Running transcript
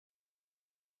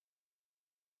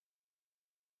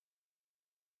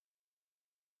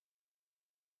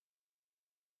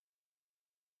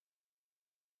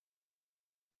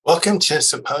Welcome to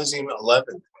Symposium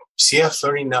 11, CF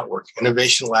Learning Network,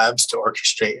 Innovation Labs to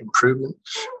Orchestrate Improvement.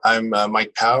 I'm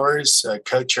Mike Powers,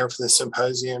 co-chair for the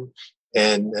symposium,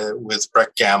 and with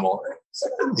Brett Gamble,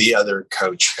 the other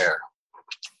co-chair.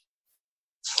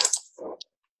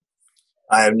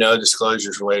 I have no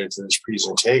disclosures related to this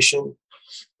presentation.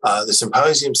 The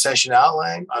symposium session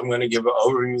outline, I'm going to give an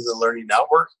overview of the Learning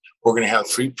Network. We're going to have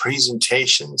 3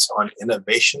 presentations on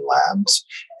innovation labs,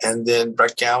 and then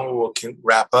Brett Gamble will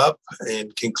wrap up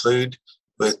and conclude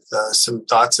with some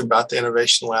thoughts about the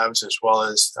innovation labs as well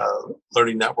as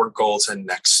Learning Network goals and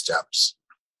next steps.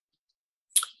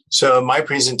 So my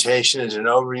presentation is an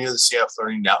overview of the CF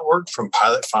Learning Network from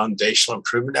pilot foundational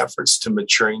improvement efforts to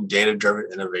maturing data-driven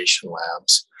innovation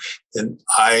labs. And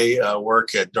I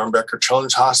work at Dornbecker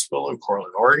Children's Hospital in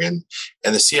Portland, Oregon.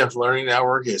 And the CF Learning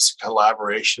Network is a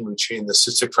collaboration between the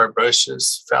Cystic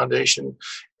Fibrosis Foundation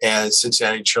and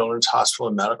Cincinnati Children's Hospital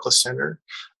and Medical Center,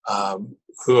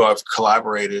 who have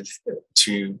collaborated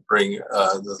to bring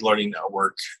the Learning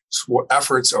Network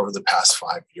efforts over the past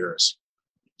 5 years.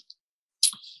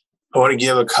 I want to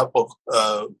give a couple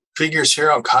figures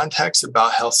here on context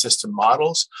about health system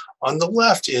models. On the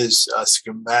left is a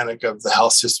schematic of the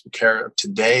health system care of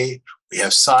today. We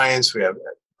have science, we have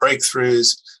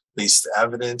breakthroughs, least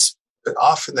evidence, but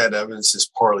often that evidence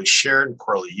is poorly shared and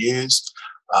poorly used.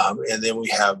 And then we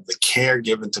have the care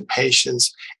given to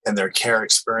patients, and their care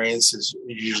experience is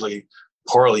usually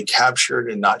poorly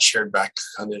captured and not shared back to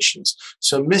clinicians.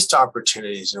 So missed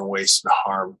opportunities and waste and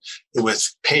harm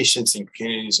with patients and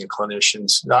communities and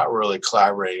clinicians not really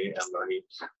collaborating and learning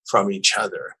from each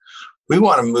other. We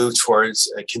want to move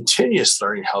towards a continuous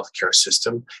learning healthcare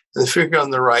system. And the figure on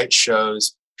the right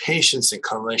shows patients and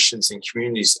clinicians and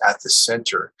communities at the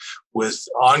center with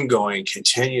ongoing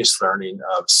continuous learning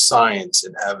of science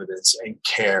and evidence and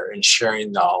care and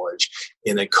sharing knowledge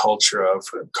in a culture of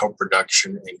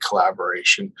co-production and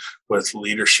collaboration with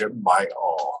leadership by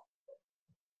all.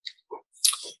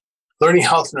 Learning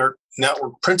Health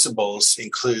Network principles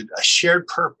include a shared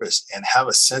purpose and have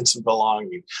a sense of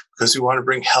belonging because we want to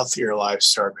bring healthier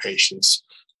lives to our patients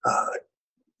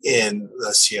in the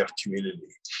CF community.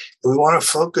 And we want to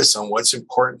focus on what's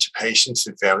important to patients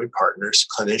and family partners,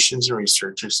 clinicians and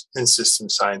researchers, and system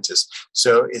scientists.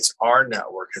 So it's our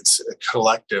network. It's a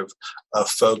collective of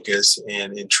focus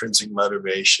and intrinsic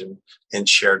motivation and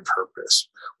shared purpose.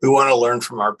 We want to learn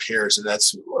from our peers, and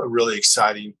that's a really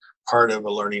exciting part of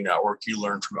a learning network. You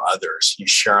learn from others. You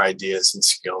share ideas and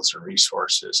skills and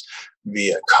resources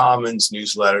via commons,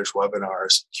 newsletters,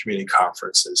 webinars, community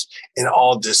conferences, and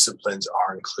all disciplines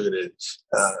are included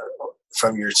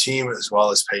from your team as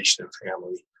well as patient and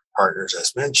family partners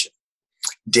as mentioned.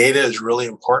 Data is really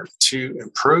important to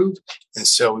improve, and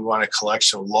so we want a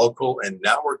collection of local and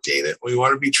network data. We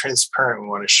want to be transparent. We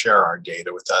want to share our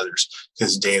data with others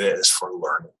because data is for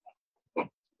learning.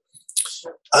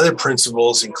 Other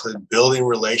principles include building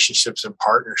relationships and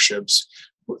partnerships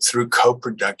through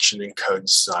co-production and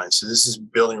co-design. So this is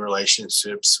building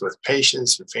relationships with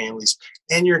patients and families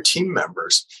and your team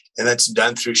members. And that's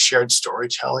done through shared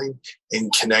storytelling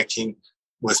and connecting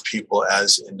with people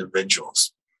as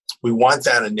individuals. We want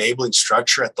that enabling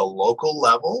structure at the local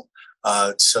level.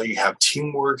 So you have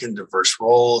teamwork and diverse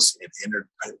roles and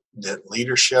independent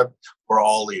leadership. We're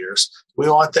all leaders. We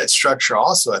want that structure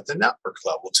also at the network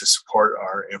level to support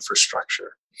our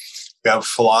infrastructure. We have a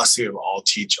philosophy of all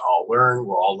teach, all learn.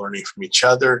 We're all learning from each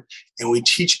other. And we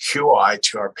teach QI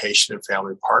to our patient and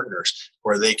family partners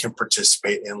where they can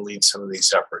participate and lead some of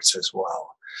these efforts as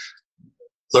well.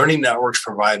 Learning networks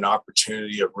provide an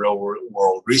opportunity of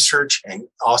real-world research and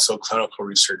also clinical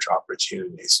research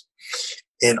opportunities.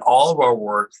 And all of our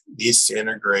work needs to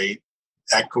integrate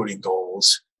equity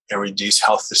goals and reduce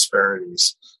health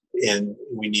disparities. And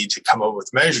we need to come up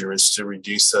with measurements to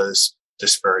reduce those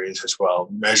disparities as well,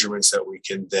 measurements that we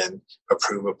can then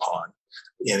approve upon.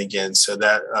 And again, so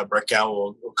that Brett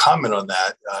Gamble will comment on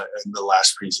that in the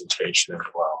last presentation as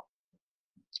well.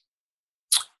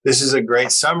 This is a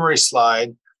great summary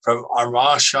slide from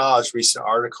Armand Shah's recent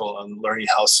article on learning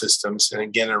health systems. And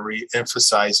again, it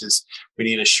re-emphasizes we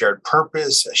need a shared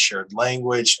purpose, a shared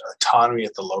language, autonomy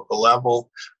at the local level,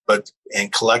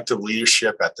 and collective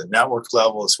leadership at the network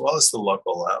level as well as the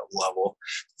local level,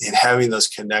 and having those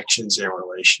connections and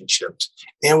relationships.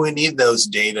 And we need those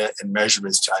data and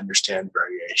measurements to understand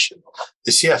variation.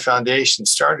 The CF Foundation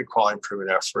started quality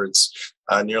improvement efforts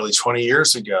nearly 20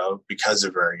 years ago because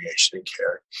of variation in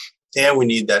care. And we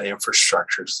need that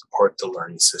infrastructure to support the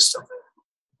learning system.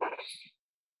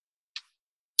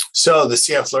 So the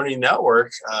CF Learning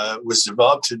Network was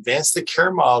developed to advance the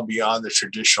care model beyond the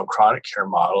traditional chronic care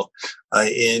model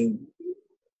in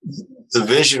the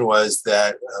vision was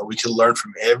that we could learn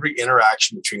from every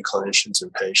interaction between clinicians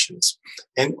and patients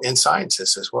and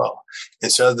scientists as well.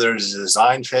 And so there's a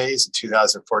design phase in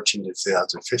 2014 to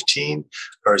 2015.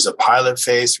 There was a pilot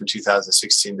phase from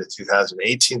 2016 to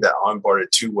 2018 that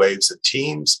onboarded 2 waves of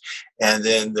teams. And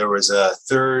then there was a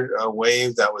third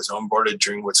wave that was onboarded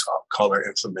during what's called our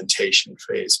implementation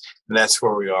phase. And that's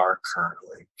where we are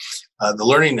currently. The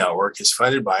Learning Network is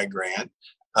funded by a grant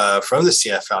from the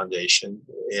CF Foundation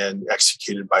and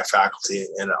executed by faculty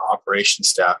and operations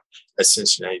staff at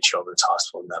Cincinnati Children's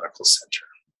Hospital and Medical Center.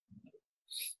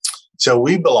 So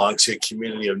we belong to a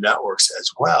community of networks as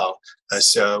well.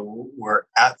 So we're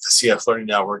at the CF Learning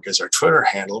Network as our Twitter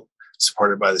handle,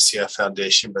 supported by the CF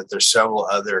Foundation, but there's several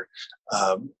other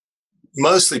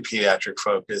mostly pediatric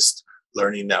focused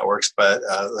learning networks, but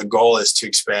the goal is to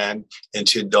expand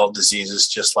into adult diseases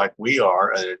just like we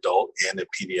are an adult and a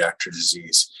pediatric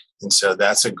disease. And so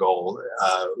that's a goal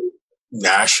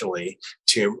nationally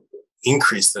to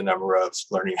increase the number of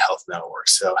learning health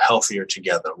networks. So healthier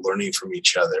together, learning from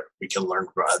each other. We can learn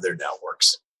from other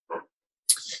networks.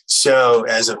 So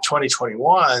as of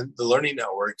 2021, the Learning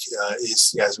Network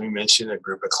is, as we mentioned, a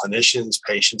group of clinicians,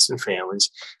 patients, and families.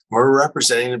 We're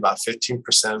representing about 15%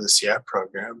 of the CF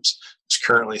programs. There's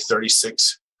currently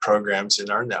 36 programs in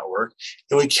our network,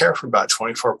 and we care for about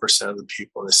 24% of the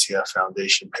people in the CF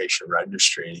Foundation patient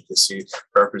registry. And you can see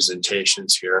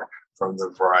representations here from the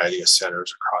variety of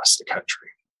centers across the country.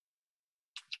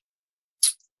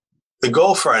 The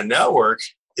goal for our network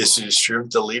is to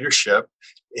distribute the leadership,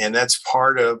 and that's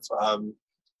part of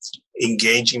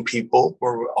engaging people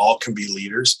where we all can be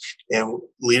leaders, and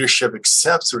leadership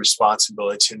accepts the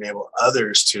responsibility to enable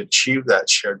others to achieve that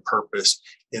shared purpose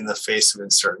in the face of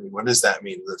uncertainty. What does that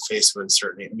mean in the face of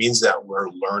uncertainty? It means that we're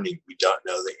learning. We don't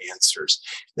know the answers.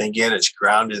 And again, it's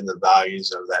grounded in the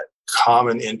values of that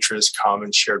common interest,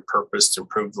 common shared purpose to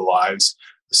improve the lives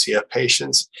of CF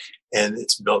patients, and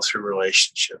it's built through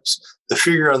relationships. The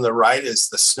figure on the right is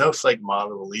the snowflake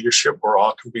model of leadership where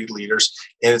all can be leaders,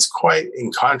 and it's quite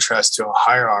in contrast to a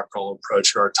hierarchical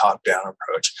approach or a top-down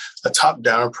approach. A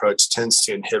top-down approach tends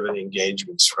to inhibit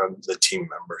engagements from the team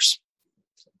members.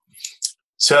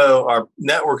 So our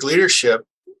network leadership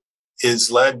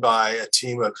is led by a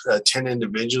team of 10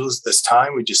 individuals. This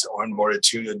time, we just onboarded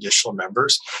 2 additional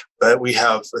members, but we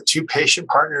have 2 patient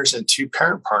partners and 2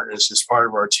 parent partners as part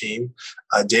of our team,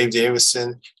 Dave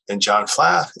Davison and John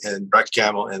Flath, and Brett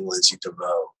Gamble and Lindsay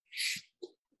DeVoe.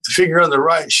 The figure on the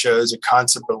right shows a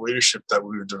concept of leadership that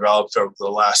we've developed over the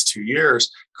last 2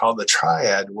 years called the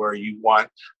triad, where you want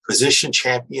physician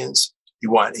champions, you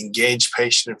want engaged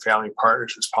patient and family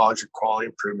partners as part of your quality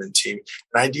improvement team.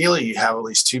 And ideally, you have at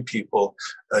least 2 people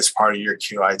as part of your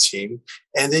QI team.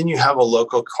 And then you have a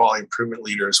local quality improvement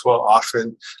leader as well,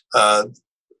 often the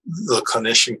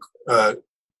clinician,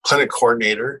 clinic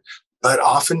coordinator, but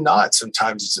often not.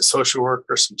 Sometimes it's a social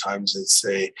worker, sometimes it's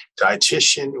a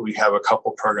dietitian. We have a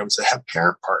couple programs that have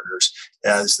parent partners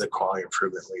as the quality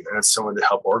improvement leader. That's someone to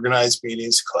help organize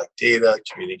meetings, collect data,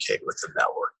 communicate with the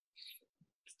network.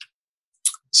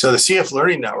 So the CF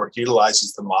Learning Network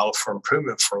utilizes the model for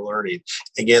improvement for learning.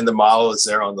 Again, the model is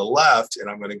there on the left, and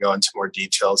I'm going to go into more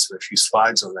details in a few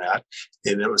slides on that.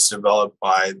 And it was developed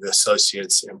by the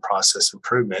associates in process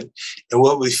improvement. And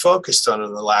what we focused on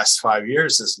in the last 5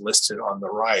 years is listed on the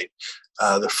right.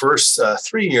 The first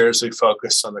 3 years, we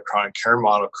focused on the chronic care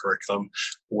model curriculum,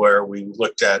 where we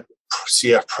looked at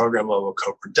CF program level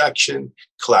co-production,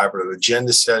 collaborative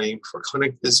agenda setting for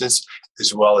clinic visits,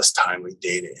 as well as timely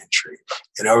data entry.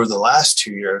 And over the last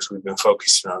 2 years, we've been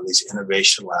focusing on these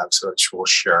innovation labs, which we'll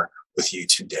share with you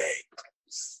today.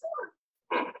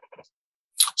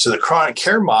 So the chronic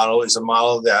care model is a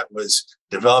model that was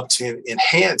developed to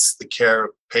enhance the care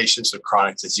of patients with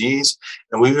chronic disease.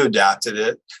 And we've adapted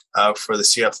it for the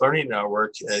CF Learning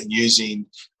Network using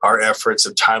our efforts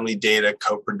of timely data,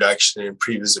 co-production, and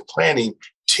pre-visit planning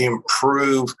to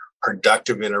improve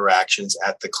productive interactions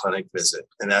at the clinic visit.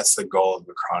 And that's the goal of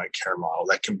the chronic care model.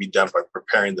 That can be done by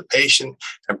preparing the patient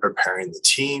and preparing the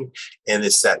team. And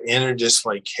it's that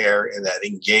interdisciplinary care and that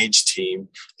engaged team.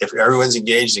 If everyone's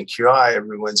engaged in QI,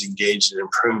 everyone's engaged in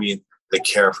improving the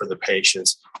care for the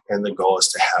patients. And the goal is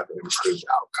to have improved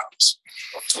outcomes.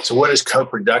 So what is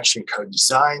co-production,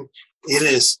 co-design? It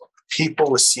is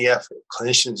people with CF,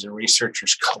 clinicians and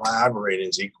researchers collaborating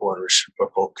as equal and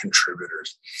reciprocal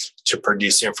contributors to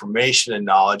produce information and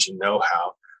knowledge and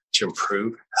know-how to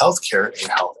improve healthcare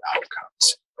and health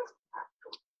outcomes.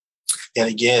 And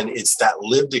again, it's that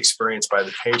lived experience by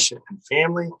the patient and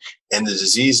family and the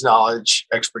disease knowledge,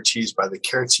 expertise by the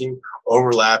care team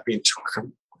overlapping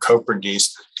to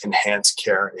co-produce enhanced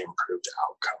care and improved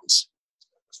outcomes.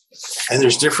 And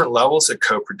there's different levels of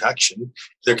co-production.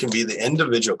 There can be the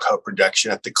individual co-production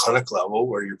at the clinic level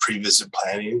where your pre-visit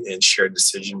planning and shared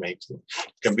decision-making.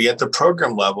 It can be at the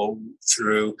program level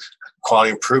through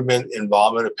quality improvement,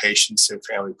 involvement of patients and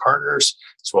family partners,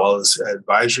 as well as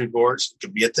advisory boards. It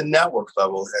can be at the network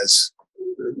level, as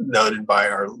noted by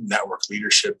our network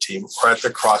leadership team, or at the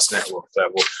cross-network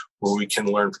level where we can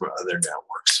learn from other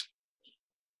networks.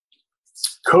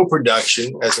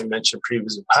 Co-production, as I mentioned,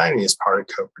 pre-visit planning is part of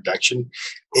co-production,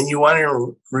 and you want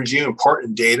to review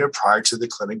important data prior to the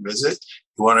clinic visit.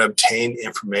 You want to obtain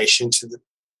information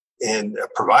and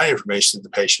provide information to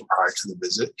the patient prior to the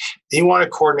visit. And you want to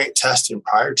coordinate testing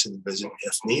prior to the visit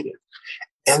if needed.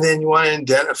 And then you want to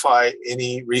identify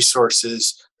any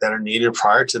resources that are needed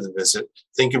prior to the visit.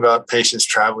 Think about patients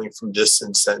traveling from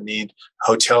distance that need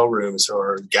hotel rooms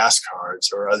or gas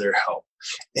cards or other help.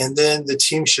 And then the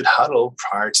team should huddle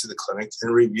prior to the clinic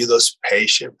and review those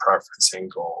patient preference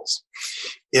and goals.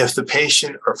 If the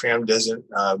patient or family doesn't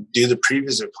do the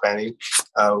pre-visit planning,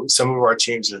 some of our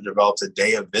teams have developed a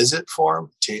day of visit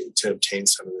form to obtain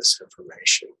some of this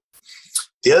information.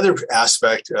 The other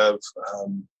aspect of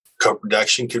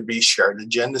co-production could be shared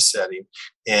agenda setting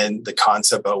and the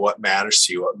concept of what matters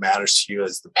to you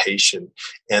as the patient.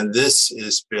 And this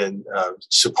has been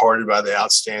supported by the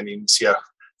outstanding CF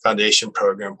Foundation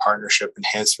Program Partnership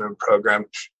Enhancement Program.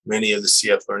 Many of the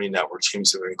CF Learning Network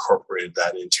teams have incorporated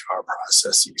that into our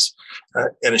processes.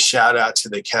 And a shout out to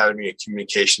the Academy of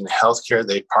Communication and Healthcare.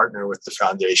 They partner with the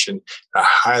foundation. I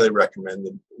highly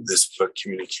recommend this book,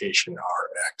 Communication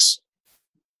RX.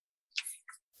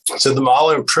 So the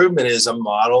model improvement is a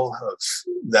model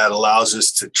that allows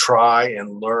us to try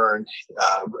and learn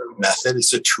method.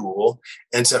 It's a tool,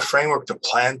 and it's a framework to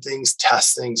plan things,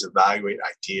 test things, evaluate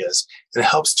ideas, and it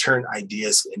helps turn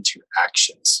ideas into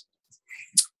actions.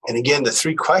 And again, the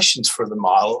 3 questions for the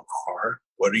model are,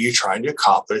 what are you trying to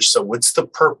accomplish? So what's the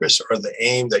purpose or the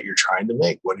aim that you're trying to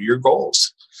make? What are your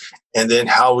goals? And then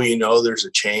how will you know there's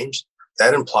a change?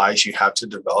 That implies you have to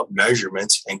develop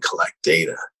measurements and collect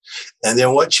data. And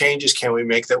then what changes can we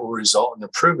make that will result in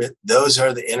improvement? Those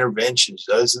are the interventions.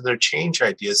 Those are the change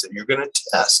ideas that you're going to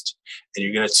test. And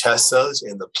you're going to test those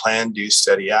in the plan, do,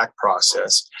 study, act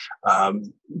process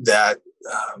that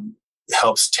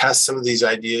helps test some of these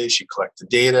ideas. You collect the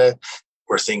data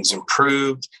where things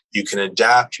improved. You can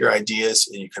adapt your ideas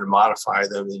and you can modify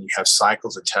them. And you have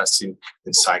cycles of testing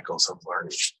and cycles of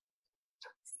learning.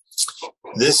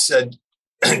 This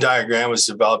diagram was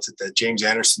developed at the James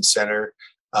Anderson Center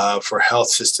for Health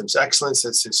Systems Excellence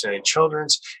at Cincinnati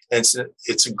Children's. And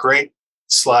it's a great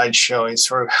slide showing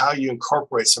sort of how you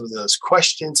incorporate some of those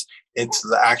questions into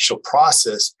the actual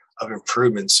process of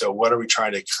improvement. So what are we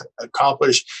trying to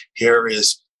accomplish? Here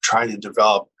is trying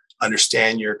to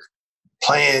understand your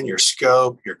plan, your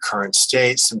scope, your current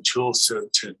state, some tools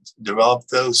to develop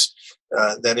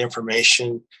that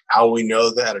information, how we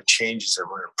know that a change is an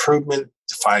improvement,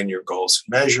 define your goals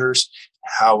and measures,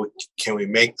 how can we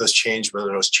make those changes,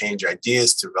 whether those change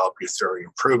ideas, develop your theory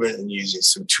improvement, and using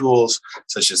some tools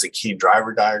such as a key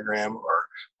driver diagram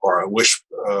or a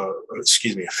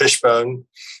fishbone.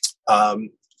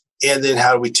 And then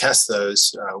how do we test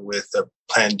those with a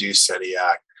plan, do, study,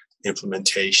 act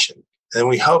implementation? And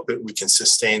we hope that we can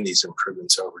sustain these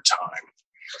improvements over time.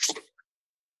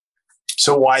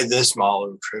 So why this model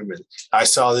of improvement? I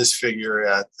saw this figure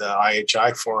at the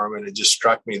IHI forum and it just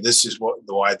struck me. This is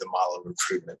why the model of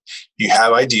improvement. You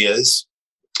have ideas,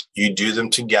 you do them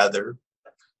together,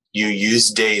 you use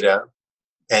data,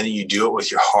 and you do it with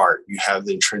your heart. You have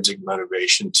the intrinsic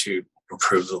motivation to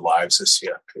improve the lives of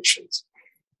CF patients.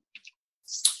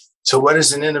 So what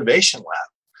is an innovation lab?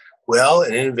 Well,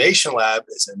 an innovation lab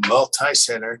is a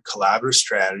multi-center collaborative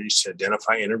strategy to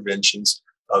identify interventions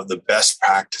of the best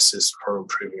practices for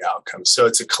improving outcomes. So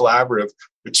it's a collaborative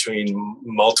between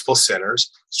multiple centers,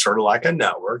 sort of like a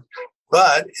network,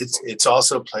 but it's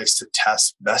also a place to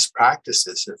test best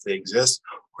practices if they exist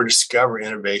or discover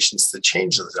innovations to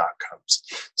change those outcomes.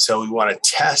 So we want to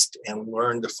test and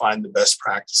learn to find the best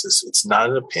practices. It's not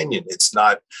an opinion. It's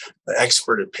not an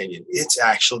expert opinion. It's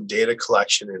actual data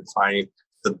collection and finding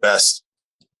the best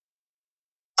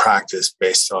practice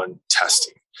based on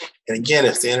testing. And again,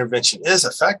 if the intervention is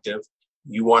effective,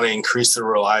 you want to increase the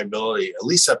reliability, at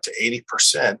least up to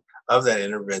 80% of that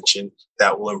intervention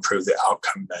that will improve the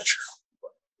outcome measure.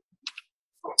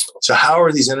 So how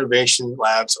are these innovation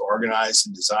labs organized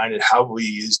and designed, and how will we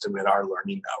use them in our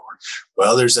learning network?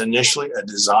 Well, there's initially a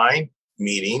design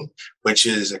meeting, which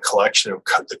is a collection of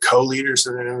the co-leaders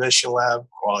of the innovation lab,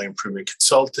 quality improvement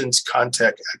consultants,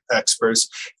 contact experts,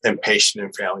 and patient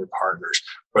and family partners.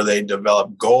 where they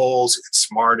develop goals and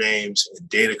SMART aims and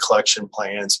data collection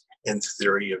plans and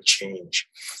theory of change.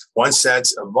 Once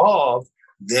that's evolved,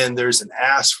 then there's an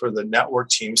ask for the network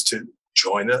teams to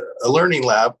join a learning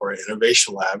lab or an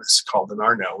innovation lab, it's called in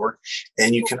our network,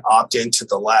 and you can opt into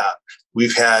the lab.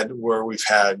 We've had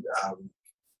a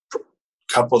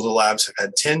couple of the labs have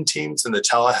had 10 teams, and the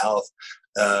telehealth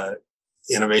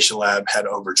innovation lab had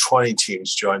over 20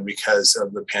 teams join because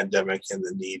of the pandemic and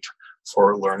the need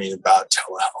for learning about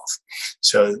telehealth.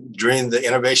 So during the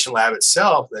innovation lab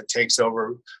itself, that takes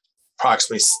over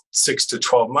approximately 6 to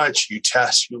 12 months, you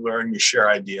test, you learn, you share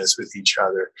ideas with each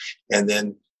other, and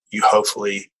then you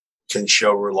hopefully can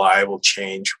show reliable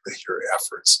change with your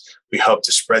efforts. We hope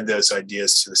to spread those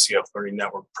ideas to the CF Learning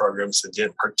Network programs that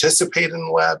didn't participate in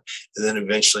the lab, and then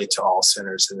eventually to all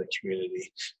centers in the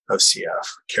community of CF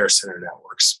care center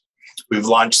networks. We've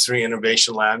launched 3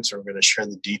 innovation labs, and we're going to share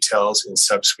the details in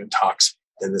subsequent talks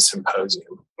in the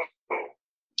symposium.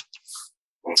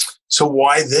 So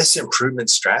why this improvement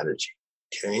strategy?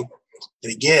 Okay,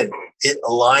 and again, it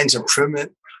aligns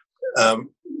improvement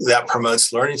that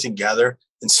promotes learning together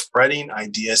and spreading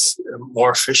ideas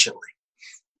more efficiently.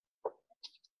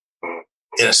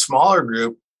 In a smaller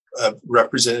group of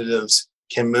representatives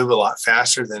can move a lot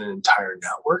faster than an entire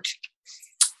network.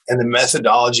 And the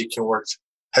methodology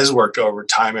has worked over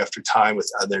time after time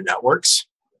with other networks.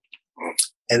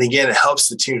 And again, it helps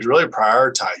the teams really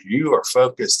prioritize. You are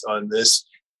focused on this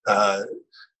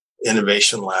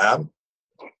innovation lab.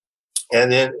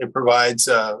 And then it provides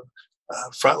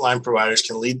frontline providers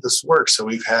can lead this work. So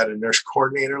we've had a nurse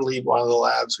coordinator lead one of the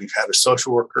labs. We've had a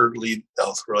social worker lead the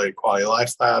health-related quality of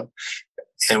life lab.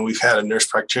 And we've had a nurse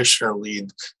practitioner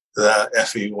lead the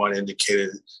FEV1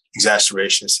 indicated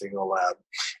exacerbation signal lab.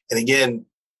 And again,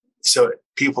 so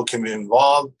people can be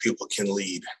involved, people can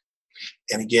lead.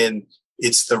 And again,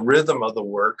 it's the rhythm of the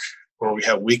work where we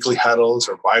have weekly huddles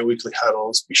or bi-weekly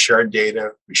huddles. We share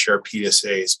data, we share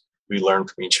PSAs, we learn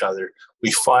from each other.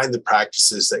 We find the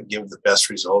practices that give the best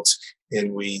results,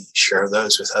 and we share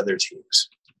those with other teams.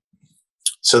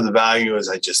 So the value, as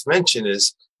I just mentioned,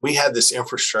 is we had this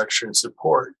infrastructure and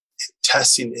support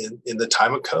testing in the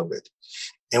time of COVID.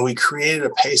 And we created a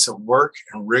pace of work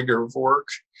and rigor of work,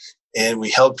 and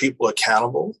we held people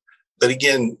accountable. But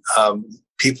again,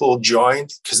 people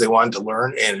joined because they wanted to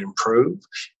learn and improve.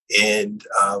 And,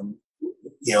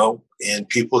 and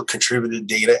people contributed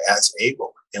data as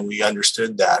able. And we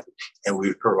understood that, and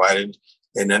we provided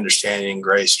an understanding and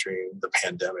grace during the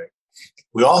pandemic.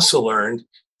 We also learned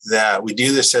that we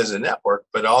do this as a network,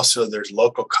 but also there's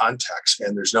local context,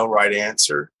 and there's no right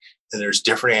answer, and there's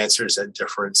different answers at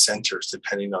different centers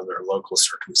depending on their local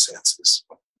circumstances.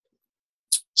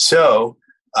 So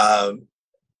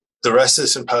the rest of the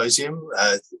symposium,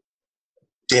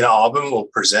 Dana Alban will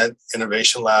present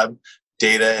Innovation Lab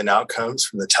data and outcomes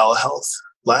from the telehealth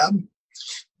lab.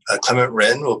 Clement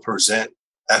Wren will present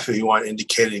FEV1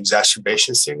 indicated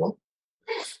exacerbation signal.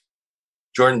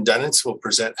 Jordan Dunnance will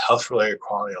present health-related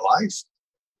quality of life.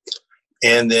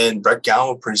 And then Brett Gowan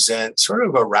will present sort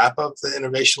of a wrap-up of the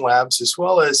innovation labs, as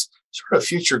well as sort of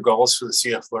future goals for the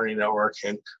CF Learning Network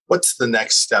and what's the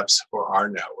next steps for our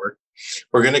network.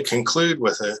 We're going to conclude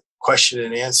with a question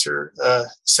and answer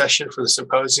session for the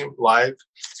symposium live.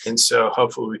 And so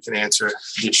hopefully we can answer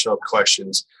additional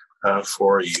questions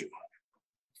for you.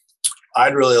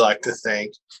 I'd really like to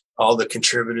thank all the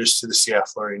contributors to the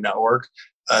CF Learning Network,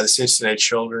 the Cincinnati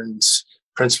Children's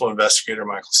Principal Investigator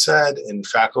Michael Said, and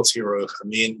faculty Raouf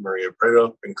Amin, Maria Brito,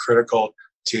 have been critical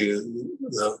to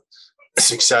the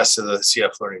success of the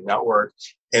CF Learning Network,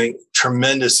 and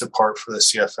tremendous support for the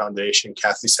CF Foundation,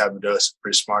 Kathy Sabados,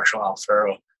 Bruce Marshall,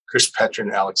 Alfaro, Chris Petrin,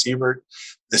 and Alex Ebert,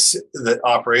 the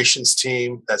operations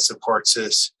team that supports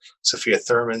us, Sophia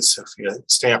Thurman, Sophia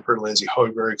Stamper, Lindsay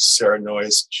Hoiberg, Sarah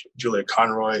Noyes, Julia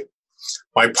Conroy,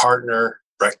 my partner,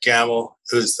 Brett Gamble,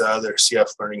 who is the other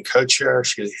CF Learning co-chair.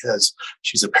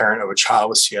 She's a parent of a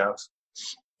child with CF.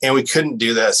 And we couldn't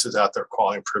do this without their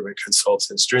quality improvement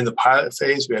consultants. During the pilot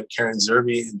phase, we had Karen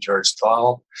Zerby and George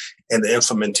Dahl. In the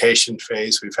implementation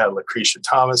phase, we've had Lucretia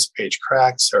Thomas, Paige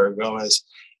Crack, Sarah Gomez,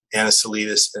 Anna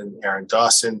Salidas, and Aaron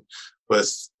Dawson,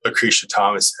 with Lucretia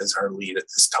Thomas as our lead at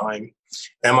this time.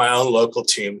 And my own local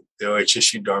team, the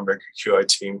OHSU Dornbecker QI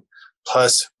team,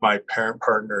 plus my parent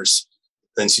partners,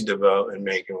 Lindsay DeVoe and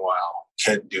Megan Weil.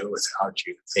 Can't do it without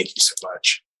you. Thank you so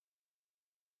much.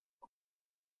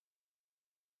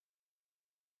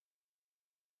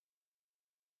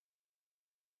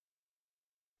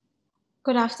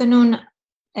 Good afternoon,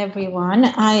 everyone.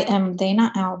 I am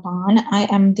Dana Alban. I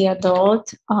am the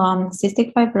Adult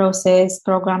Cystic Fibrosis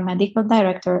Program Medical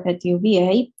Director at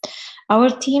UVA. Our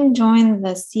team joined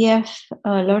the CF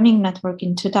Learning Network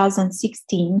in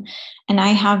 2016, and I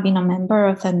have been a member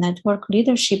of the network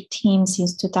leadership team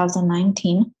since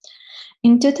 2019.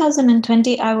 In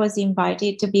 2020, I was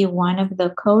invited to be one of the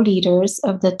co-leaders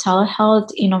of the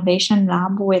Telehealth Innovation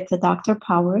Lab with Dr.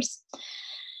 Powers.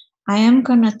 I am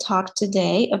going to talk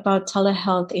today about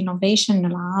Telehealth Innovation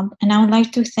Lab, and I would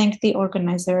like to thank the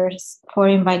organizers for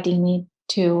inviting me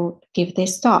to give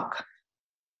this talk.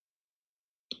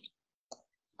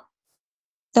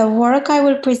 The work I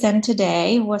will present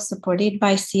today was supported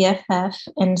by CFF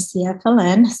and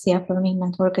CFLN, CF Learning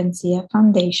Network and CF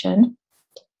Foundation.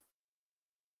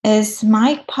 As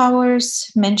Mike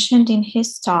Powers mentioned in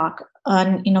his talk,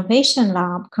 an innovation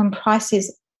lab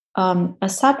comprises a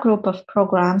subgroup of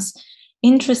programs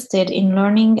interested in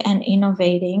learning and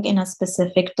innovating in a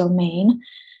specific domain.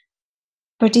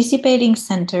 Participating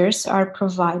centers are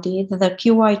provided the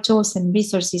QI tools and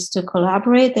resources to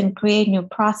collaborate and create new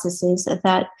processes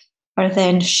that are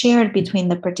then shared between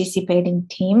the participating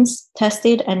teams,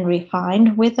 tested and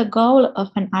refined with the goal of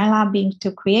an iLab being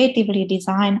to creatively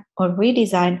design or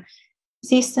redesign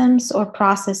systems or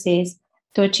processes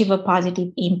to achieve a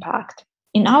positive impact.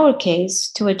 In our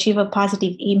case, to achieve a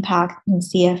positive impact in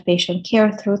CF patient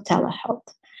care through telehealth.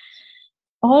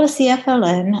 All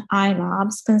CFLN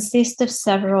iLabs consist of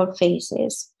several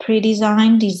phases: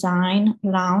 pre-design, design,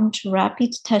 launch,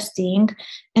 rapid testing,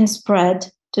 and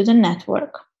spread to the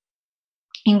network.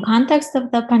 In context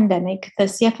of the pandemic, the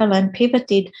CFLN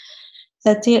pivoted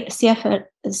the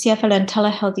CFLN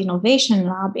Telehealth Innovation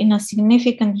Lab in a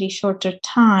significantly shorter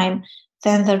time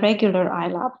than the regular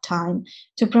iLab time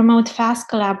to promote fast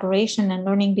collaboration and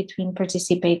learning between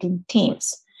participating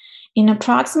teams. In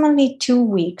approximately 2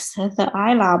 weeks, the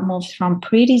iLab moved from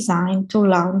pre-design to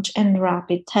launch and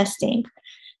rapid testing.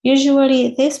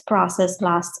 Usually, this process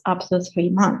lasts up to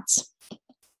 3 months.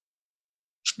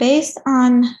 Based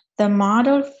on the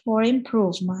model for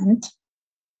improvement,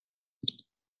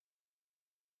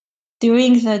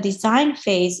 during the design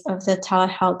phase of the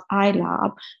telehealth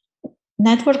iLab,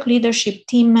 network leadership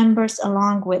team members,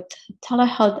 along with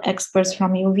telehealth experts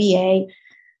from UVA,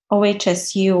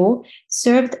 OHSU,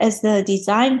 served as the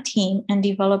design team and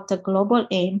developed a global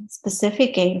aim,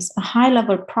 specific aims, a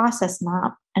high-level process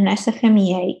map, an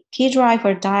SFMEA, key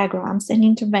driver diagrams, and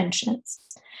interventions.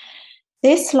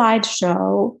 This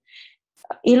slideshow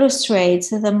illustrates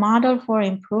the model for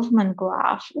improvement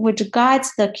graph, which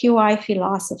guides the QI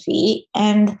philosophy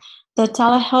and the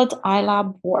telehealth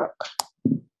iLab work.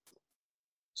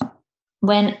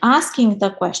 When asking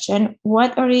the question,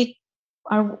 what are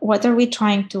we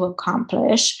trying to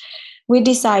accomplish, we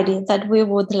decided that we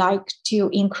would like to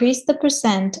increase the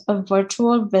percent of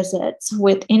virtual visits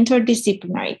with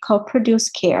interdisciplinary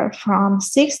co-produced care from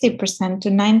 60% to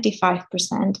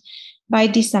 95% by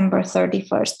December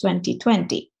 31st,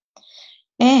 2020,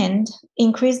 and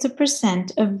increase the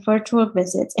percent of virtual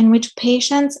visits in which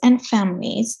patients and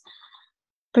families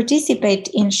participate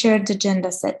in shared agenda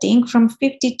setting from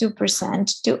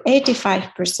 52% to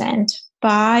 85%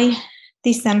 by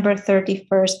December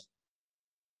 31st,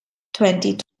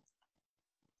 2020.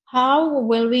 How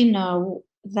will we know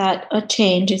that a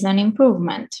change is an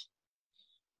improvement?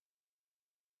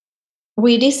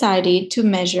 We decided to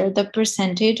measure the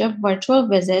percentage of virtual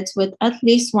visits with at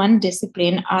least one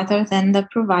discipline other than the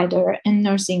provider and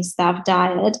nursing staff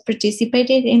diet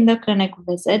participated in the clinic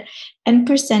visit and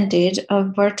percentage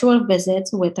of virtual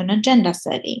visits with an agenda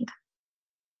setting.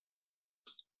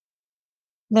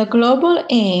 The global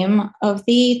aim of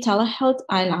the telehealth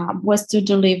iLab was to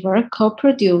deliver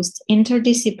co-produced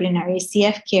interdisciplinary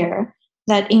CF care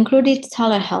that included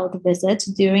telehealth visits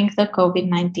during the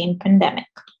COVID-19 pandemic.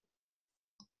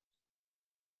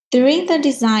 During the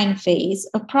design phase,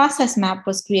 a process map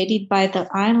was created by the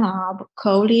iLab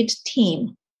co-lead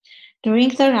team. During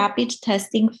the rapid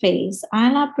testing phase,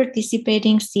 iLab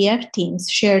participating CF teams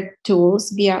shared tools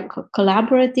via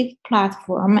collaborative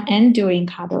platform and during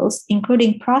huddles,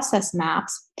 including process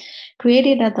maps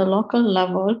created at the local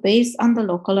level based on the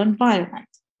local environment.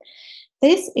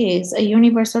 This is a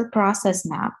universal process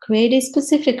map created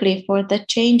specifically for the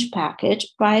change package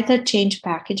by the change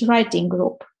package writing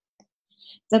group.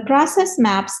 The process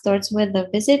map starts with the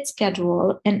visit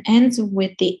schedule and ends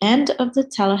with the end of the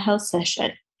telehealth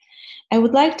session. I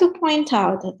would like to point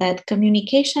out that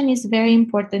communication is very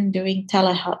important during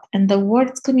telehealth, and the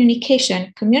words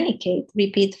communication, communicate,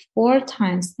 repeat 4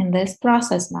 times in this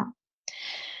process map.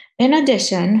 In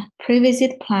addition,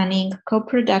 pre-visit planning,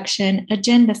 co-production,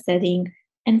 agenda setting,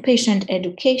 and patient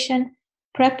education,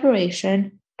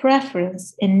 preparation,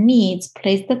 preference, and needs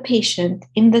place the patient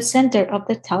in the center of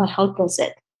the telehealth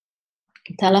visit.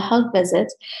 telehealth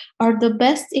visits are the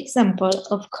best example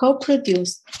of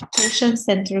co-produced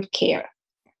patient-centered care.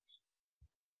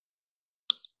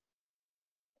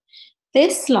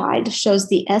 This slide shows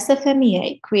the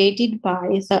SFMEA created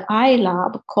by the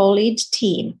iLab college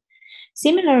team.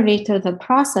 Similarly to the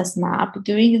process map,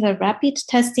 during the rapid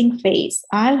testing phase,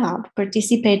 iLab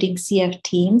participating CF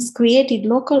teams created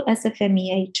local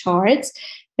SFMEA charts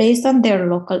based on their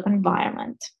local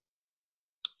environment.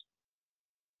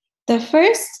 The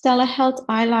first telehealth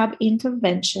iLab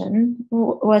intervention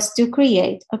was to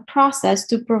create a process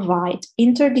to provide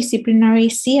interdisciplinary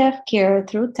CF care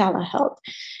through telehealth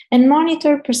and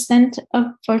monitor percent of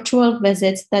virtual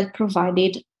visits that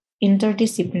provided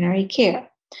interdisciplinary care.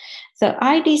 The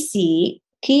IDC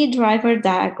key driver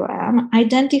diagram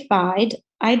identified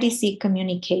IDC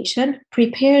communication,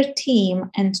 prepared team,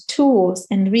 and tools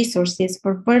and resources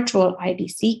for virtual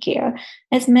IDC care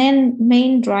as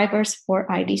main drivers for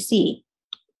IDC.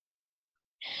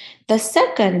 The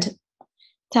second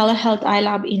telehealth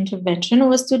iLab intervention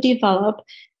was to develop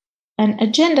an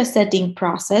agenda setting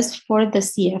process for the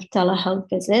CF telehealth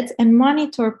visits and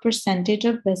monitor percentage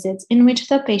of visits in which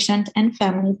the patient and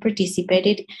family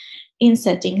participated in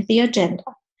setting the agenda.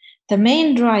 The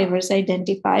main drivers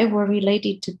identified were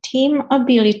related to team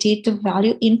ability to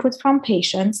value input from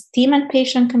patients, team and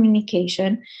patient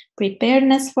communication,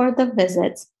 preparedness for the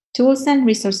visits, tools and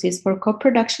resources for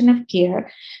co-production of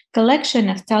care, collection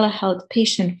of telehealth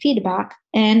patient feedback,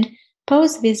 and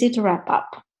post-visit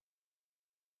wrap-up.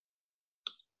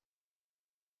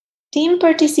 Team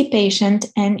participation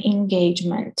and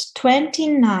engagement.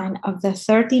 29 of the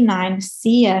 39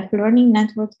 CF Learning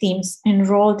Network teams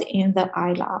enrolled in the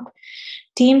iLab.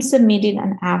 Teams submitted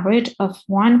an average of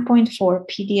 1.4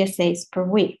 PDSAs per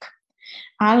week.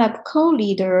 iLab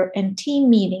co-leader and team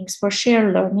meetings for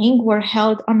shared learning were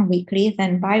held on weekly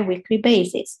then bi-weekly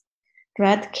basis.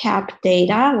 REDCap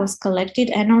data was collected,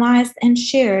 analyzed, and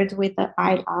shared with the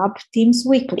iLab teams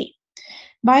weekly.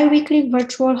 Bi-weekly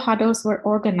virtual huddles were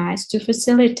organized to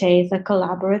facilitate the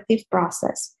collaborative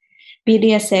process.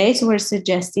 PDSAs were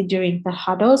suggested during the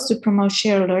huddles to promote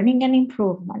shared learning and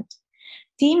improvement.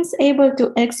 Teams able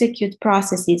to execute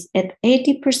processes at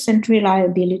 80%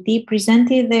 reliability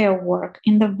presented their work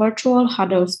in the virtual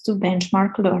huddles to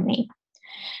benchmark learning.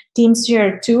 Teams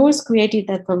shared tools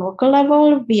created at the local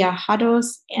level via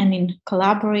huddles and in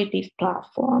collaborative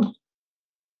platform.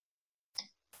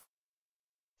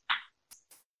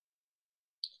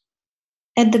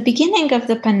 At the beginning of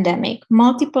the pandemic,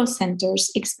 multiple centers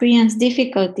experienced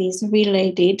difficulties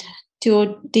related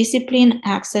to discipline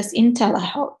access in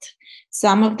telehealth.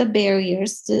 Some of the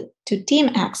barriers to team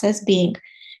access being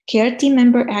care team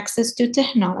member access to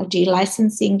technology,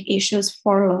 licensing issues,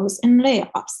 furloughs, and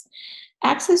layoffs.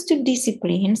 Access to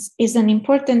disciplines is an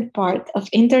important part of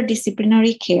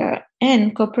interdisciplinary care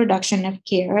and co-production of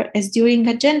care, as during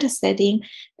agenda setting,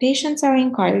 patients are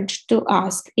encouraged to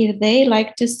ask if they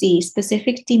like to see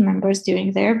specific team members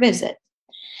during their visit.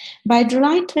 By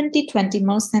July 2020,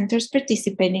 most centers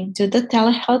participating to the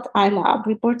telehealth iLab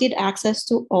reported access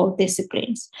to all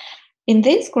disciplines. In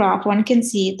this graph, one can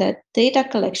see that data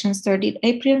collection started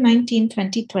April 19,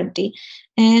 2020,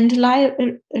 and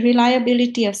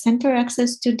reliability of center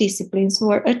access to disciplines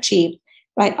were achieved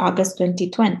by August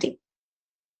 2020.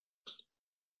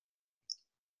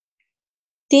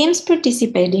 Teams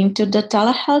participating to the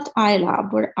telehealth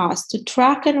iLab were asked to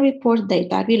track and report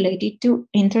data related to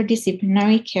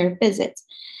interdisciplinary care visits.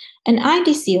 An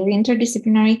IDC or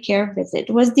interdisciplinary care visit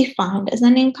was defined as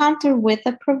an encounter with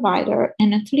a provider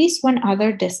and at least one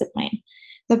other discipline.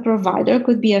 The provider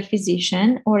could be a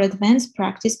physician or advanced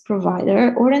practice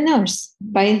provider or a nurse.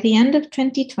 By the end of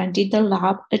 2020, the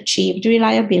lab achieved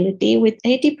reliability with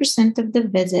 80% of the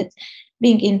visits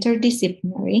being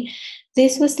interdisciplinary.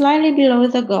 This was slightly below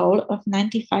the goal of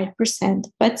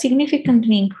 95%, but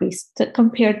significantly increased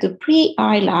compared to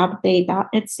pre-iLab data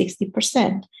at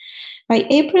 60%. By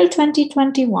April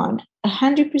 2021,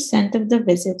 100% of the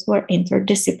visits were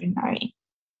interdisciplinary.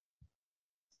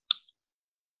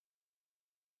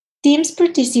 Teams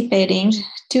participating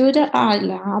to the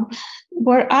iLab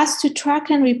were asked to track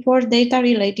and report data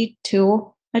related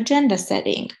to agenda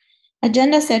setting.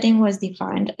 Agenda setting was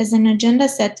defined as an agenda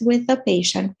set with the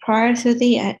patient prior to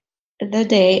the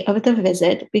day of the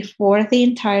visit before the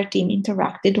entire team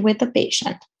interacted with the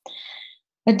patient.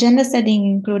 Agenda setting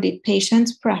included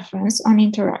patients' preference on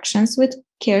interactions with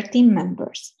care team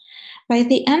members. By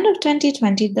the end of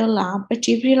 2020, the lab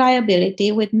achieved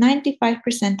reliability with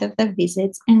 95% of the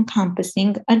visits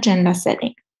encompassing agenda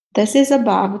setting. This is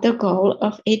above the goal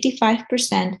of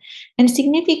 85% and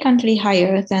significantly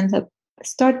higher than the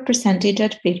start percentage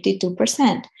at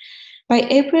 52%. By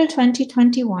April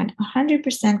 2021,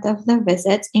 100% of the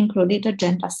visits included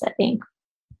agenda setting.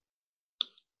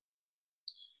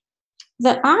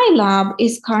 The iLab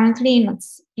is currently in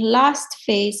its last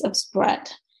phase of spread.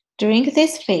 During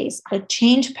this phase, a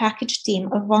change package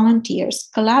team of volunteers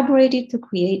collaborated to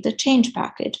create a change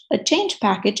package. A change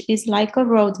package is like a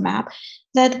roadmap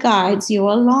that guides you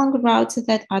along routes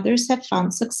that others have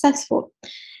found successful.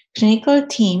 Clinical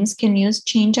teams can use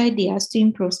change ideas to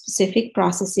improve specific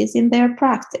processes in their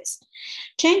practice.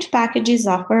 Change packages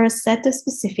offer a set of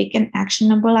specific and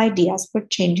actionable ideas for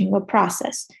changing a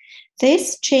process.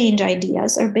 These change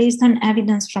ideas are based on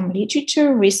evidence from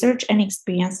literature, research, and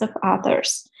experience of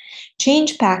others.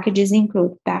 Change packages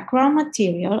include background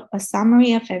material, a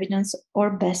summary of evidence or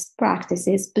best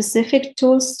practices, specific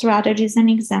tools, strategies, and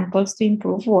examples to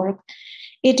improve work.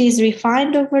 It is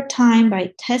refined over time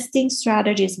by testing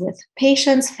strategies with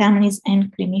patients, families,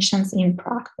 and clinicians in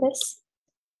practice.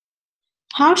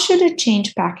 How should a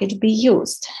change package be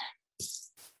used?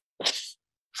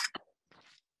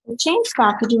 The change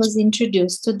package was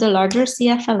introduced to the larger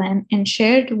CFLN and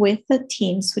shared with the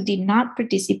teams who did not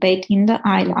participate in the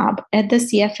iLab at the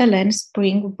CFLN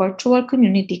Spring Virtual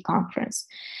Community Conference.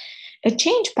 A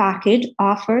change package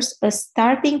offers a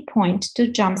starting point to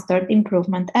jumpstart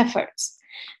improvement efforts.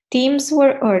 Teams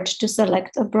were urged to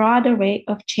select a broad array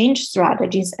of change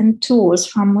strategies and tools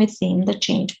from within the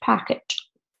change package.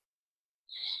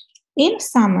 In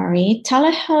summary,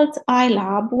 telehealth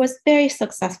iLab was very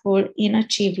successful in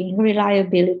achieving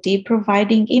reliability,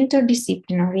 providing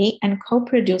interdisciplinary and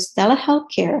co-produced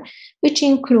telehealth care, which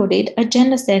included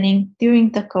agenda setting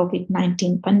during the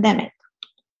COVID-19 pandemic.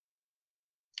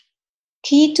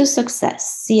 Key to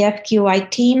success: CFQI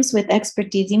teams with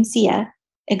expertise in CF,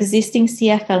 existing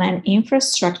CFLN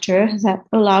infrastructure that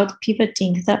allowed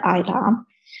pivoting the iLab,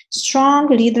 strong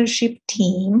leadership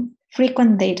team,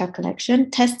 frequent data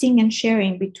collection, testing and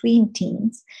sharing between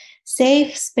teams,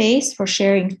 safe space for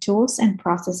sharing tools and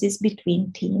processes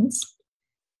between teams.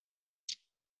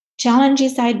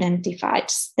 Challenges identified: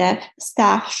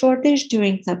 staff shortage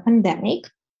during the pandemic,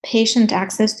 patient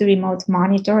access to remote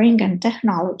monitoring and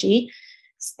technology,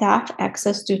 staff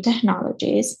access to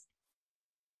technologies.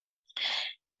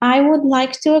 I would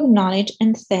like to acknowledge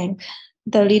and thank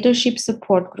the leadership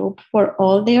support group for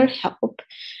all their help,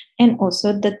 and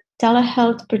also the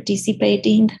telehealth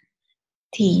participating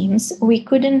teams. We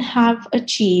couldn't have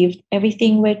achieved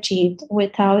everything we achieved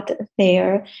without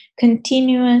their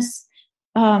continuous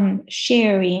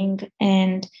sharing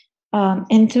and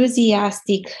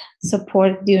enthusiastic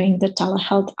support during the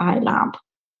telehealth iLab.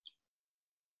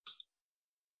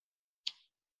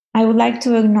 I would like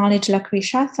to acknowledge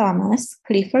Lucretia Thomas,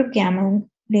 Clifford Gammon,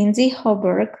 Lindsay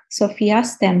Hoberg, Sophia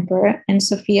Stemper, and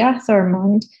Sophia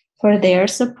Thurmond for their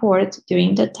support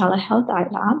during the telehealth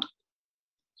iLab.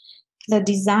 The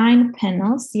design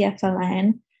panel,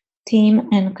 CFLN team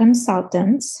and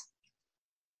consultants,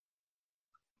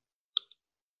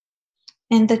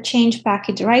 and the change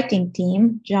package writing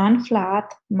team, John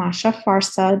Flatt, Masha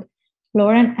Farsad,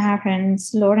 Lauren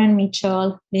Ahrens, Lauren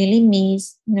Mitchell, Lily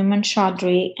Mees, Numan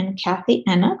Chaudhry, and Kathy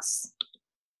Ennox,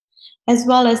 as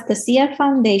well as the CF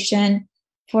Foundation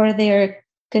for their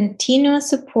continuous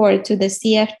support to the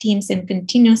CF teams and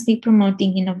continuously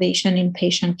promoting innovation in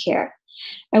patient care.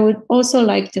 I would also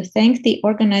like to thank the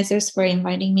organizers for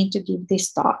inviting me to give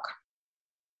this talk.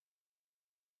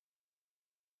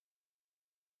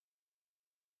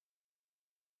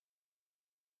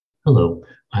 Hello,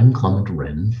 I'm Clement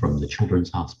Wren from the Children's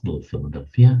Hospital of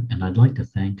Philadelphia, and I'd like to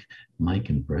thank Mike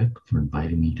and Breck for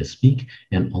inviting me to speak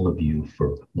and all of you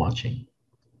for watching.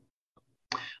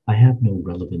 I have no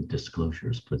relevant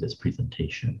disclosures for this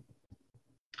presentation.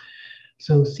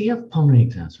 So CF pulmonary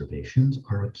exacerbations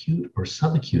are acute or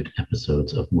subacute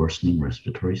episodes of worsening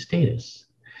respiratory status.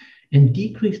 And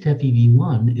decreased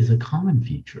FEV1 is a common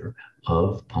feature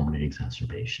of pulmonary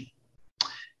exacerbation.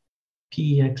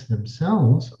 PEX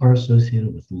themselves are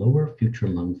associated with lower future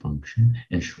lung function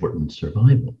and shortened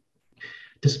survival.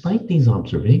 Despite these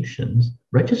observations,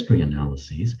 registry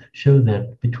analyses show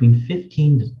that between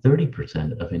 15 to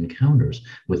 30% of encounters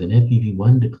with an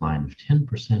FEV1 decline of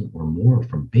 10% or more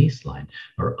from baseline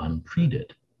are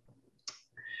untreated.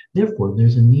 Therefore,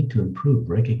 there's a need to improve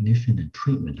recognition and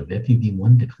treatment of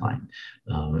FEV1 decline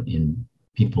in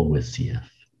people with CF.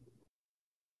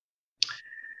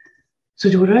 So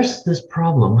to address this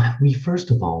problem, we first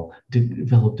of all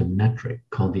developed a metric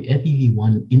called the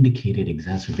FEV1 Indicated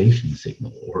Exacerbation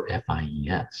Signal, or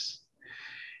FIES.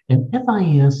 And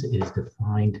FIES is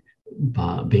defined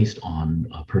based on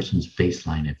a person's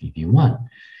baseline FEV1.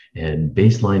 And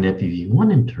baseline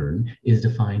FEV1 in turn is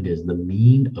defined as the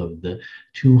mean of the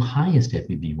two highest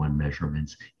FEV1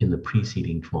 measurements in the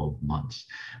preceding 12 months.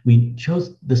 We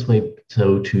chose this way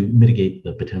to mitigate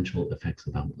the potential effects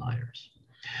of outliers.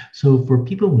 So for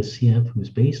people with CF whose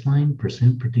baseline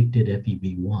percent predicted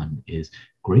FEV1 is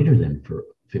greater than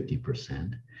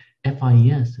 50%,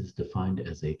 FIS is defined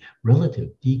as a relative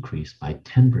decrease by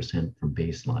 10% from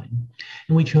baseline.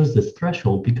 And we chose this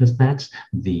threshold because that's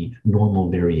the normal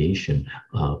variation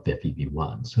of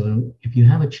FEV1. So if you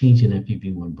have a change in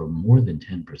FEV1 for more than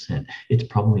 10%, it's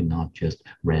probably not just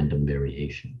random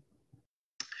variation.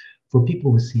 For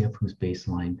people with CF whose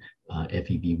baseline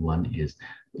FEV1 is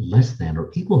less than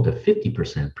or equal to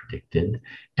 50% predicted,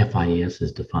 FIS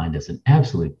is defined as an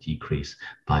absolute decrease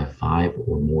by 5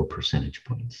 or more percentage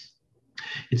points.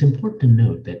 It's important to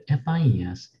note that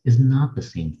FIS is not the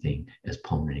same thing as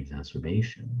pulmonary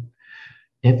exacerbation.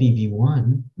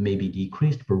 FEV1 may be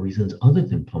decreased for reasons other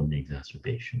than pulmonary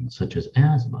exacerbation, such as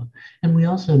asthma. And we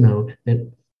also know that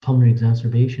pulmonary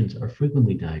exacerbations are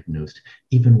frequently diagnosed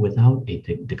even without a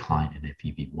decline in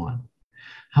FEV1.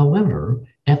 However,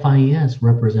 FIS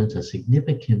represents a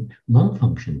significant lung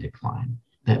function decline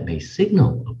that may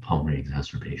signal a pulmonary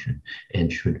exacerbation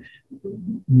and should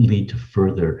lead to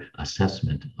further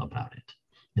assessment about it.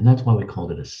 And that's why we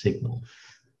called it a signal.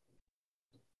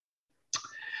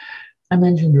 I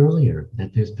mentioned earlier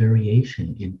that there's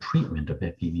variation in treatment of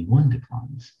FEV1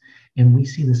 declines, and we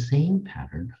see the same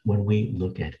pattern when we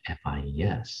look at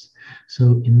FIS.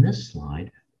 So in this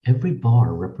slide, every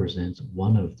bar represents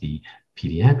one of the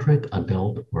pediatric,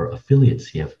 adult, or affiliate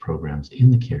CF programs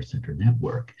in the care center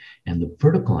network. And the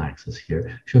vertical axis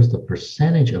here shows the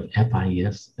percentage of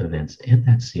FIS events at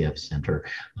that CF center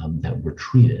that were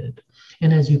treated.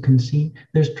 And as you can see,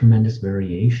 there's tremendous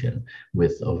variation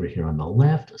with over here on the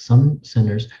left, some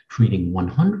centers treating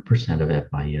 100% of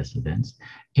FIS events,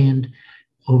 and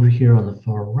over here on the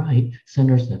far right,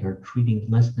 centers that are treating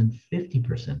less than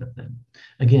 50% of them.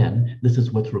 Again, this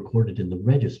is what's recorded in the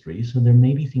registry, so there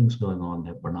may be things going on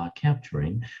that we're not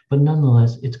capturing, but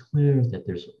nonetheless, it's clear that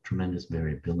there's tremendous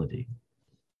variability.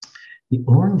 The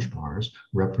orange bars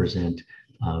represent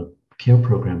care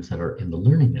programs that are in the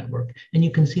learning network, and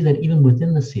you can see that even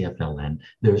within the CFLN,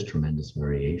 there's tremendous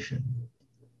variation.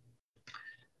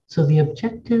 So the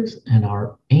objectives and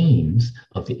our aims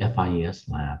of the FIS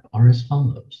lab are as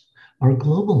follows. Our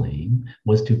global aim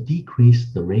was to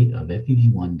decrease the rate of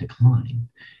FEV1 decline,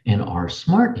 and our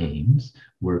SMART aims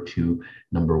were to,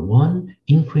 number one,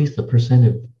 increase the percent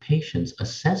of patients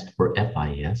assessed for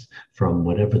FIS from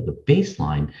whatever the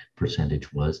baseline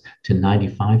percentage was to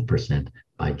 95%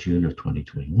 by June of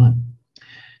 2021.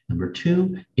 Number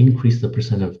two, increase the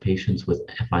percent of patients with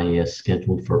FIS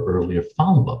scheduled for earlier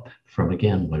follow-up from,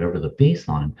 again, whatever the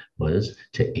baseline was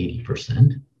to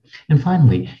 80%. And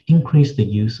finally, increase the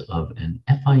use of an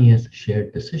FIS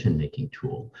shared decision-making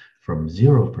tool from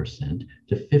 0%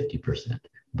 to 50%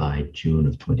 by June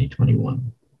of 2021.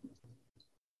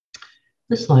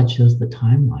 This slide shows the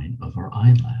timeline of our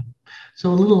iLab. So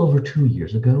a little over 2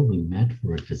 years ago, we met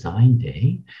for a design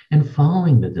day, and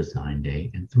following the design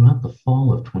day and throughout the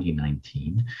fall of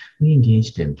 2019, we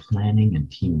engaged in planning and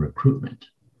team recruitment.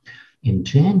 In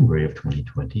January of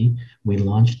 2020, we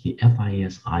launched the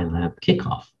FIS iLab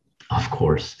kickoff. Of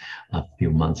course, a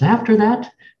few months after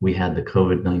that, we had the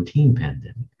COVID-19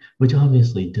 pandemic, which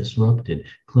obviously disrupted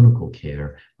clinical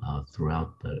care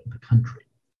throughout the country.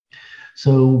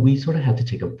 So we sort of had to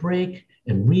take a break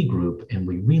and regroup, and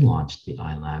we relaunched the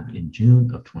iLab in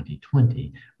June of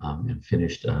 2020 and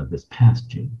finished this past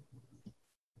June.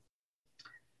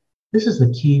 This is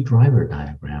the key driver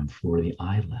diagram for the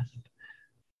iLab.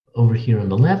 Over here on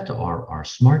the left are our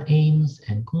SMART aims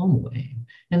and global aim.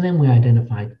 And then we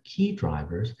identified key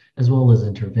drivers as well as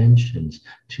interventions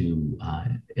to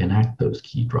enact those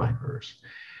key drivers.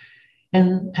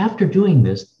 And after doing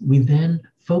this, we then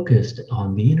focused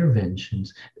on the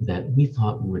interventions that we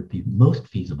thought would be most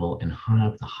feasible and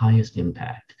have the highest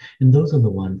impact. And those are the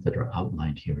ones that are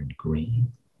outlined here in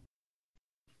green.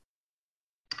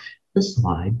 This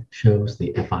slide shows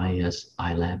the FIS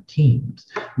iLab teams.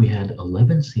 We had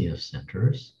 11 CF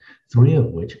centers, 3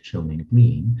 of which, shown in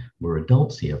green, were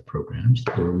adult CF programs.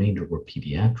 The remainder were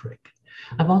pediatric.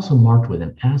 I've also marked with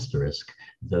an asterisk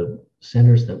the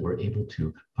centers that were able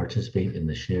to participate in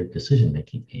the shared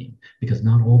decision-making aim, because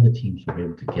not all the teams were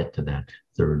able to get to that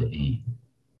third aim.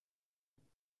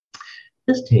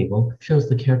 This table shows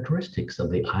the characteristics of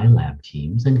the iLab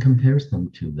teams and compares them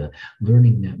to the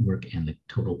learning network and the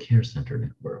total care center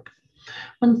network.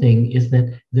 One thing is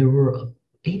that there were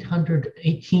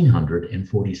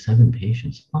 1,847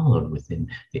 patients followed within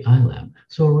the iLab,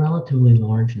 so a relatively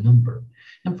large number.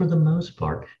 And for the most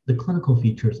part, the clinical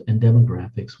features and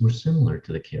demographics were similar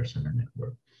to the care center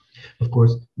network. Of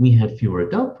course, we had fewer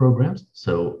adult programs,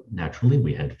 so naturally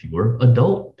we had fewer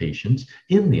adult patients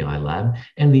in the iLab,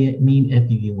 and the mean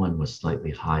FEV1 was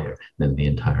slightly higher than the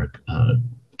entire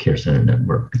care center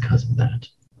network because of that.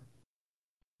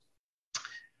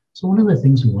 So one of the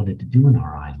things we wanted to do in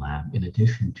our iLab, in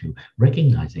addition to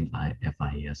recognizing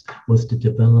FIS, was to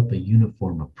develop a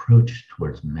uniform approach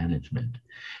towards management.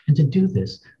 And to do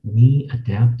this, we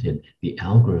adapted the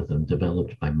algorithm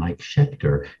developed by Mike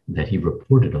Schechter that he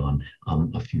reported on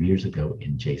a few years ago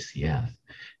in JCF.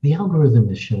 The algorithm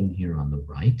is shown here on the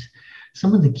right.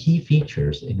 Some of the key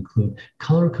features include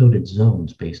color-coded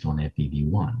zones based on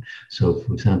FEV1. So,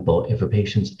 for example, if a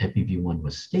patient's FEV1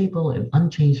 was stable and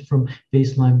unchanged from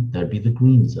baseline, that'd be the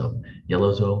green zone.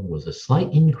 Yellow zone was a slight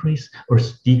increase or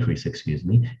decrease, excuse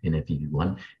me, in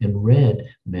FEV1, and red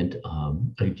meant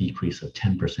a decrease of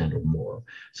 10% or more.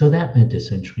 So that meant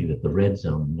essentially that the red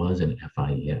zone was an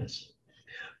FIS.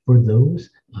 For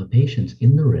those patients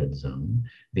in the red zone,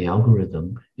 the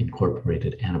algorithm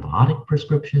incorporated antibiotic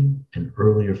prescription and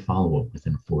earlier follow-up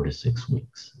within 4 to 6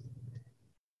 weeks.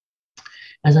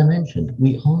 As I mentioned,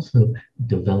 we also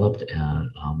developed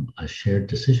a shared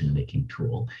decision-making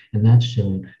tool, and that's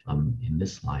shown in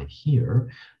this slide here,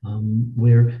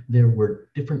 where there were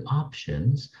different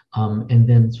options and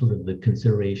then sort of the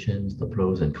considerations, the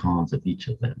pros and cons of each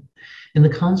of them. And the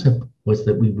concept was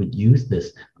that we would use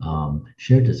this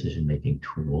shared decision-making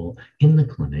tool in the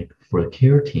clinic for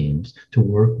care teams to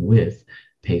work with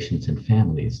patients and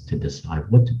families to decide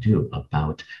what to do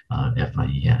about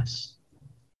FIES.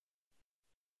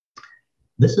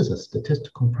 This is a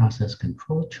statistical process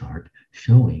control chart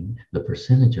showing the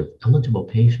percentage of eligible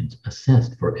patients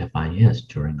assessed for FIS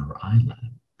during our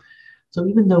iLab. So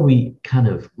even though we kind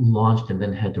of launched and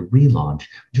then had to relaunch,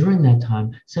 during that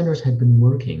time, centers had been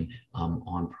working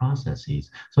on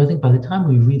processes. So I think by the time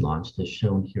we relaunched, as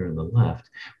shown here on the left,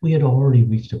 we had already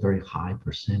reached a very high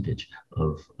percentage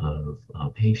of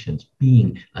patients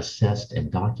being assessed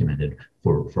and documented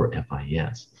for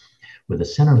FIS, with a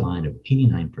center line of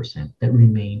 89% that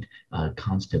remained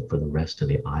constant for the rest of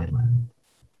the iLab.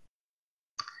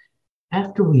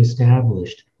 After we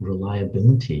established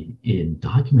reliability in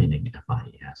documenting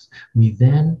FIES, we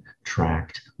then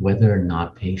tracked whether or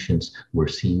not patients were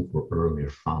seen for earlier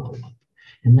follow-up.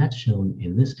 And that's shown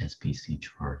in this SPC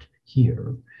chart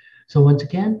here. So once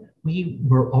again, we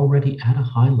were already at a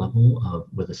high level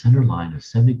with a center line of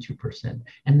 72%,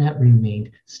 and that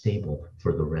remained stable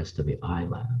for the rest of the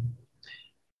iLab.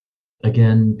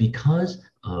 Again, because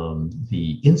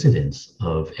the incidence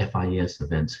of FIS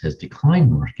events has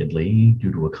declined markedly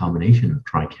due to a combination of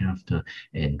Trikafta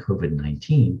and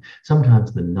COVID-19,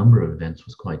 sometimes the number of events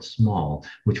was quite small,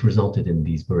 which resulted in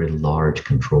these very large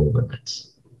control limits.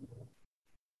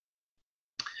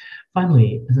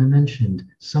 Finally, as I mentioned,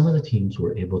 some of the teams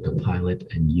were able to pilot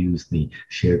and use the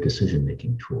shared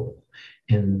decision-making tool.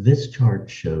 And this chart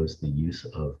shows the use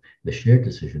of the shared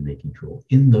decision-making tool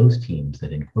in those teams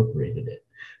that incorporated it.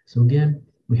 So again,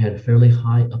 we had a fairly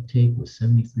high uptake with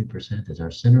 73% as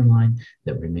our center line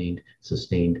that remained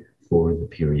sustained for the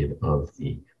period of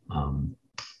the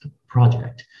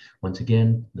project. Once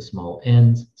again, the small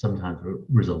n's sometimes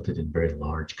resulted in very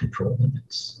large control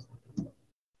limits.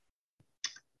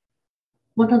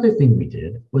 One other thing we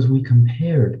did was we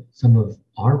compared some of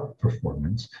our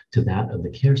performance to that of the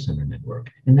care center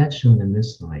network, and that's shown in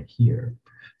this slide here.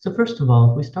 So first of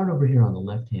all, if we start over here on the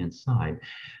left-hand side,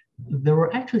 there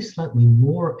were actually slightly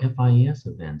more FIS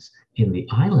events in the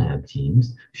iLab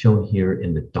teams, shown here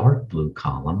in the dark blue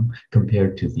column,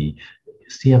 compared to the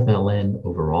CFLN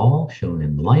overall, shown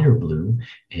in lighter blue,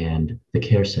 and the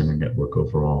care center network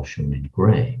overall, shown in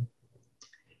gray.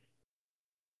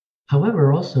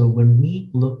 However, also when we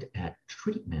looked at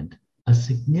treatment, a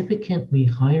significantly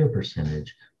higher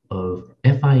percentage of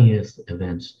FIS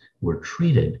events were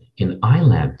treated in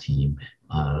iLab team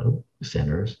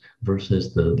centers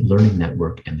versus the learning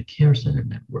network and the care center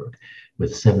network,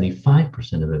 with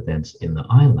 75% of events in the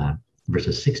iLab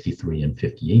versus 63 and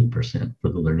 58% for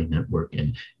the learning network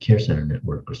and care center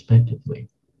network respectively.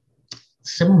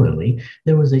 Similarly,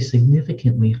 there was a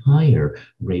significantly higher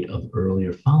rate of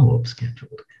earlier follow-up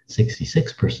scheduled,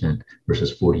 66%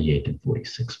 versus 48 and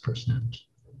 46%.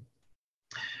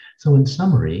 So in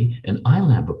summary, an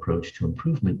iLab approach to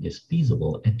improvement is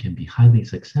feasible and can be highly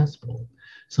successful.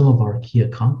 Some of our key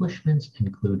accomplishments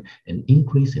include an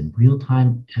increase in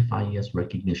real-time FIES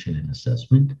recognition and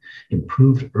assessment,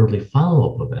 improved early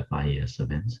follow-up of FIES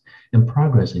events, and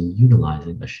progress in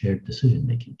utilizing a shared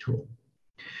decision-making tool.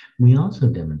 We also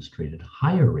demonstrated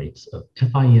higher rates of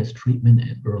FIES treatment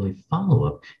and early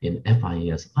follow-up in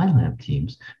FIES iLab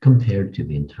teams compared to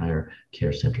the entire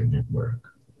care center network.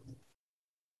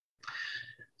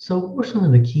 So what were some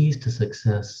of the keys to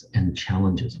success and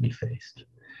challenges we faced?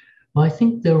 Well, I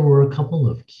think there were a couple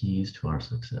of keys to our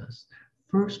success.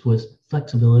 First was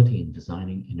flexibility in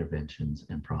designing interventions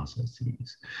and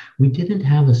processes. We didn't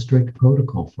have a strict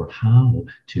protocol for how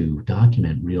to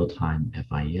document real-time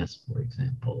FIES, for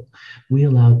example. We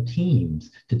allowed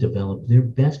teams to develop their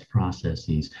best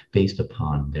processes based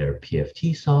upon their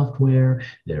PFT software,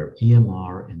 their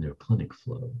EMR, and their clinic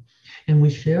flow. And we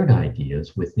shared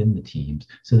ideas within the teams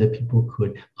so that people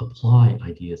could apply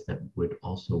ideas that would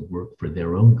also work for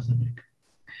their own clinic.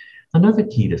 Another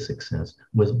key to success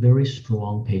was very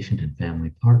strong patient and family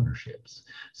partnerships,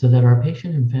 so that our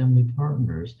patient and family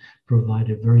partners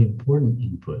provided very important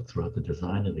input throughout the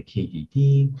design of the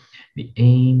KDD, the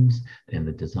aims, and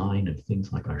the design of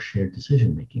things like our shared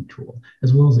decision-making tool,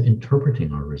 as well as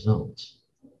interpreting our results.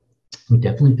 We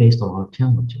definitely faced a lot of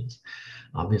challenges.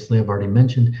 Obviously, I've already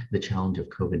mentioned the challenge of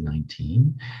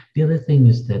COVID-19. The other thing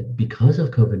is that because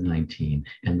of COVID-19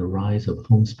 and the rise of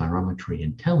home spirometry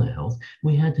and telehealth,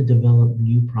 we had to develop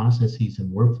new processes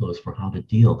and workflows for how to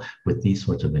deal with these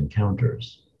sorts of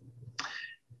encounters.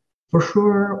 For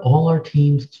sure, all our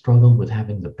teams struggled with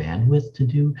having the bandwidth to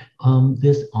do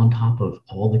this on top of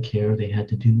all the care they had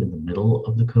to do in the middle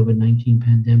of the COVID-19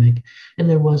 pandemic, and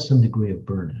there was some degree of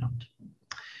burnout.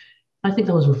 I think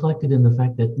that was reflected in the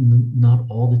fact that not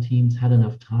all the teams had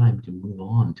enough time to move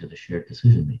on to the shared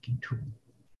decision-making tool.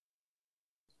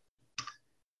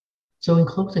 So in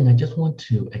closing, I just want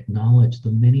to acknowledge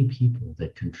the many people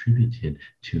that contributed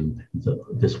to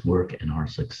this work and our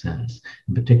success.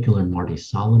 In particular, Marty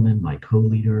Solomon, my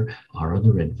co-leader, our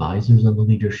other advisors on the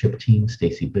leadership team,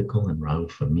 Stacy Bickle and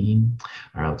Raouf Amin,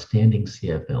 our outstanding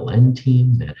CFLN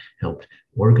team that helped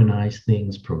organize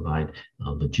things, provide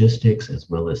logistics as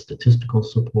well as statistical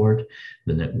support,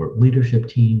 the network leadership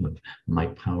team of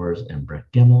Mike Powers and Brett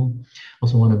Gemmel.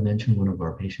 Also want to mention one of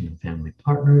our patient and family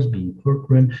partners, Bean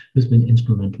Corcoran, who's been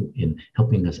instrumental in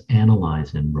helping us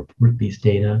analyze and report these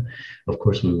data. Of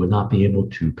course, we would not be able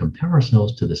to compare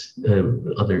ourselves to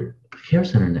the other care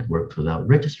center networks without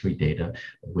registry data,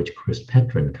 which Chris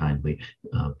Petrin kindly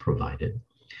provided.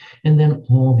 And then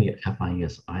all the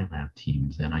FIS iLab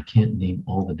teams, and I can't name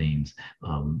all the names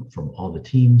from all the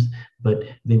teams, but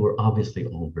they were obviously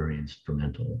all very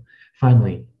instrumental.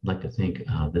 Finally, I'd like to thank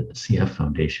the CF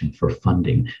Foundation for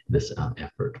funding this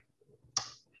effort.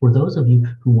 For those of you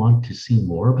who want to see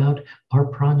more about our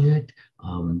project,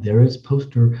 there is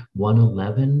poster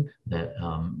 111 that,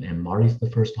 and Marty's the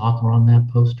first author on that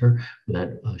poster,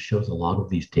 that shows a lot of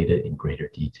these data in greater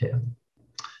detail.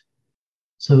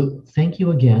 So thank you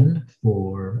again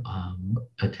for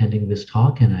attending this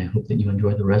talk, and I hope that you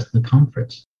enjoy the rest of the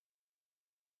conference.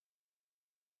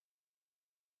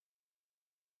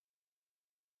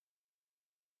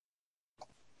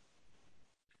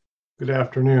 Good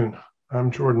afternoon.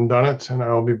 I'm Jordan Dunnett, and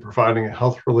I will be providing a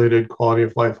health-related quality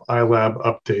of life iLab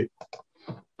update.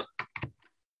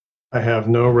 I have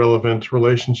no relevant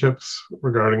relationships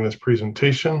regarding this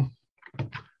presentation.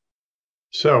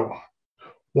 So,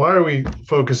 why are we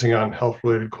focusing on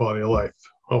health-related quality of life?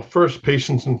 Well, first,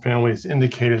 patients and families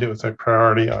indicated it was a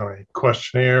priority on a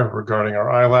questionnaire regarding our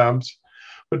iLabs,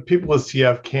 but people with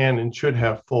CF can and should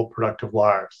have full productive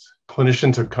lives.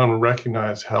 Clinicians have come to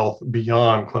recognize health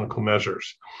beyond clinical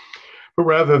measures. But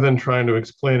rather than trying to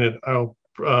explain it, I'll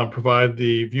provide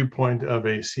the viewpoint of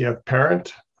a CF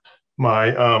parent,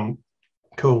 my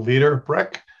co-leader,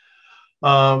 Breck.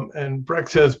 And Breck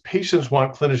says, patients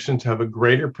want clinicians to have a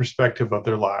greater perspective of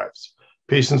their lives.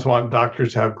 Patients want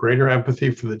doctors to have greater empathy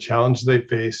for the challenges they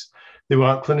face. They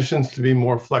want clinicians to be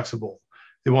more flexible.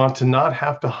 They want to not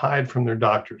have to hide from their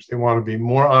doctors. They want to be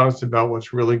more honest about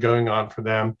what's really going on for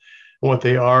them and what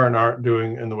they are and aren't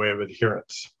doing in the way of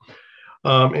adherence.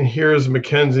 And here's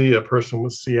Mackenzie, a person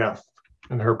with CF,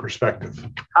 and her perspective.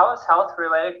 How is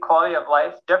health-related quality of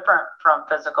life different from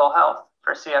physical health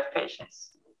for CF patients?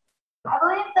 I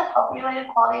believe the health-related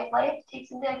quality of life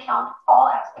takes into account all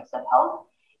aspects of health,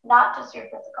 not just your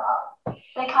physical health.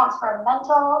 It accounts for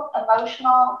mental,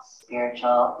 emotional,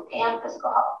 spiritual, and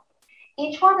physical health.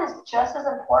 Each one is just as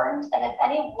important, and if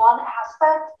any one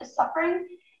aspect is suffering,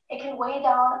 it can weigh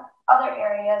down other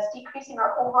areas, decreasing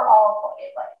our overall quality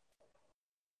of life.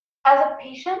 As a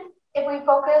patient, if we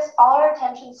focus all our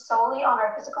attention solely on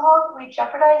our physical health, we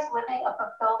jeopardize living a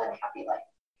fulfilled and happy life.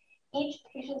 Each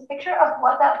patient's picture of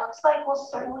what that looks like will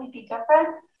certainly be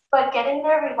different, but getting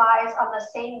there relies on the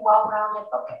same well-rounded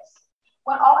focus.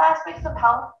 When all aspects of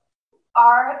health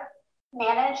are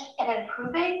managed and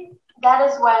improving, that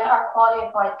is when our quality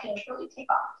of life can truly take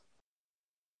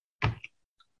off.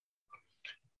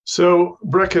 So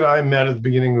Breck and I met at the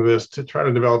beginning of this to try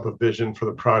to develop a vision for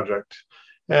the project.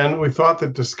 And we thought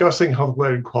that discussing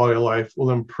health-related quality of life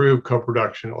will improve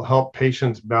co-production. It will help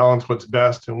patients balance what's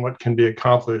best and what can be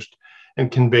accomplished and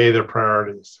convey their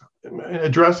priorities.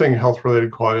 Addressing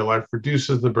health-related quality of life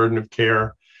reduces the burden of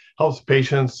care, helps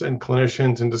patients and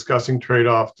clinicians in discussing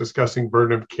trade-offs, discussing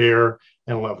burden of care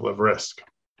and level of risk.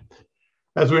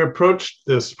 As we approached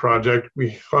this project,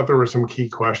 we thought there were some key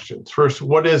questions. First,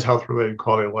 what is health-related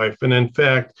quality of life? And in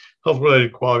fact,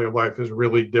 health-related quality of life is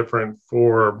really different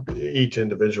for each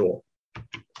individual.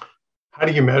 How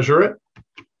do you measure it?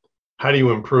 How do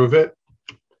you improve it?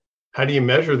 How do you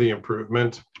measure the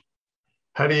improvement?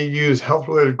 How do you use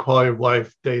health-related quality of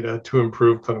life data to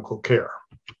improve clinical care?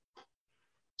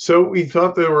 So we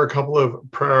thought there were a couple of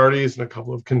priorities and a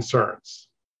couple of concerns.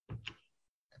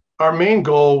 Our main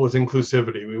goal was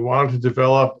inclusivity. We wanted to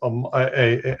develop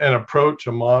an approach,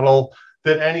 a model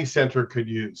that any center could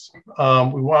use.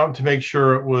 We wanted to make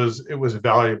sure it was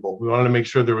valuable. We wanted to make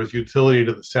sure there was utility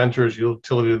to the centers,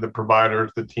 utility to the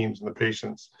providers, the teams, and the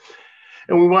patients.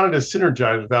 And we wanted to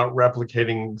synergize without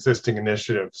replicating existing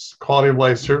initiatives. Quality of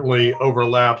life certainly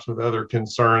overlaps with other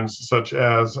concerns such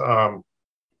as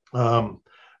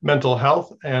mental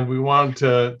health, and we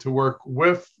wanted to work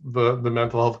with the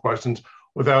mental health questions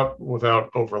without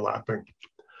overlapping.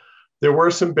 There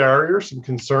were some barriers, some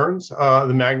concerns.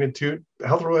 The magnitude,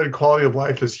 health-related quality of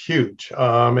life is huge,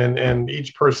 and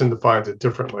each person defines it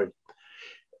differently.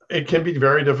 It can be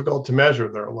very difficult to measure.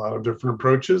 There are a lot of different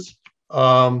approaches,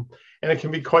 and it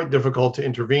can be quite difficult to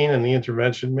intervene, and the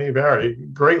intervention may vary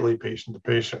greatly patient to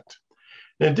patient.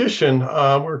 In addition,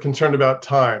 we're concerned about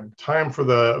time for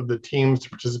the teams to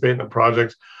participate in the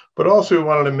project, but also we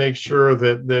wanted to make sure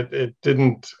that it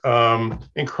didn't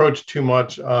encroach too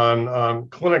much on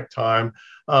clinic time.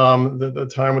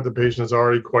 The time with the patient is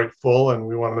already quite full, and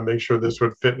we wanted to make sure this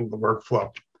would fit into the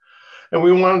workflow. And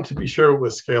we wanted to be sure it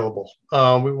was scalable.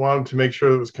 We wanted to make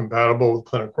sure it was compatible with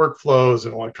clinic workflows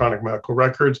and electronic medical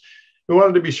records. We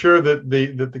wanted to be sure that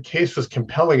the case was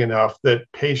compelling enough that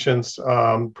patients,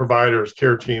 providers,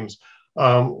 care teams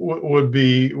would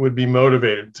be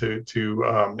motivated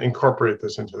to incorporate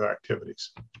this into their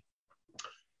activities.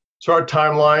 So our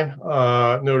timeline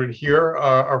noted here,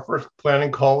 our first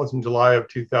planning call was in July of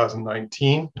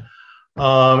 2019,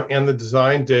 and the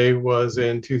design day was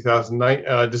in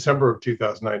December of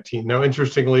 2019. Now,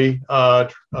 interestingly,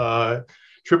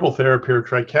 triple therapy or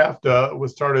Trikafta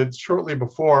was started shortly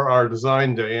before our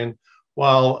design day. And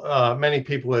while many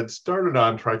people had started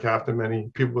on Trikafta,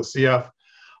 many people with CF,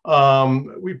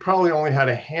 we probably only had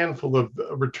a handful of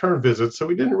return visits. So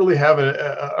we didn't really have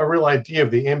a real idea of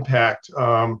the impact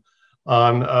on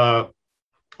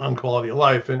quality of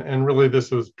life. And really,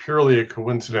 this was purely a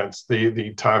coincidence,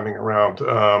 the timing around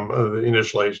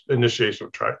the initiation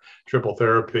of triple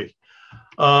therapy.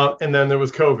 And then there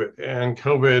was COVID, and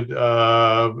COVID,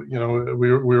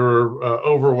 we were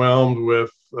overwhelmed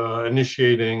with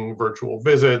initiating virtual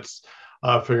visits,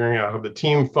 figuring out how the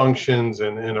team functions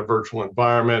in a virtual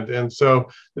environment. And so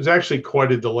there's actually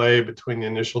quite a delay between the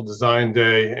initial design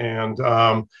day and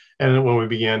when we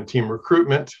began team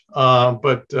recruitment.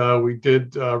 But we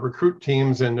did recruit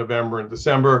teams in November and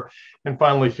December, and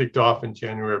finally kicked off in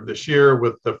January of this year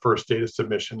with the first data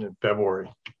submission in February.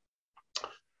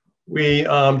 We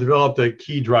developed a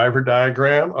key driver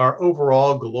diagram. Our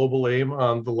overall global aim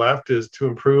on the left is to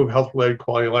improve health-related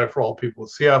quality of life for all people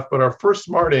with CF, but our first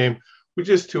SMART aim was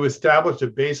just to establish a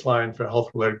baseline for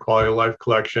health-related quality of life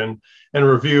collection and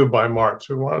review by March.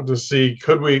 We wanted to see,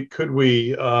 could we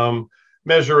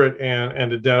measure it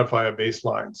and identify a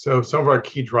baseline? So some of our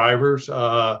key drivers,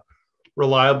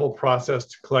 reliable process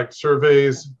to collect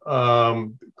surveys,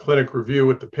 clinic review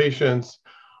with the patients,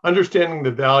 understanding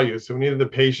the value. So we needed the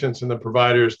patients and the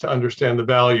providers to understand the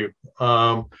value.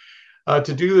 To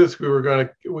do this, we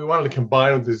wanted to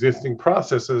combine with existing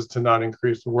processes to not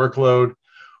increase the workload.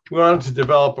 We wanted to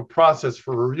develop a process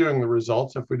for reviewing the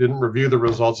results. If we didn't review the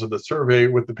results of the survey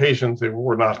with the patients, they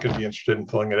were not going to be interested in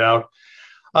filling it out.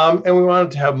 And we wanted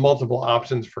to have multiple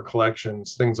options for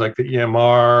collections, things like the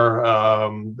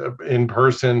EMR,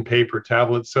 in-person, paper,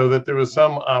 tablet, so that there was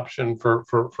some option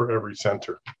for every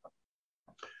center.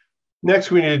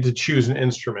 Next, we needed to choose an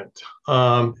instrument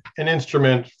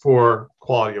for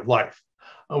quality of life.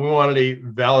 We wanted a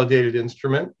validated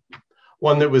instrument,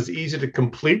 one that was easy to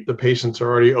complete. The patients are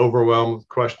already overwhelmed with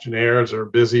questionnaires or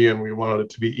busy, and we wanted it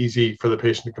to be easy for the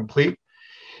patient to complete.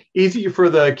 Easy for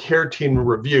the care team to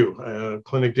review.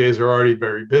 Clinic days are already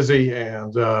very busy,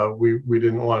 and we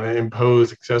didn't want to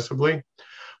impose excessively.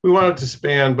 We wanted to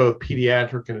span both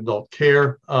pediatric and adult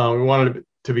care. We wanted it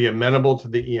to be amenable to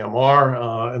the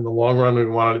EMR. In the long run, we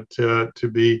wanted it to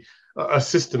be a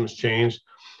systems change.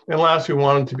 And last, we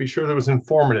wanted to be sure that it was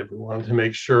informative. We wanted to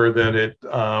make sure that it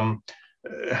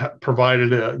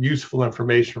provided useful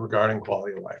information regarding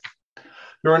quality of life.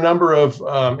 There are a number of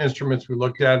instruments we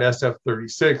looked at: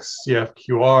 SF36,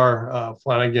 CFQR,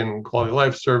 Flanagan Quality of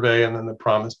Life Survey, and then the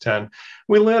Promise 10.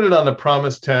 We landed on the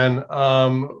Promise 10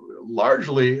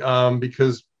 largely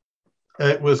because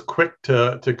it was quick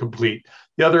to complete.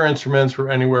 The other instruments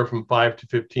were anywhere from 5 to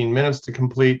 15 minutes to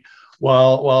complete,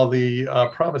 while the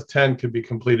Promise 10 could be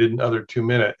completed in under 2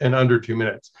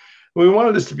 minutes. We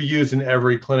wanted this to be used in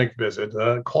every clinic visit.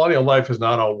 Quality of life is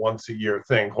not a once-a-year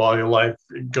thing. Quality of life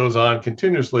goes on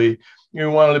continuously. We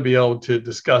wanted to be able to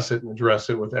discuss it and address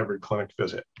it with every clinic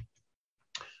visit.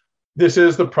 This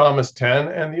is the Promise 10,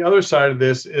 and the other side of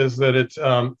this is that it's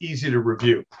easy to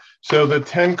review. So the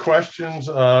 10 questions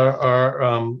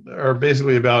are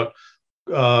basically about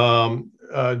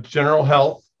general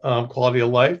health, quality of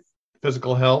life,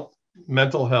 physical health,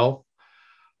 mental health,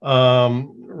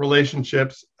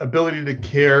 relationships, ability to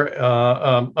care,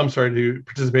 to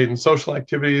participate in social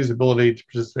activities, ability to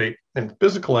participate in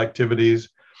physical activities,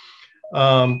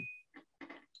 the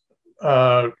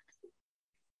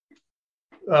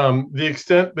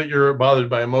extent that you're bothered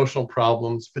by emotional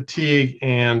problems, fatigue,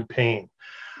 and pain.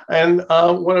 And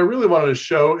what I really wanted to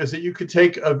show is that you could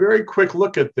take a very quick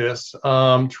look at this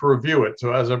to review it.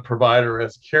 So as a provider,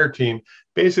 as a care team,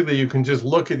 basically you can just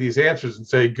look at these answers and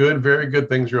say, good, very good,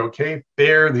 things are okay,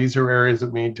 fair, these are areas that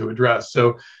we need to address.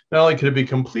 So not only could it be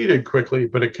completed quickly,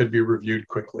 but it could be reviewed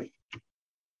quickly.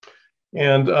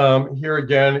 And here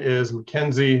again is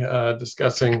Mackenzie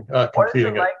discussing completing it. What is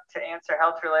it like to answer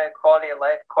health-related quality of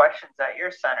life questions at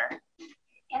your center?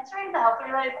 Answering the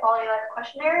health-related quality of life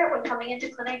questionnaire when coming into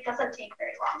clinic doesn't take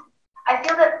very long. I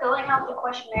feel that filling out the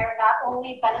questionnaire not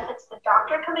only benefits the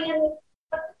doctor coming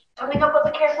up with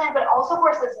a care plan, but also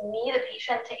forces me, the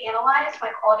patient, to analyze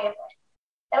my quality of life.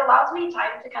 It allows me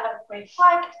time to kind of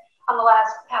reflect on the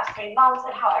past 3 months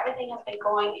and how everything has been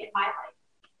going in my life.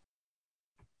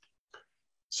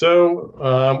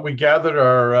 So we gathered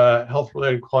our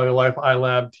health-related quality of life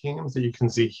iLab teams that you can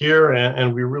see here,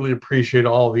 and we really appreciate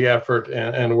all the effort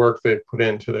and work they've put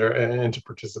into into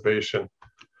participation.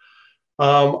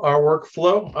 Our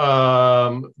workflow,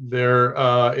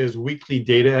 there is weekly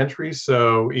data entry.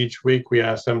 So each week we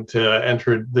ask them to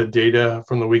enter the data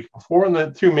from the week before, and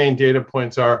the 2 main data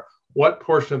points are what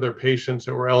portion of their patients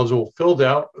that were eligible filled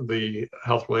out the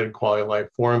health-related quality of life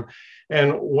form,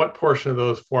 and what portion of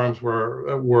those forms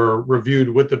were reviewed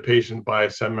with the patient by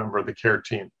some member of the care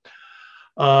team.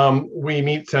 We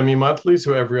meet semi-monthly,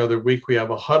 so every other week we have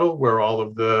a huddle where all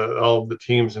of the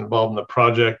teams involved in the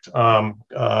project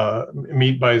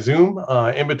meet by Zoom.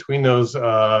 In between those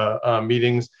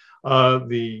meetings,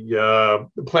 the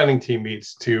planning team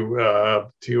meets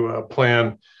to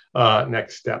plan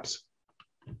next steps.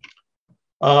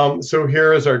 So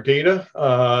here is our data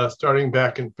starting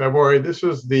back in February. This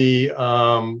was the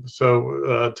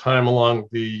time along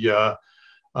the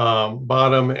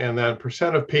bottom, and then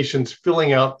percent of patients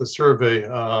filling out the survey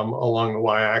along the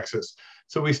y-axis.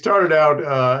 So we started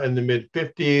out in the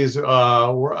mid-50s.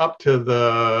 We're up to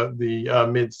the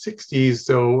mid-60s,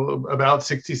 so about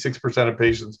 66% of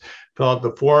patients fill out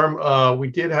the form. We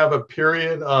did have a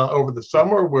period over the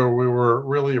summer where we were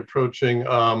really approaching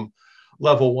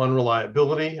level 1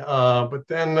 reliability, but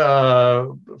then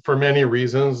for many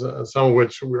reasons, some of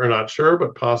which we're not sure,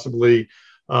 but possibly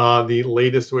the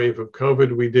latest wave of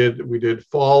COVID, we did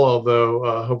fall,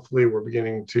 although hopefully we're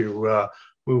beginning to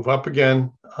move up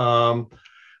again.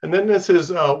 And then this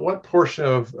is what portion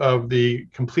of the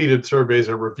completed surveys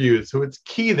are reviewed. So it's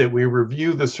key that we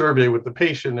review the survey with the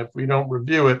patient. If we don't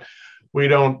review it, we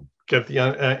don't get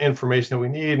the information that we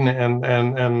need, and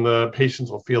the patients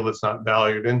will feel it's not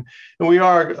valued. And we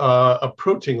are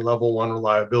approaching level 1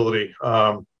 reliability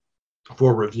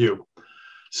for review.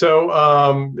 So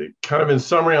kind of in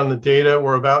summary on the data,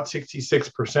 we're about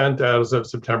 66% as of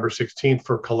September 16th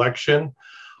for collection,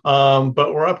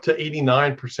 but we're up to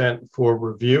 89% for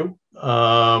review.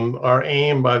 Our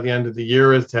aim by the end of the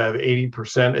year is to have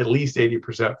 80%, at least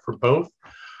 80% for both.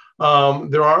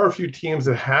 There are a few teams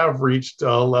that have reached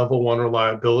level 1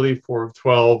 reliability. 4 of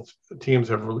 12 teams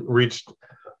have reached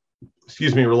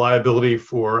reliability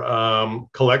for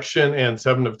collection, and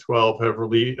 7 of 12 have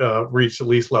reached at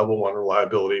least level 1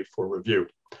 reliability for review.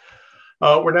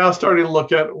 We're now starting to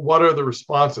look at what are the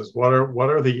responses, what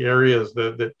are the areas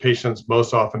that patients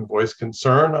most often voice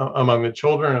concern among the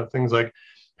children, things like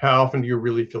how often do you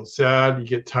really feel sad, you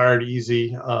get tired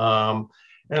easy, and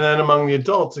then among the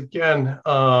adults, again,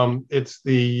 it's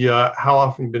the how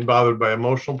often you've been bothered by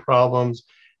emotional problems.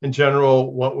 In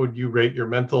general, what would you rate your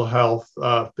mental health,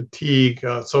 fatigue,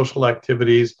 social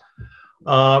activities?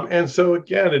 And so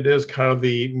again, it is kind of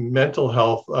the mental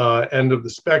health end of the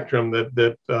spectrum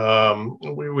that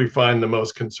we find the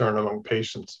most concern among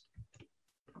patients.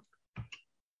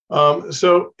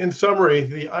 So in summary,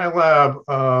 the iLab,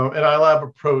 an iLab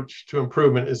approach to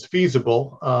improvement is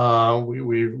feasible.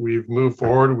 We've moved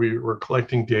forward, we're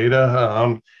collecting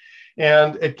data,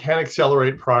 and it can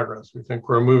accelerate progress. We think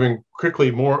we're moving quickly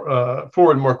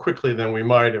forward more quickly than we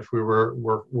might if we were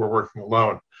working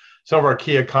alone. Some of our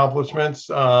key accomplishments,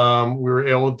 we were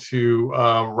able to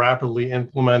rapidly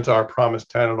implement our Promise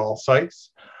 10 at all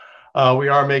sites. We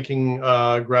are making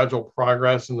gradual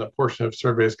progress in the portion of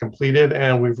surveys completed,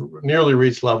 and we've nearly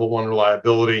reached level 1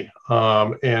 reliability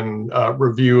in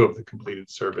review of the completed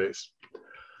surveys.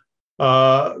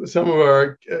 Some of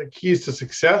our keys to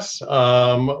success,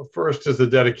 first is the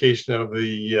dedication of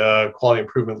the quality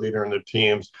improvement leader and their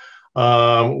teams.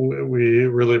 We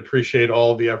really appreciate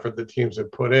all the effort the teams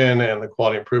have put in and the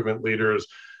quality improvement leaders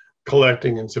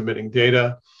collecting and submitting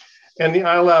data. And the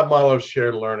iLab model of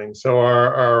shared learning. So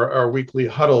our weekly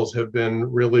huddles have been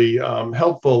really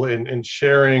helpful in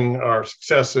sharing our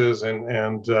successes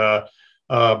and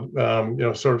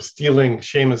sort of stealing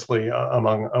shamelessly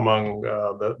among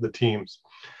the teams.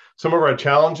 Some of our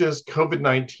challenges,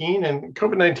 COVID-19, and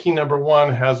COVID-19 number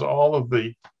 1 has all of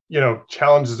the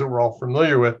challenges that we're all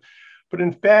familiar with. But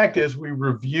in fact, as we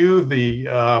review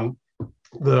the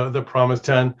Promise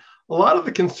 10, a lot of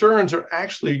the concerns are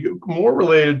actually more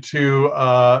related to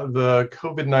the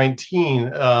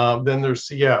COVID-19 than their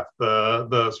CF,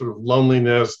 the sort of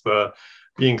loneliness, the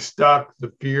being stuck,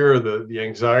 the fear, the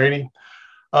anxiety.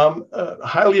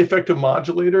 Highly effective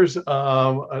modulators,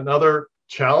 another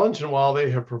challenge, and while they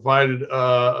have provided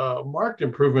a marked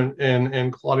improvement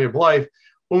in quality of life,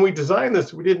 when we designed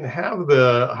this, we didn't have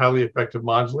the highly effective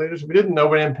modulators. We didn't know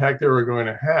what impact they were going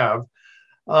to have.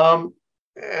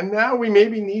 And now we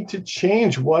maybe need to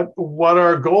change what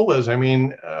our goal is. I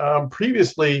mean,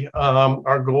 previously,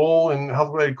 our goal in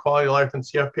health-related quality of life in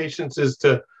CF patients is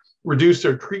to reduce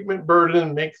their treatment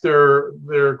burden, make their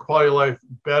quality of life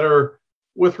better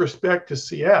with respect to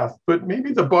CF. But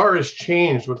maybe the bar has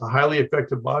changed with the highly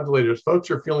effective modulators. Folks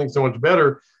are feeling so much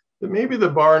better that maybe the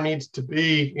bar needs to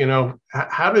be,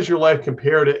 how does your life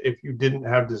compare to if you didn't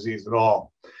have disease at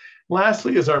all?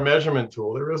 Lastly is our measurement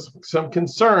tool. There is some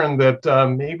concern that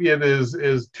maybe it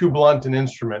is too blunt an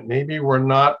instrument. Maybe we're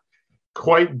not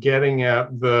quite getting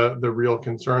at the real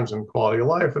concerns in quality of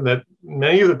life, and that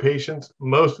many of the patients,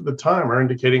 most of the time, are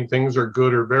indicating things are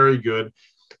good or very good.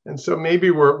 And so maybe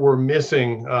we're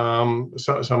missing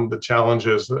some of the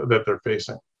challenges that they're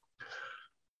facing.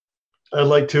 I'd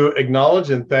like to acknowledge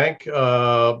and thank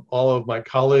all of my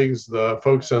colleagues, the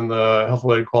folks in the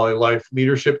health-related quality of life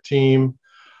leadership team,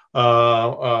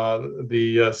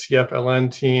 the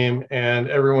CFLN team, and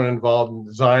everyone involved in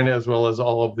design, as well as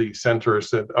all of the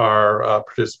centers that are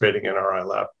participating in our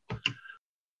iLab.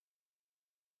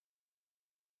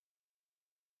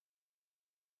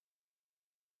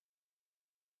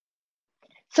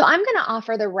 So I'm going to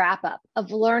offer the wrap up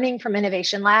of learning from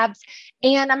Innovation Labs,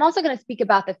 and I'm also going to speak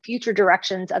about the future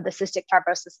directions of the Cystic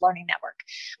Fibrosis Learning Network.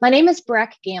 My name is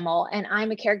Breck Gamble, and I'm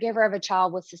a caregiver of a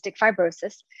child with cystic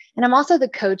fibrosis, and I'm also the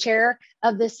co-chair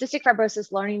of the Cystic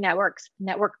Fibrosis Learning Network's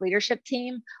network leadership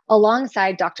team,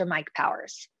 alongside Dr. Mike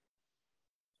Powers.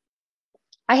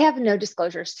 I have no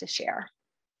disclosures to share.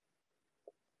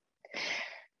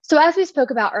 So as we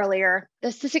spoke about earlier, the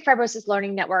Cystic Fibrosis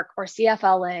Learning Network, or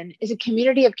CFLN, is a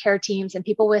community of care teams and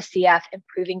people with CF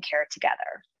improving care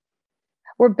together.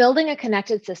 We're building a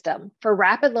connected system for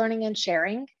rapid learning and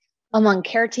sharing among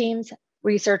care teams,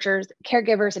 researchers,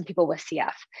 caregivers, and people with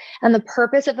CF. And the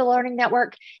purpose of the Learning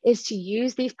Network is to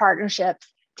use these partnerships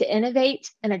to innovate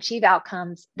and achieve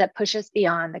outcomes that push us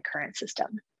beyond the current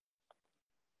system.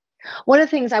 One of the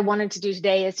things I wanted to do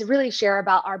today is to really share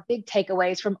about our big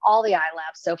takeaways from all the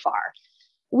iLabs so far.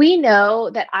 We know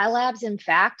that iLabs, in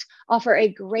fact, offer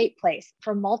a great place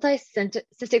for multi-cystic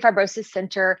fibrosis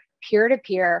center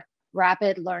peer-to-peer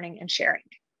rapid learning and sharing.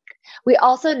 We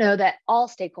also know that all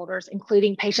stakeholders,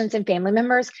 including patients and family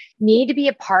members, need to be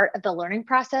a part of the learning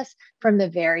process from the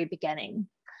very beginning.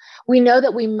 We know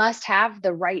that we must have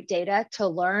the right data to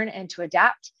learn and to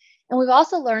adapt. And we've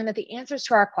also learned that the answers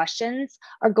to our questions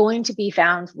are going to be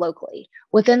found locally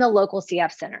within the local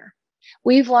CF center.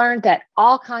 We've learned that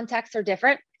all contexts are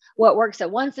different. What works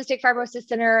at one cystic fibrosis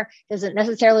center doesn't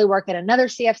necessarily work at another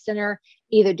CF center,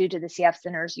 either due to the CF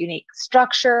center's unique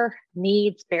structure,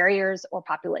 needs, barriers, or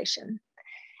population.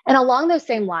 And along those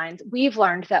same lines, we've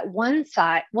learned that one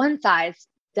size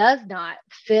does not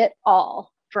fit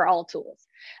all for all tools.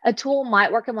 A tool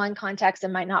might work in one context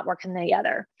and might not work in the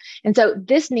other. And so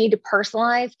this need to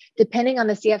personalize, depending on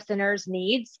the CF center's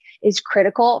needs, is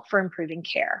critical for improving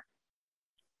care.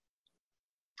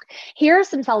 Here are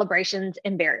some celebrations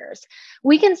and barriers.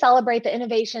 We can celebrate that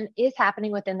innovation is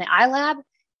happening within the iLab.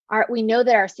 We know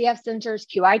that our CF centers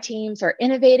QI teams are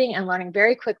innovating and learning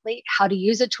very quickly how to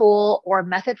use a tool or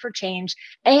method for change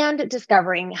and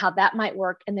discovering how that might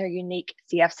work in their unique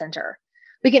CF center.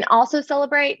 We can also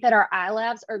celebrate that our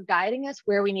iLabs are guiding us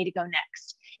where we need to go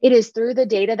next. It is through the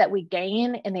data that we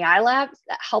gain in the iLabs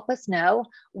that help us know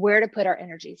where to put our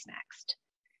energies next.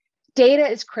 Data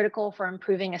is critical for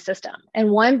improving a system. And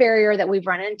one barrier that we've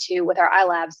run into with our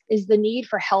iLabs is the need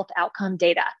for health outcome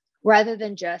data rather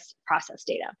than just process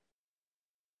data.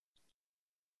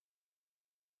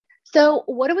 So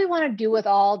what do we want to do with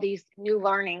all these new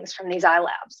learnings from these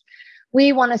iLabs?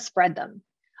 We want to spread them.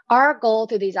 Our goal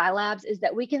through these iLabs is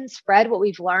that we can spread what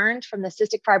we've learned from the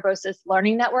Cystic Fibrosis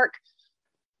Learning Network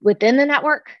within the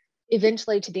network,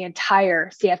 eventually to the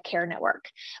entire CF Care network.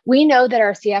 We know that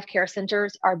our CF Care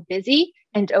centers are busy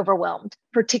and overwhelmed,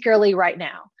 particularly right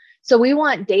now. So we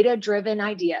want data-driven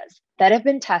ideas that have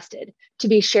been tested to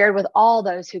be shared with all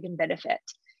those who can benefit.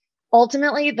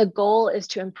 Ultimately, the goal is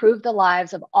to improve the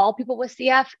lives of all people with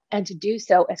CF and to do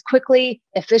so as quickly,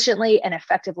 efficiently, and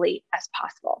effectively as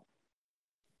possible.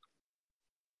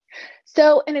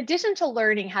 So in addition to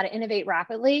learning how to innovate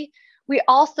rapidly, we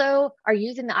also are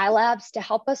using the iLabs to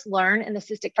help us learn in the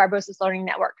Cystic Fibrosis Learning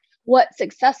Network what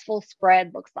successful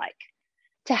spread looks like.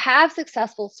 To have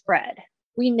successful spread,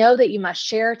 we know that you must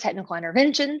share technical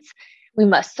interventions, we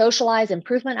must socialize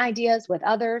improvement ideas with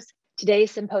others.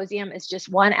 Today's symposium is just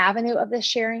one avenue of this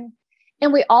sharing.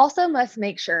 And we also must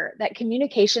make sure that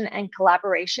communication and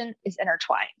collaboration is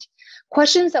intertwined.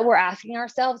 Questions that we're asking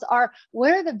ourselves are,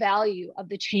 what are the value of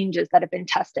the changes that have been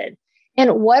tested?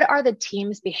 And what are the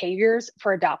team's behaviors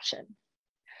for adoption?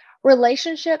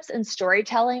 Relationships and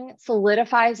storytelling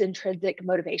solidifies intrinsic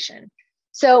motivation.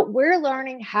 So we're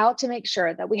learning how to make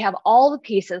sure that we have all the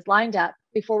pieces lined up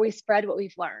before we spread what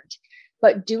we've learned.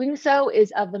 But doing so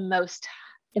is of the most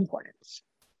importance.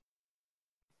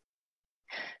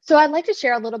 So I'd like to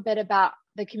share a little bit about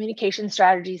the communication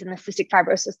strategies in the Cystic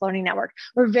Fibrosis Learning Network.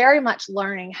 We're very much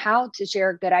learning how to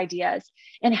share good ideas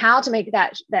and how to make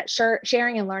that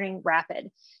sharing and learning rapid.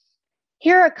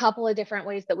 Here are a couple of different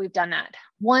ways that we've done that.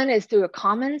 One is through a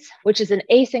commons, which is an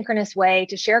asynchronous way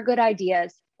to share good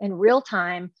ideas in real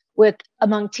time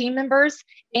among team members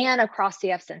and across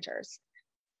CF centers.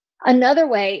 Another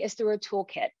way is through a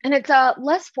toolkit, and it's a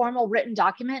less formal written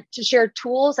document to share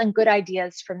tools and good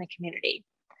ideas from the community.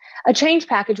 A change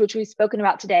package, which we've spoken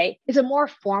about today, is a more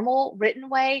formal written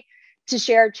way to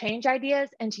share change ideas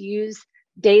and to use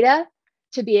data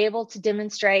to be able to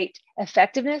demonstrate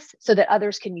effectiveness so that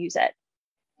others can use it.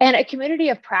 And a community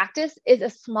of practice is a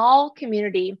small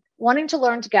community wanting to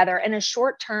learn together in a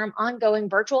short-term, ongoing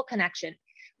virtual connection,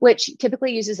 which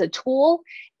typically uses a tool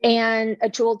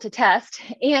to test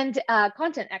and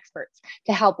content experts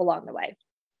to help along the way.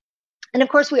 And of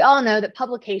course, we all know that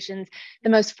publications, the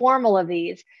most formal of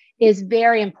these, is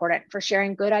very important for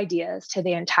sharing good ideas to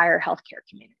the entire healthcare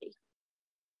community.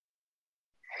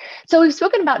 So we've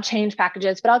spoken about change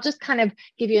packages, but I'll just kind of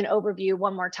give you an overview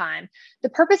one more time. The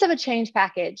purpose of a change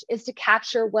package is to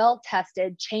capture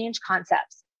well-tested change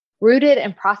concepts rooted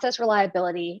in process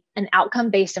reliability and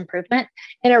outcome-based improvement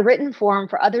in a written form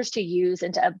for others to use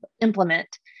and to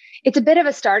implement. It's a bit of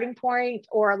a starting point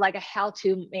or like a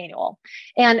how-to manual.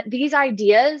 And these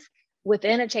ideas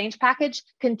within a change package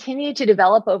continue to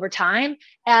develop over time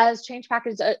as change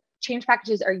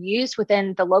packages are used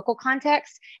within the local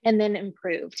context and then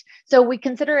improved. So we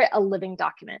consider it a living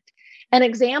document. And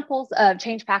examples of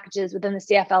change packages within the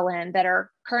CFLN that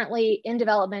are currently in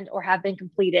development or have been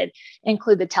completed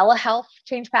include the telehealth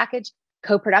change package,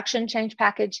 co-production change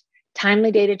package,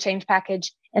 timely data change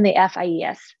package, and the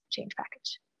FIES change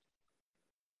package.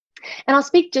 And I'll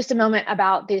speak just a moment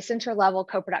about the center level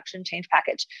co-production change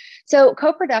package. So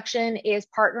co-production is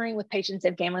partnering with patients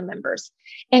and family members.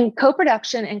 And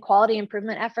co-production and quality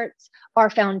improvement efforts are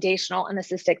foundational in the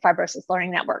Cystic Fibrosis Learning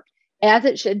Network, as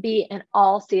it should be in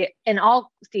all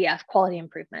CF quality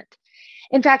improvement.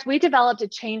 In fact, we developed a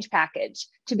change package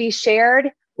to be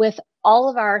shared with all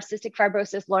of our Cystic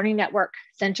Fibrosis Learning Network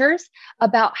centers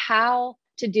about how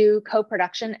to do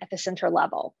co-production at the center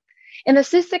level. In the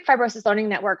Cystic Fibrosis Learning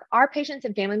Network, our patients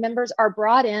and family members are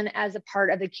brought in as a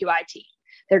part of the QI team.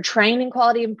 They're trained in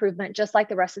quality improvement, just like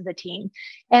the rest of the team.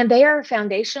 And they are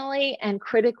foundationally and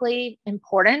critically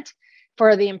important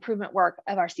for the improvement work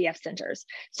of our CF centers.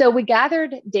 So we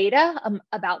gathered data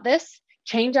about this,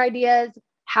 change ideas,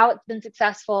 how it's been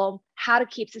successful, how to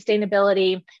keep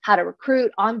sustainability, how to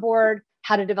recruit, onboard,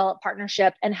 how to develop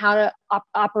partnership, and how to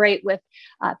operate with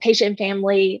patient and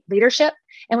family leadership.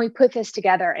 And we put this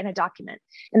together in a document.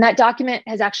 And that document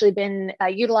has actually been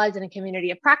utilized in a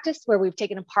community of practice where we've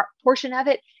taken a portion of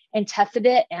it and tested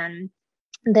it. And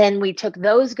then we took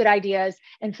those good ideas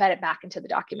and fed it back into the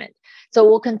document. So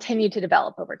we'll continue to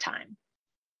develop over time.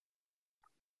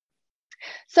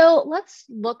 So let's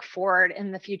look forward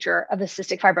in the future of the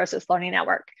Cystic Fibrosis Learning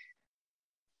Network.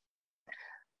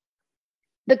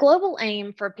 The global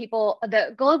aim for the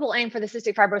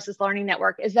Cystic Fibrosis Learning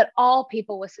Network is that all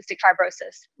people with cystic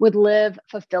fibrosis would live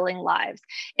fulfilling lives.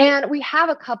 And we have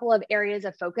a couple of areas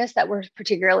of focus that we're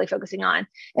particularly focusing on.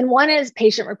 And one is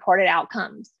patient-reported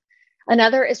outcomes.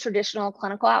 Another is traditional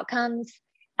clinical outcomes.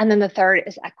 And then the third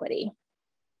is equity.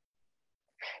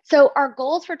 So our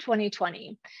goals for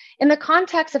 2020, in the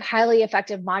context of highly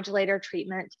effective modulator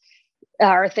treatment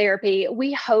or therapy,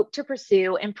 we hope to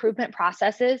pursue improvement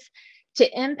processes to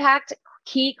impact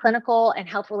key clinical and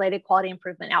health-related quality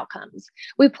improvement outcomes.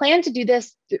 We plan to do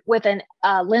this with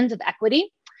a lens of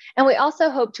equity, and we also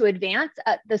hope to advance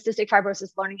the Cystic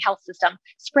Fibrosis Learning Health System,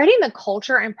 spreading the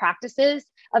culture and practices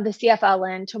of the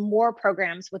CFLN to more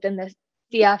programs within the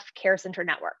CF Care Center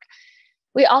network.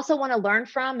 We also want to learn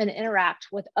from and interact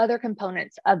with other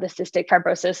components of the Cystic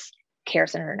Fibrosis Care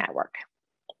Center network.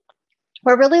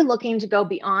 We're really looking to go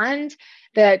beyond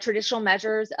the traditional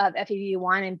measures of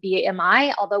FEV1 and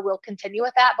BMI, although we'll continue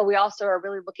with that, but we also are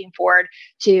really looking forward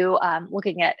to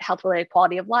looking at health-related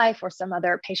quality of life or some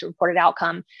other patient-reported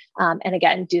outcome, and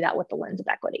again, do that with the lens of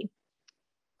equity.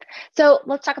 So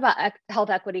let's talk about health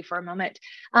equity for a moment.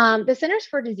 The Centers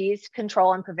for Disease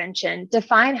Control and Prevention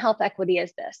define health equity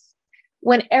as this: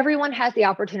 when everyone has the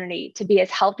opportunity to be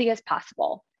as healthy as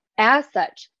possible. As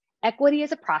such, equity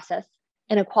is a process,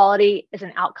 and equality is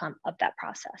an outcome of that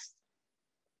process.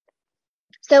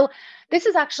 So this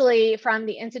is actually from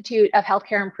the Institute of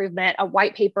Healthcare Improvement, a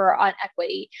white paper on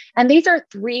equity. And these are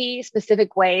 3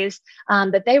 specific ways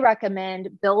that they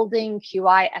recommend building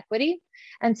QI equity.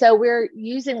 And so we're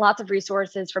using lots of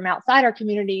resources from outside our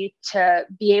community to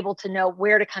be able to know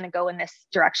where to kind of go in this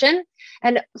direction.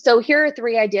 And so here are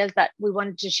 3 ideas that we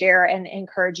wanted to share and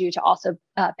encourage you to also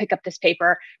pick up this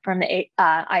paper from the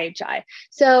IHI.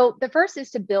 So the first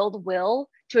is to build will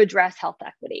to address health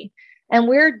equity. And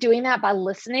we're doing that by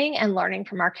listening and learning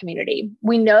from our community.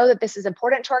 We know that this is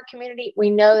important to our community. We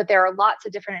know that there are lots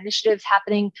of different initiatives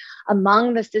happening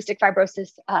among the cystic fibrosis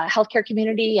healthcare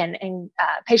community and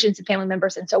patients and family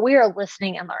members. And so we are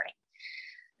listening and learning.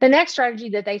 The next strategy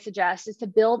that they suggest is to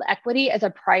build equity as a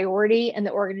priority in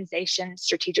the organization's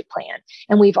strategic plan.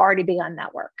 And we've already begun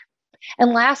that work.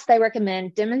 And last, they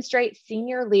recommend demonstrate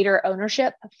senior leader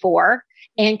ownership for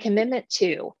and commitment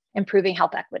to improving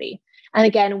health equity. And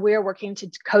again, we're working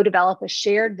to co-develop a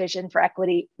shared vision for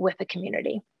equity with the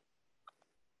community.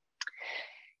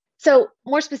 So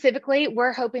more specifically,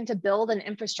 we're hoping to build an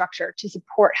infrastructure to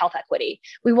support health equity.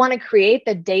 We want to create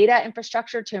the data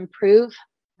infrastructure to improve,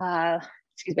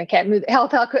 excuse me, I can't move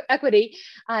health equity.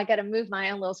 I got to move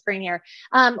my own little screen here.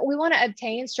 We want to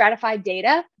obtain stratified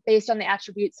data based on the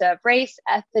attributes of race,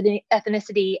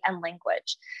 ethnicity, and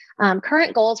language.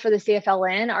 Current goals for the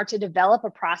CFLN are to develop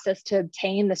a process to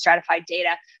obtain the stratified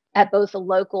data at both the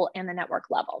local and the network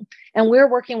level. And we're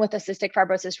working with the Cystic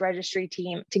Fibrosis Registry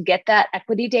team to get that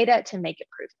equity data to make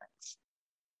improvements.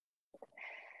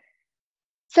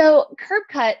 So curb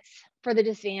cuts for the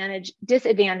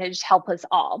disadvantaged help us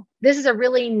all. This is a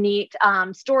really neat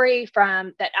story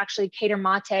that actually Kader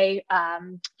Mate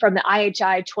from the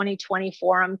IHI 2020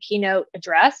 forum keynote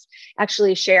address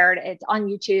actually shared. It's on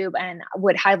YouTube and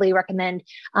would highly recommend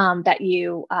that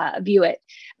you view it.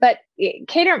 But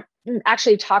Kader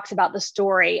actually talks about the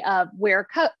story of where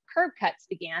curb cuts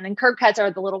began. And curb cuts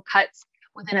are the little cuts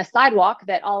within a sidewalk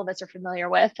that all of us are familiar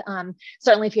with.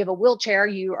 Certainly if you have a wheelchair,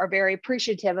 you are very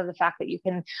appreciative of the fact that you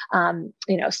can,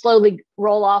 slowly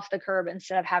roll off the curb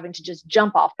instead of having to just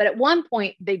jump off. But at one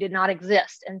point they did not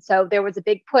exist. And so there was a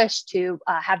big push to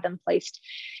have them placed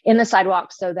in the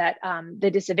sidewalk so that the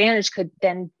disadvantaged could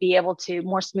then be able to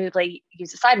more smoothly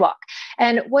use the sidewalk.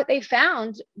 And what they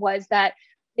found was that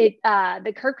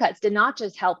the curb cuts did not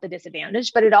just help the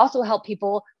disadvantaged, but it also helped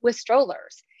people with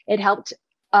strollers. It helped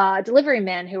delivery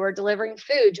men who were delivering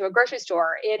food to a grocery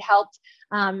store. It helped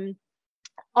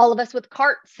all of us with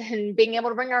carts and being able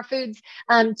to bring our foods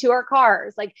to our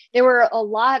cars. Like, there were a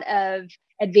lot of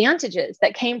advantages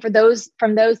that came from those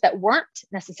that weren't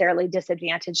necessarily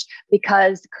disadvantaged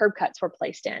because curb cuts were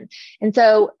placed in. And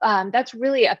so that's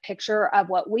really a picture of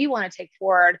what we want to take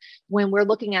forward when we're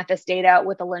looking at this data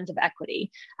with a lens of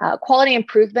equity. Quality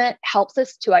improvement helps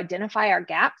us to identify our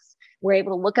gaps. We're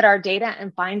able to look at our data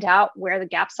and find out where the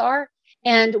gaps are.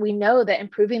 And we know that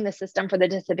improving the system for the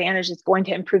disadvantaged is going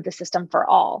to improve the system for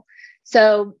all.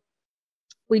 So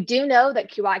we do know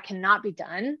that QI cannot be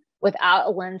done without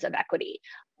a lens of equity,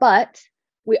 but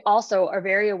we also are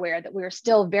very aware that we are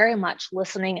still very much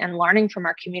listening and learning from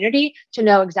our community to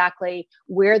know exactly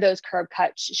where those curb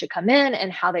cuts should come in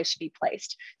and how they should be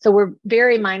placed. So we're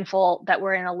very mindful that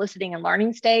we're in a listening and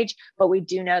learning stage, but we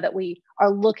do know that we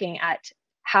are looking at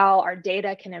how our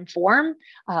data can inform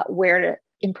where to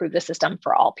improve the system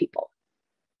for all people.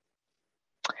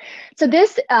 So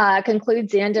this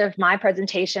concludes the end of my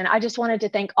presentation. I just wanted to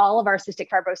thank all of our cystic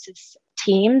fibrosis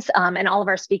teams and all of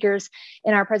our speakers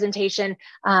in our presentation.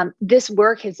 This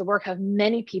work is the work of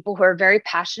many people who are very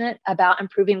passionate about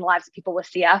improving the lives of people with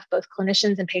CF, both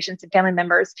clinicians and patients and family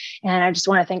members. And I just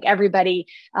want to thank everybody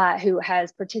who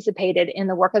has participated in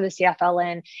the work of the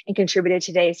CFLN and contributed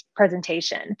to today's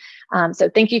presentation. So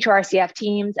thank you to our CF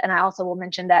teams. And I also will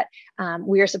mention that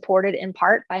we are supported in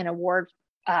part by an award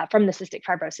from the Cystic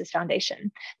Fibrosis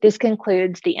Foundation. This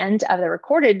concludes the end of the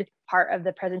recorded part of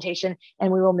the presentation,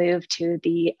 and we will move to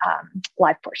the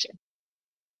live portion.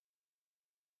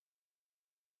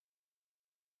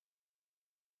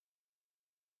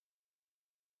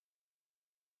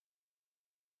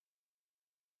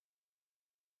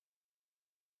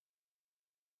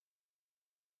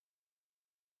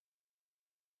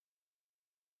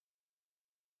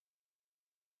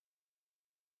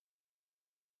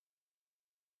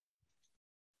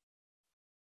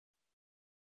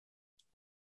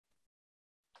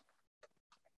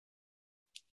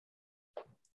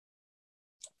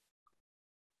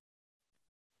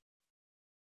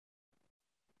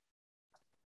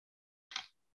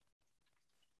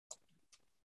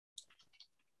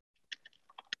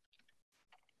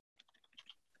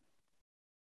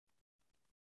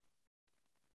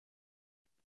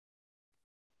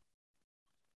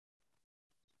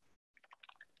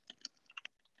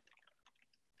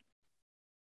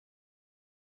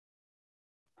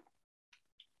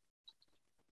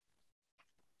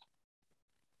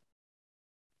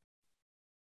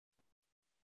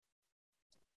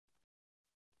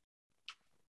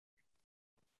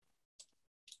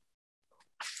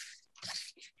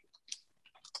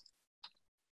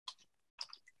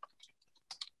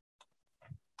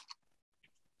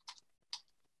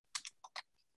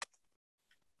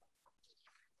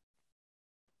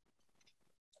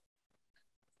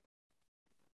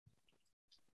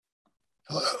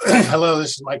 Hello,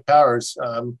 this is Mike Powers.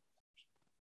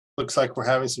 Looks like we're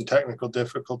having some technical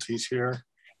difficulties here.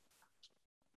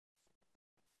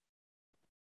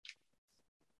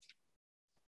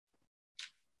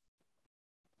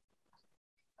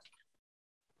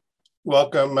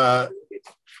 Welcome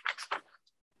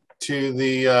to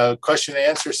the question and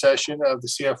answer session of the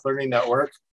CF Learning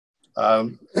Network. I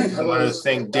want to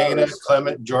thank Dana,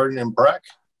 Clement, Jordan, and Breck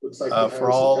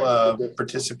for all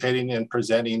participating and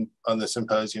presenting on the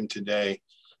symposium today.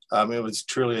 It was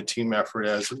truly a team effort,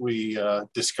 as we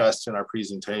discussed in our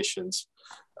presentations.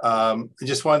 I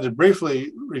just wanted to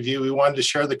briefly review. We wanted to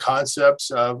share the concepts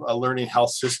of a learning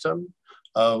health system,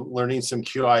 learning some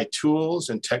QI tools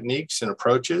and techniques and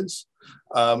approaches.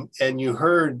 And you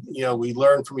heard, we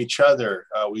learned from each other.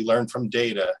 We learned from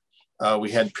data.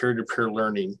 We had peer-to-peer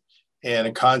learning. And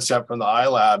a concept from the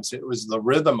iLabs, it was the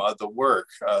rhythm of the work,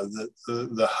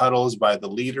 the huddles by the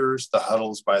leaders, the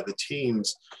huddles by the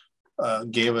teams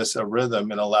gave us a rhythm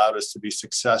and allowed us to be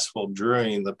successful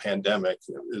during the pandemic.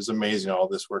 It was amazing all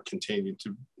this work continued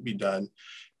to be done.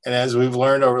 And as we've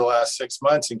learned over the last 6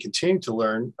 months and continue to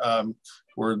learn,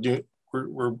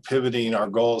 we're pivoting our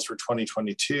goals for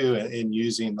 2022 and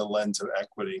using the lens of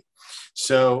equity.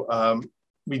 So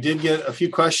we did get a few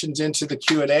questions into the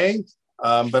Q&A.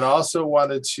 But also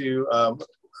wanted to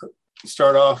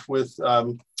start off with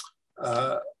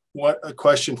a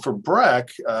question for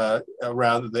Breck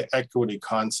around the equity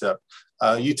concept.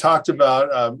 You talked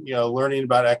about learning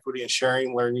about equity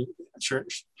and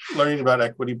learning about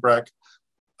equity, Breck.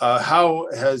 How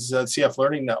has CF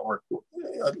Learning Network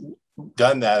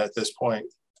done that at this point?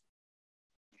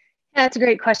 That's a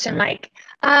great question, Mike.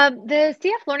 The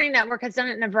CF Learning Network has done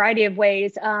it in a variety of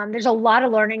ways. There's a lot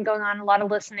of learning going on, a lot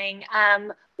of listening.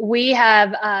 We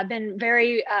have been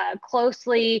very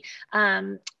closely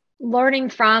learning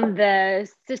from the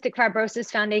Cystic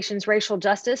Fibrosis Foundation's Racial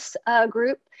Justice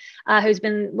group, who's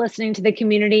been listening to the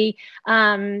community.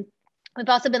 We've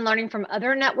also been learning from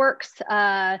other networks.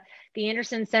 The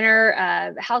Anderson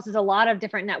Center houses a lot of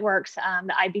different networks,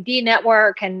 the IBD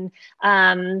network, and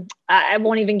I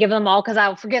won't even give them all because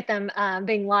I'll forget them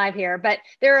being live here. But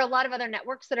there are a lot of other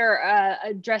networks that are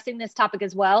addressing this topic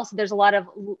as well. So there's a lot of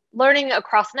learning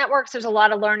across networks. There's a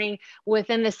lot of learning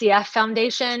within the CF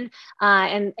Foundation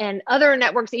and other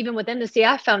networks, even within the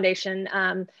CF Foundation,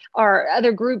 or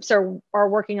other groups are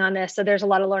working on this. So there's a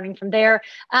lot of learning from there.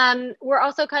 We're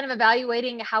also kind of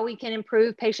evaluating how we can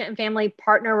improve patient and family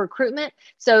partner recruitment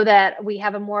so that we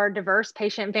have a more diverse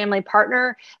patient and family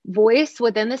partner voice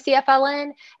within the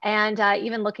CFLN, and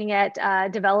even looking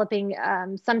at developing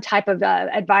some type of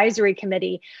advisory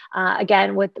committee,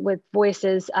 again, with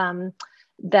voices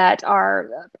that are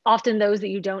often those that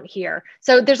you don't hear.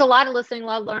 So there's a lot of listening, a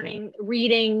lot of learning,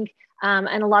 reading,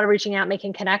 and a lot of reaching out,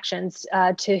 making connections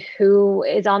to who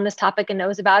is on this topic and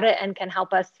knows about it and can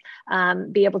help us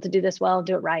be able to do this well,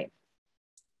 do it right.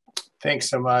 Thanks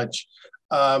so much.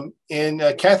 And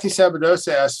Kathy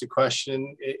Sabadosa asked a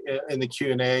question in the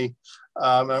Q&A.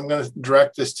 I'm going to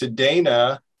direct this to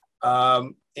Dana.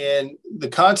 And the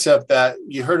concept that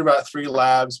you heard about 3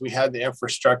 labs, we had the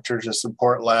infrastructure to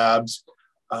support labs,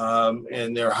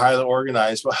 and they're highly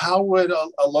organized. But how would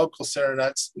a local center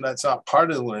that's not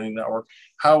part of the Learning Network,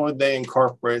 how would they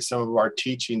incorporate some of our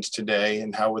teachings today,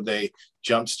 and how would they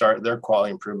jumpstart their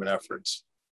quality improvement efforts?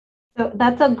 So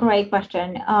that's a great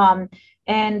question.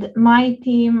 And my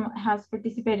team has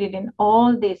participated in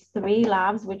all these 3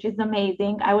 labs, which is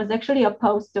amazing. I was actually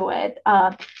opposed to it.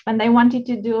 When they wanted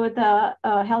to do the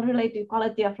health-related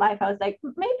quality of life, I was like,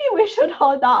 maybe we should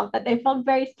hold off, but they felt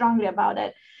very strongly about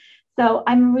it. So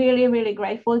I'm really, really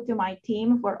grateful to my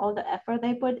team for all the effort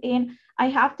they put in. I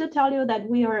have to tell you that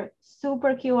we are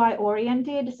super QI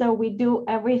oriented. So we do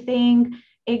everything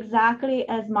exactly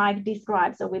as Mike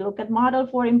described. So we look at model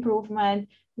for improvement.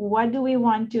 What do we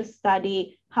want to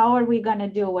study? How are we going to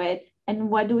do it? And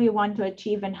what do we want to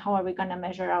achieve? And how are we going to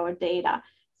measure our data?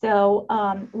 So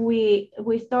we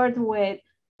start with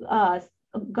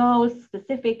goals,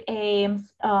 specific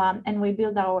aims, and we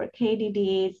build our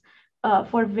KDDs.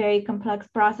 For very complex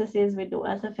processes, we do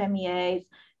SFMEAs,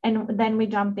 and then we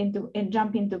jump into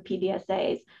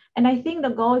PDSAs. And I think the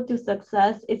goal to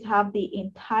success is have the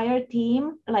entire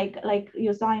team, like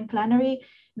you saw in plenary,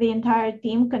 the entire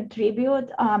team contribute.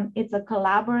 It's a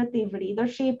collaborative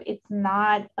leadership. It's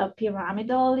not a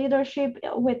pyramidal leadership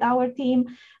with our team.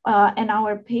 And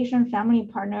our patient family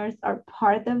partners are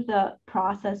part of the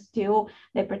process too.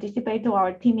 They participate to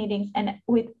our team meetings. And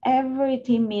with every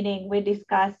team meeting, we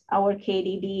discuss our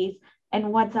KDDs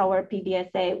and what's our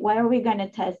PDSA. What are we going to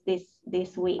test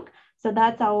this week? So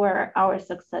that's our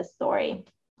success story.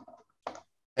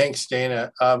 Thanks,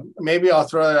 Dana. Maybe I'll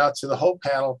throw it out to the whole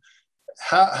panel.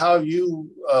 How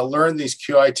you learn these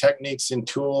QI techniques and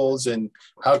tools, and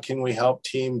how can we help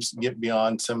teams get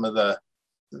beyond some of the,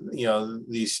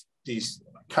 these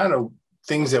kind of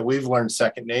things that we've learned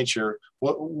second nature?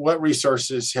 What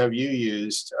resources have you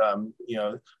used,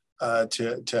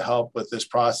 to help with this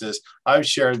process? I've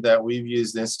shared that we've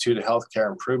used the Institute of Healthcare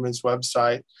Improvements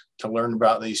website to learn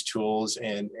about these tools,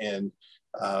 and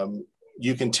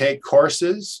you can take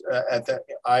courses at the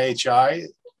IHI.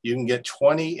 You can get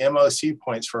 20 MOC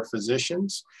points for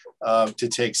physicians to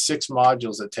take 6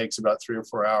 modules. That takes about 3 or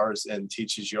 4 hours and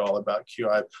teaches you all about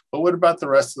QI. But what about the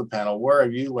rest of the panel? Where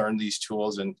have you learned these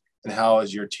tools, and how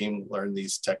has your team learned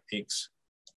these techniques?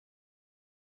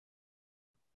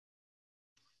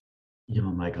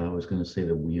 Mike, I was going to say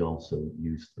that we also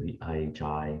use the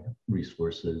IHI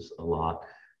resources a lot.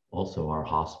 Also, our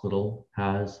hospital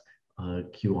has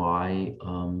QI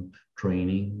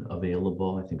training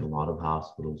available. I think a lot of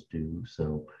hospitals do.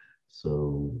 So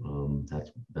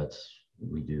that's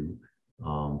what we do.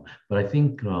 But I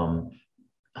think so.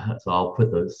 I'll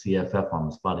put the CFF on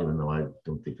the spot, even though I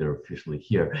don't think they're officially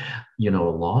here. A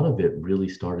lot of it really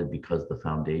started because the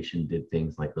foundation did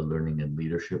things like the Learning and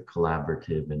Leadership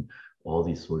Collaborative and all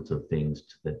these sorts of things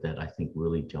that I think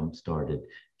really jump-started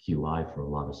QI for a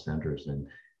lot of centers, and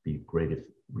be great if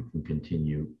we can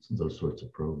continue those sorts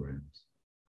of programs.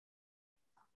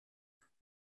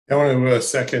 I want to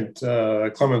second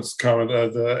Clement's comment.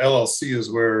 The LLC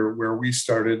is where we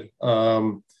started. I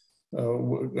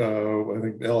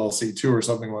think LLC 2 or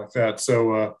something like that.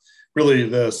 So really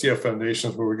the CF Foundation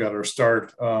is where we got our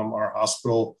start. Our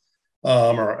hospital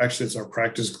or actually it's our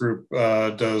practice group,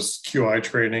 does QI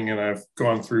training, and I've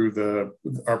gone through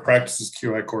our practices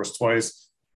QI course twice.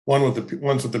 Once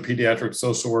with the pediatric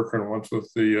social worker and once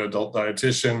with the adult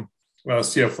dietitian,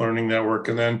 CF Learning Network.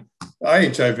 And then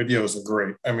IHI videos are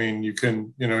great. I mean, you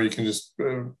can just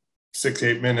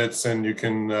 6-8 minutes and you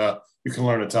can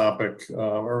learn a topic,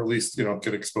 or at least,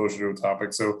 get exposure to a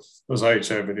topic. So those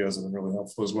IHI videos have been really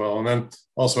helpful as well. And then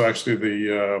also actually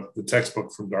the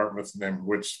textbook from Dartmouth named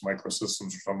Which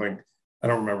Microsystems or something. I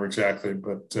don't remember exactly,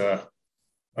 but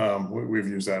we've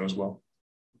used that as well.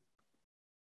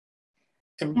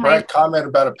 And Brett, comment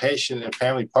about a patient and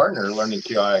family partner learning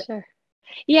QI. Sure.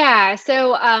 Yeah,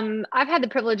 so I've had the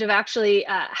privilege of actually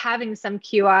having some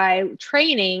QI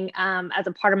training as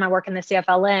a part of my work in the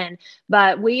CFLN,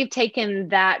 but we've taken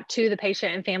that to the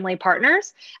patient and family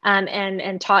partners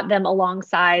and taught them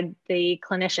alongside the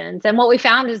clinicians. And what we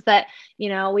found is that,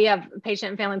 we have patient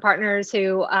and family partners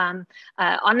who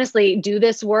honestly do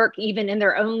this work even in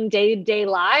their own day-to-day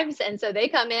lives. And so they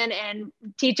come in and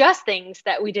teach us things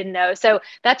that we didn't know. So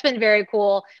that's been very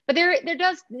cool. But there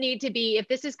does need to be, if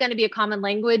this is going to be a common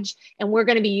language and we're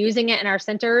going to be using it in our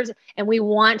centers and we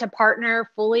want to partner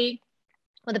fully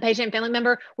with a patient and family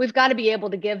member, we've got to be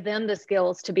able to give them the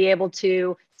skills to be able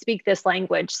to speak this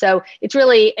language. So it's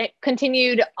really a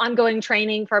continued ongoing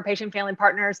training for our patient and family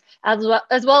partners, as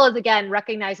well as, again,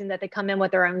 recognizing that they come in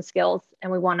with their own skills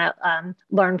and we want to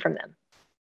learn from them.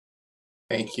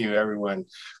 Thank you, everyone.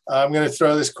 I'm going to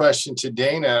throw this question to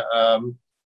Dana.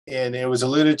 And it was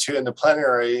alluded to in the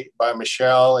plenary by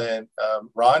Michelle and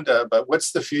Rhonda, but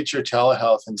what's the future of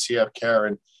telehealth and CF care,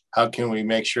 and how can we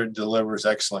make sure it delivers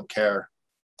excellent care?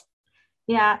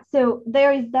 Yeah, so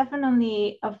there is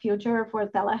definitely a future for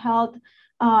telehealth.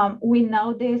 We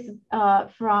know this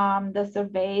from the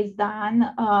surveys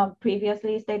done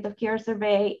previously, state of care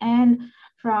survey, and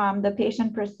from the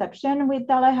patient perception with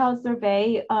telehealth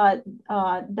survey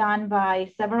done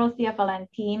by several CFLN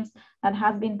teams that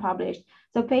has been published.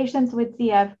 So patients with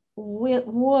CF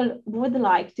would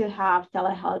like to have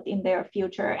telehealth in their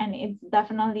future, and it's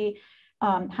definitely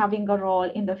having a role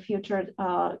in the future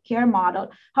care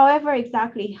model. However,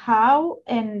 exactly how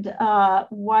and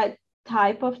what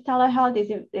type of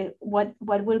telehealth what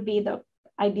will be the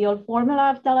ideal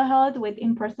formula of telehealth with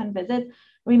in-person visits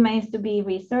remains to be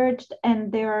researched,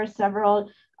 and there are several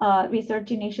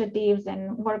research initiatives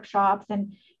and workshops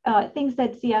and things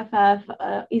that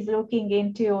CFF is looking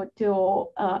into to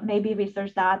maybe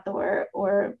research that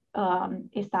or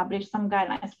establish some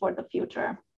guidelines for the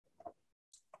future.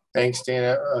 Thanks,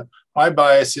 Dana. My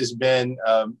bias has been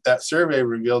that survey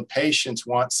revealed patients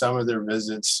want some of their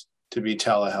visits to be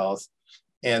telehealth,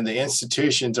 and the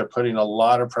institutions are putting a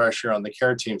lot of pressure on the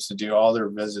care teams to do all their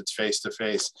visits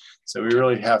face-to-face. So we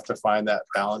really have to find that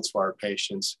balance for our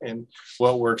patients and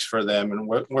what works for them and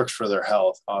what works for their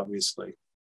health, obviously.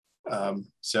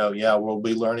 So yeah, we'll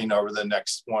be learning over the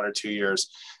next 1 or 2 years.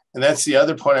 And that's the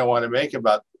other point I want to make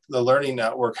about the Learning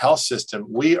Network health system.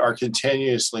 We are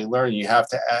continuously learning. You have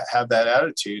to have that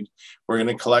attitude. We're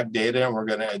going to collect data and we're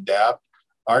going to adapt.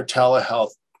 Our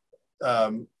telehealth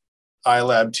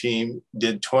iLab team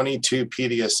did 22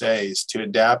 PDSAs to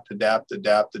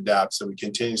adapt. So we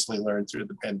continuously learn through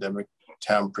the pandemic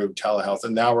to improve telehealth.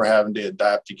 And now we're having to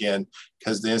adapt again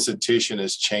because the institution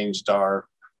has changed our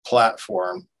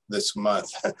platform this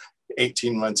month,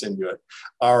 18 months into it.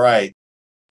 All right.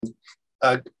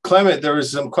 Clement, there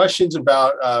was some questions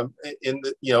about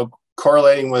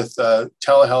correlating with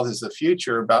telehealth as the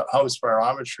future about home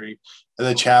spirometry and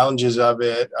the challenges of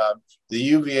it. The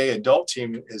UVA adult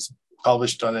team has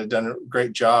published on it, done a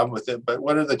great job with it, but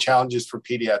what are the challenges for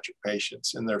pediatric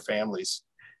patients and their families?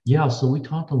 Yeah, so we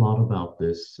talked a lot about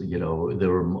this. There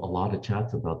were a lot of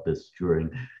chats about this during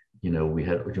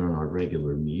our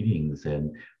regular meetings,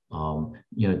 and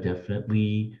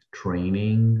definitely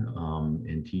training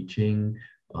and teaching.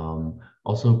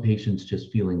 Also, patients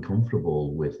just feeling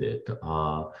comfortable with it,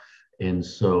 and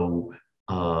so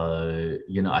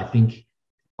I think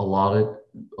a lot of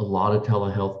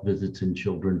telehealth visits in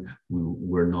children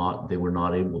were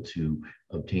not able to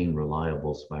obtain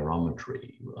reliable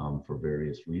spirometry for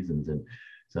various reasons, and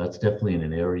so that's definitely in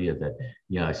an area that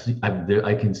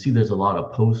I can see there's a lot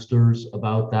of posters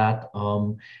about that.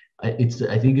 I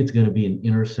think it's going to be an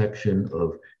intersection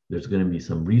of, there's going to be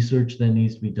some research that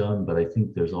needs to be done, but I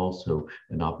think there's also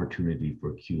an opportunity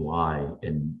for QI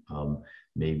and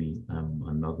maybe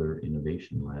another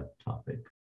innovation lab topic.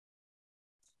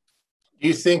 Do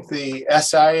you think the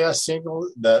SIS signal,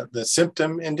 the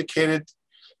symptom indicated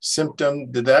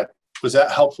symptom, was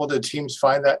that helpful? Did teams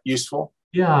find that useful?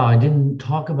 Yeah, I didn't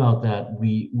talk about that.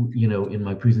 In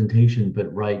my presentation,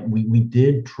 but right, we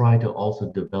did try to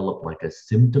also develop like a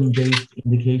symptom-based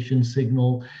indication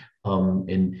signal,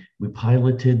 and we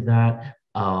piloted that.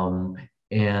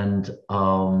 And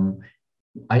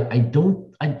I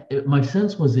don't, my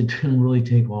sense was it didn't really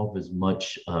take off as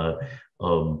much.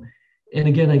 Um, and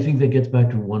again, I think that gets back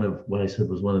to one of what I said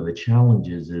was one of the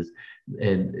challenges is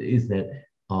that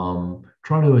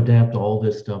trying to adapt all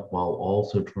this stuff while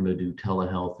also trying to do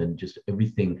telehealth and just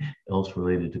everything else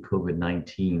related to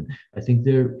COVID-19. I think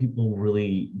people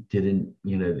really didn't,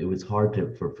 it was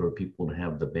hard for people to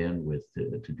have the bandwidth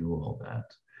to do all that.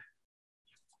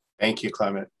 Thank you,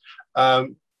 Clement.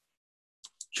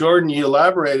 Jordan, you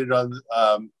elaborated on,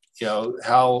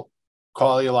 how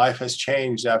quality of life has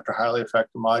changed after highly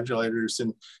effective modulators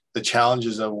and the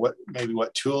challenges of what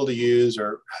tool to use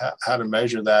or how to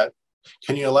measure that.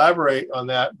 Can you elaborate on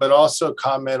that, but also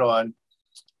comment on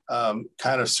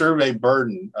kind of survey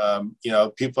burden?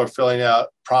 People are filling out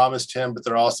Promise 10, but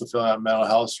they're also filling out mental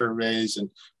health surveys, and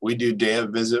we do day of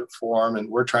visit form, and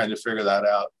we're trying to figure that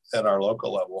out at our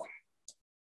local level.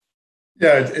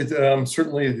 Yeah,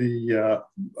 certainly the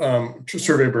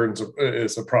survey burdens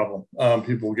is a problem.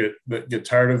 People get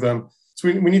tired of them. So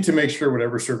we need to make sure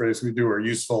whatever surveys we do are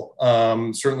useful.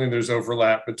 Certainly there's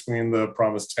overlap between the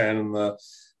Promise 10 and the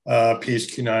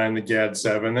PHQ-9, the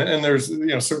GAD-7, and there's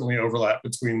certainly overlap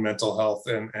between mental health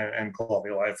and quality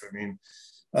of life. I mean,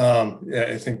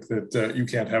 I think that you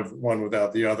can't have one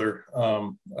without the other.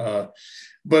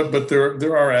 But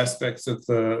there are aspects that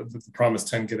the Promise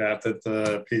 10 get at that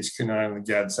the PHQ-9 and the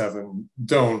GAD-7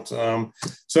 don't.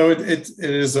 So it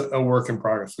is a work in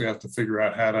progress. We have to figure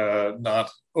out how to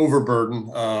not overburden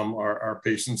our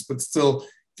patients, but still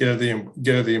get at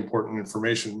the important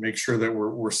information. Make sure that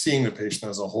we're seeing the patient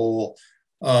as a whole.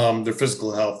 Their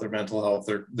physical health, their mental health,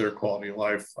 their quality of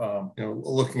life,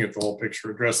 looking at the whole picture,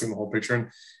 addressing the whole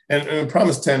picture. And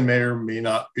Promise 10 may or may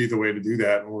not be the way to do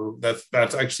that. And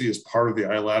that's actually is part of the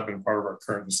iLab and part of our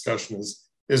current discussion is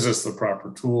this the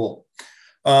proper tool?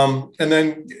 And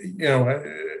then,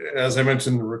 as I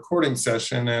mentioned in the recording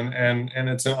session, and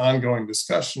it's an ongoing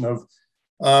discussion of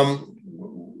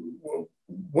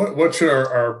what should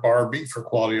our bar be for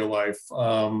quality of life?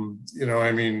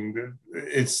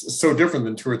 It's so different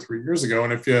than 2 or 3 years ago.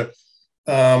 And if you,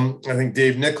 I think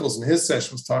Dave Nichols in his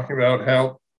session was talking about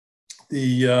how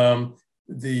the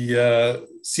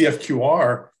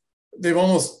CFQR, they've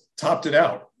almost topped it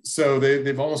out. So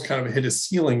they've almost kind of hit a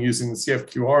ceiling using the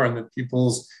CFQR, and that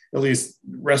people's at least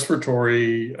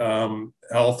respiratory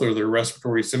health or their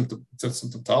respiratory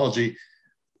symptomatology,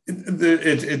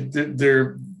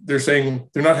 they're saying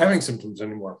they're not having symptoms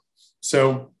anymore.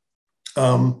 So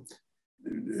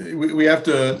we have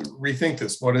to rethink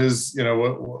this. What is,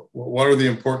 what are the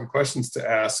important questions to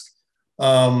ask?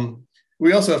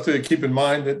 We also have to keep in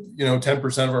mind that,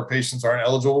 10% of our patients aren't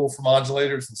eligible for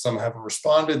modulators, and some haven't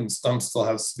responded, and some still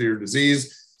have severe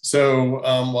disease. So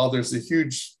while there's a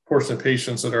huge portion of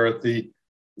patients that are at the,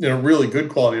 really good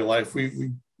quality of life,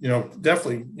 we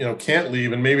definitely, can't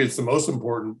leave. And maybe it's the most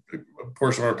important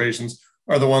portion of our patients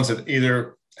are the ones that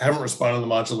either haven't responded to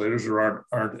the modulators or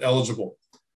aren't eligible.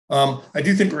 I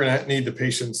do think we're going to need the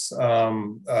patient's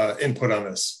input on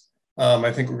this.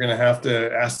 I think we're going to have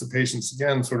to ask the patients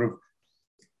again, sort of,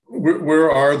 where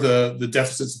are the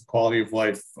deficits of quality of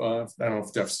life? I don't know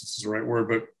if deficits is the right word,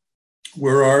 but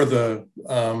where are the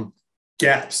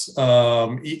gaps?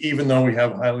 Even though we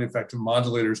have highly effective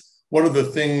modulators, what are the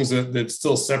things that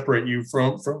still separate you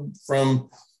from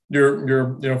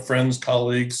your friends,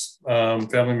 colleagues,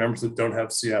 family members that don't have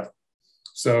CF?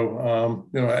 So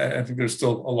I think there's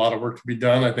still a lot of work to be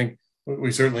done. I think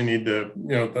we certainly need the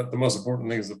most important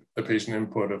thing is the patient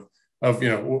input of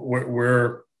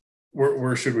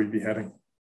where should we be heading?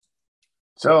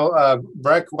 So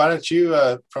Breck, why don't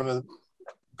you, from a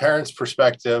parent's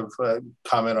perspective,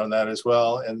 comment on that as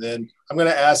well. And then I'm going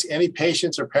to ask any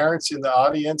patients or parents in the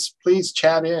audience, please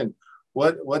chat in.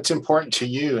 What's important to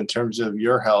you in terms of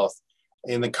your health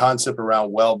and the concept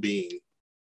around well-being?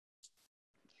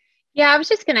 Yeah, I was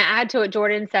just going to add to what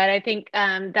Jordan said. I think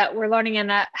that we're learning in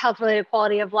a health-related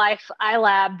quality of life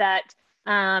iLab that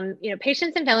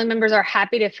patients and family members are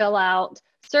happy to fill out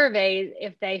surveys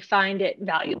if they find it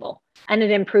valuable and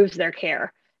it improves their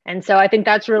care. And so I think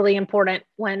that's really important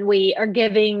when we are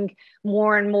giving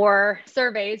more and more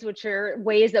surveys, which are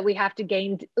ways that we have to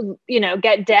get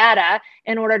data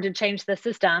in order to change the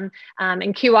system.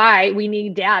 In QI, we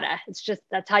need data.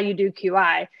 That's how you do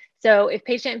QI. So if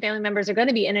patient and family members are going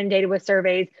to be inundated with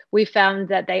surveys, we found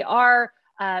that they are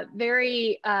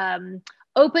very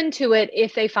open to it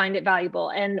if they find it valuable.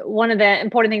 And one of the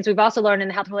important things we've also learned in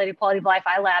the health-related quality of life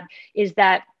iLab is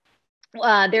that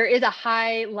there is a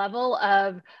high level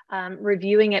of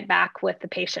reviewing it back with the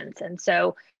patients. And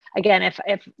so again, if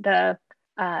the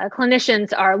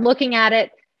clinicians are looking at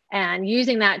it and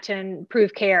using that to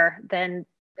improve care, then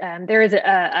there is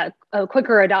a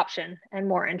quicker adoption and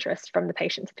more interest from the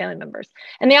patients and family members.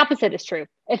 And the opposite is true.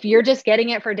 If you're just getting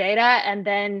it for data and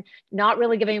then not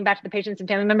really giving it back to the patients and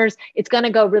family members, it's going to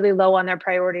go really low on their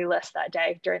priority list that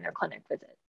day during their clinic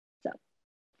visit.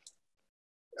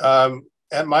 So,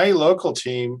 at my local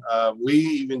team, we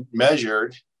even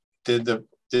measured, did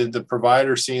the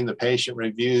provider seeing the patient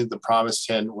review the Promise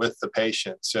 10 with the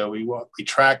patient? So we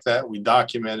tracked that, we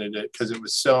documented it because it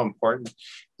was so important.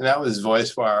 And that was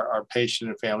voiced by our patient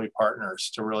and family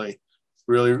partners to really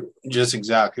just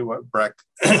exactly what Breck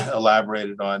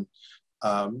elaborated on,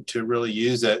 to really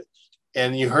use it.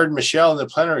 And you heard Michelle in the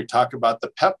plenary talk about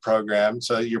the PEP program.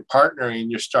 So you're partnering,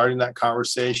 you're starting that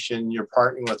conversation, you're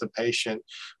partnering with a patient.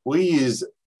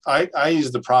 I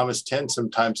use the Promise 10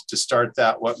 sometimes to start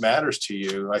that. What matters to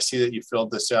you? I see that you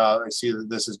filled this out. I see that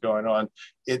this is going on.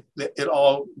 It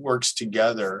all works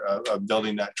together of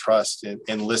building that trust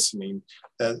and listening.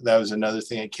 That was another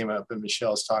thing that came up in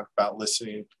Michelle's talk about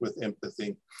listening with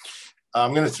empathy.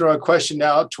 I'm going to throw a question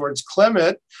now towards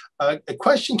Clement. A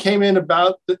question came in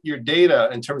about your data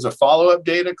in terms of follow-up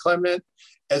data, Clement,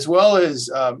 as well as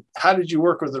how did you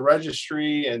work with the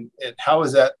registry and how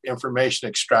was that information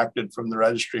extracted from the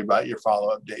registry about your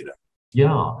follow-up data?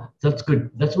 Yeah, that's good.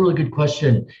 That's a really good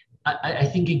question. I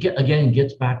think it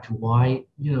gets back to why,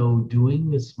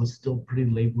 doing this was still pretty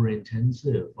labor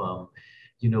intensive.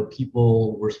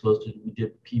 People were we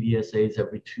did PDSAs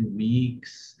every 2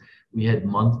 weeks. We had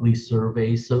monthly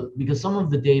surveys. So because some of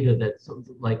the data that's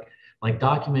like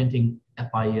documenting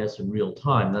FIS in real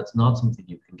time, that's not something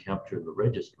you can capture in the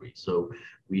registry. So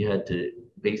we had to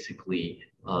basically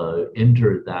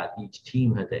enter that, each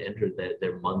team had to enter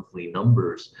their monthly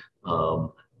numbers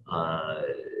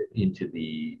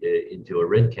into a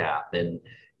red cap. And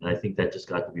I think that just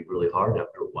got to be really hard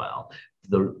after a while.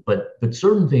 But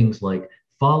certain things like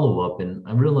follow-up, and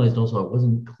I realized also I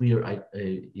wasn't clear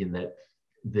in that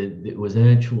it was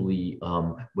actually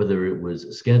whether it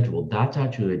was scheduled. That's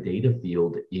actually a data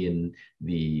field in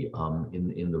the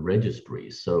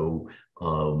registry. So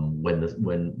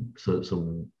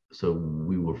so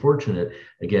we were fortunate.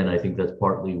 Again, I think that's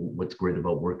partly what's great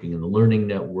about working in the Learning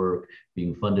Network,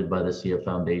 being funded by the CF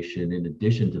Foundation. In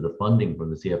addition to the funding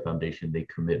from the CF Foundation, they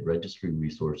commit registry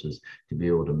resources to be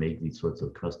able to make these sorts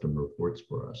of custom reports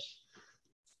for us.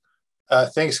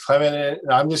 Thanks, Clement.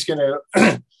 And I'm just going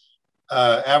to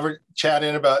chat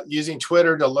in about using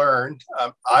Twitter to learn.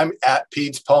 I'm at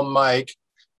Peds Palm Mike.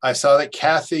 I saw that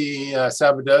Kathy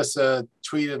Sabadosa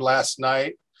tweeted last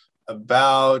night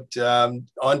about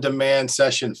on-demand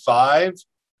session 5.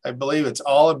 I believe it's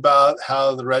all about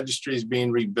how the registry is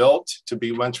being rebuilt to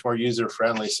be much more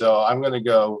user-friendly. So I'm going to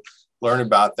go learn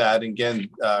about that. And again,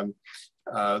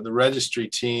 the registry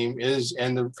team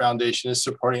and the foundation is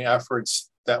supporting efforts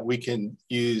that we can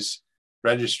use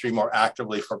registry more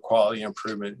actively for quality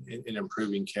improvement in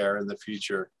improving care in the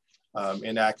future,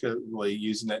 and actively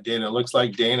using that data. It looks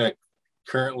like Dana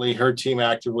currently, her team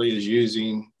actively is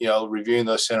using, reviewing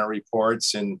those center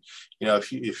reports. And,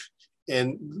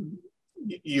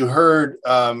 you heard,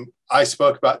 I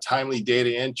spoke about timely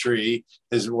data entry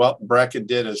as well. Breck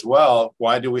did as well.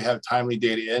 Why do we have timely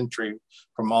data entry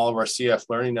from all of our CF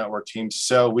Learning Network teams?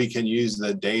 So we can use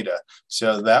the data.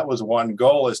 So that was one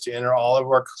goal, is to enter all of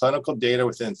our clinical data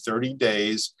within 30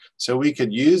 days so we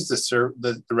could use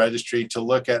the registry to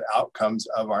look at outcomes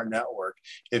of our network.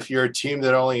 If you're a team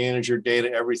that only enters your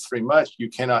data every 3 months, you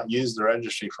cannot use the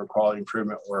registry for quality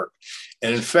improvement work.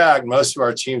 And in fact, most of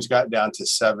our teams got down to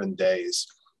 7 days.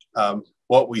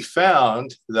 What we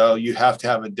found, though, you have to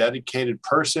have a dedicated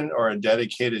person or a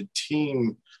dedicated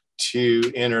team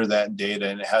to enter that data,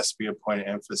 and it has to be a point of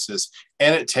emphasis,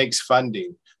 and it takes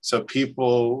funding. So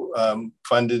people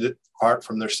funded it part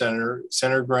from their center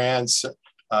grants.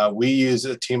 We use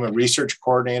a team of research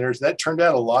coordinators. That turned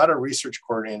out a lot of research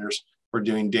coordinators were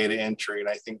doing data entry, and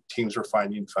I think teams were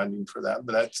finding funding for that,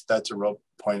 but that's a real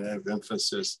point of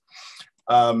emphasis.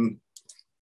 Let's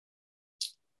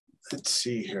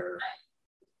see here.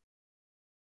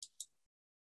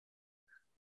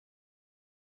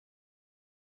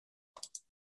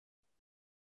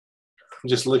 I'm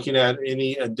just looking at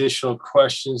any additional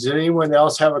questions. Did anyone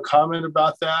else have a comment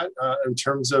about that in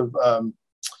terms of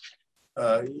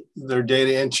their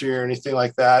data entry or anything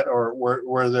like that? Or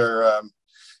were there,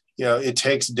 it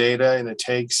takes data, and it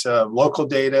takes local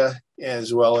data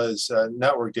as well as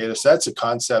network data. So that's a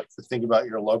concept to think about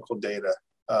your local data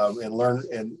and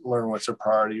learn what's a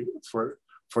priority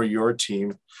for your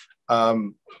team.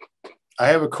 I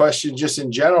have a question just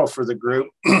in general for the group.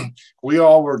 We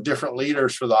all were different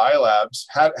leaders for the iLabs.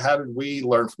 How did we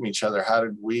learn from each other? How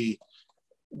did we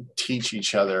teach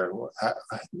each other?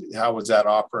 How was that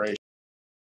operation?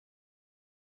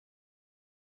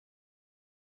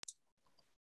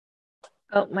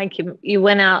 Oh, Mike, you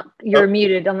went out. You're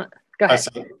muted. Go ahead.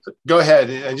 Go ahead.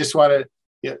 I just want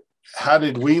to, how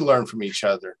did we learn from each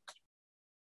other?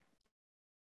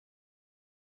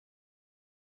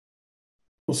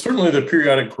 Well, certainly the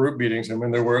periodic group meetings. I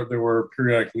mean, there were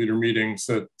periodic leader meetings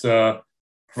that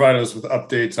provided us with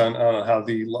updates on how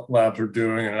the labs are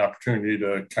doing, and an opportunity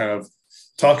to kind of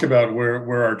talk about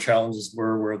where our challenges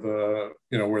were, where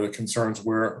the concerns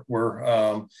were,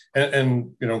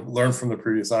 and learn from the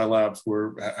previous iLabs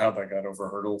how that got over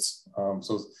hurdles.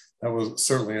 So that was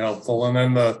certainly helpful. And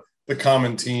then the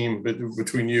common team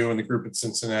between you and the group at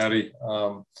Cincinnati,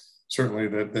 certainly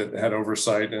that had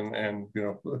oversight and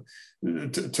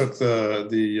took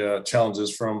the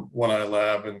challenges from one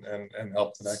iLab and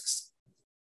helped the next.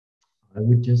 I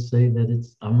would just say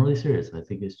that I'm really serious. I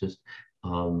think it's just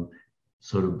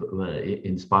sort of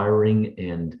inspiring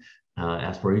and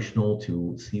aspirational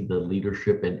to see the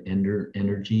leadership and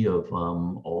energy of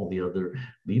all the other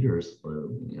leaders.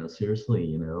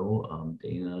 Seriously,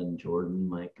 Dana and Jordan,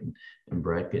 Mike and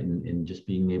Breck, and just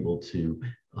being able to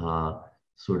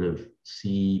sort of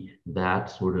see that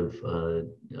sort of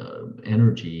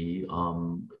energy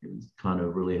kind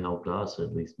of really helped us,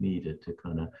 at least me, to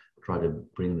kind of try to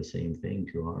bring the same thing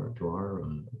to our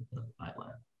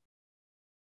iLab.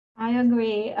 I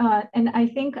agree. And I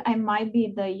think I might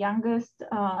be the youngest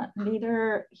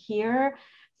leader here.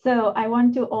 So I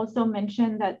want to also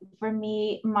mention that for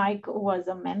me, Mike was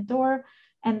a mentor,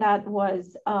 and that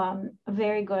was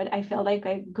very good. I felt like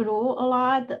I grew a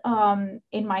lot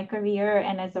in my career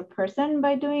and as a person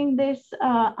by doing this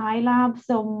iLab.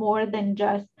 So more than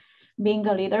just being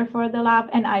a leader for the lab.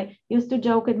 And I used to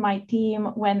joke with my team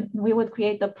when we would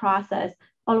create the process,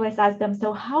 always ask them,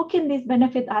 so how can this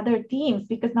benefit other teams?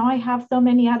 Because now I have so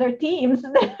many other teams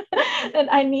that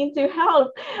I need to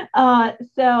help.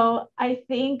 So I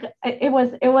think it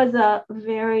was a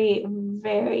very,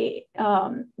 very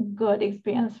good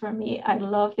experience for me. I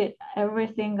loved it.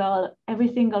 Every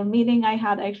single meeting I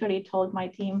had, I actually told my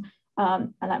team,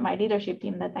 my leadership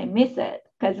team, that I miss it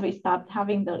because we stopped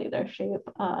having the leadership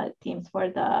teams for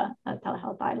the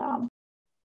telehealth iLab.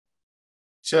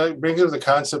 So it brings up the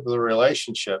concept of the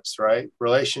relationships, right?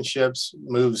 Relationships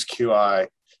moves QI.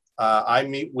 I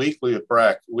meet weekly with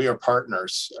Breck. We are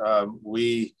partners.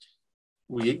 We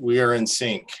are in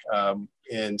sync.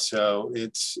 And so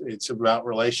it's about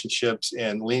relationships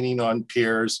and leaning on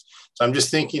peers. So I'm just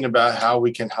thinking about how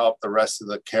we can help the rest of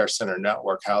the care center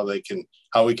network, how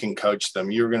we can coach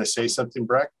them. You were going to say something,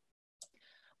 Breck?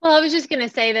 Well, I was just going to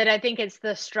say that I think it's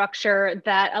the structure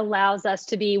that allows us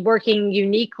to be working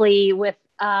uniquely with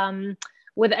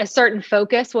a certain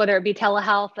focus, whether it be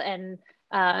telehealth and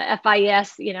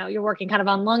FIS. You're working kind of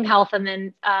on lung health, and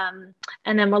then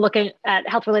we're looking at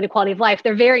health-related quality of life.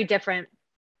 They're very different.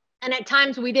 And at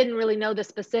times we didn't really know the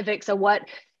specifics of what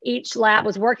each lab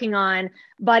was working on,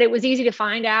 but it was easy to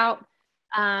find out.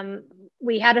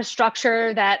 We had a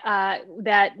structure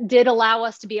that did allow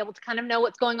us to be able to kind of know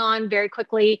what's going on very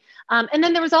quickly. And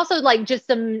then there was also like just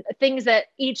some things that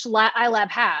each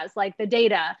iLab has, like the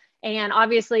data. And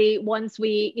obviously once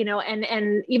we,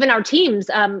 and even our teams,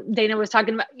 Dana was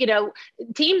talking about,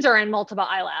 teams are in multiple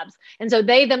iLabs. And so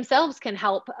they themselves can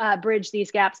help bridge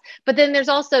these gaps. But then there's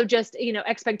also just,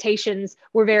 expectations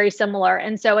were very similar.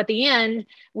 And so at the end,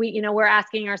 we're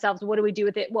asking ourselves, what do we do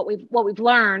with it? What we've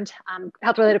learned,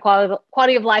 health-related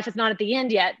quality of life is not at the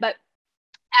end yet, but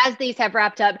as these have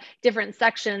wrapped up different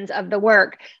sections of the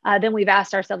work, then we've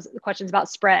asked ourselves questions about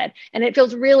spread. And it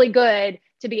feels really good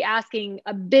to be asking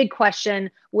a big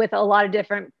question with a lot of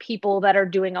different people that are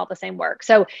doing all the same work.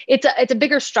 So it's a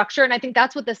bigger structure. And I think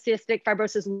that's what the Cystic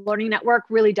Fibrosis Learning Network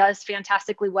really does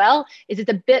fantastically well, is it's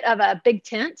a bit of a big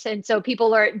tent. And so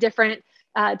people are at different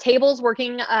tables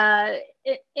working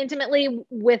intimately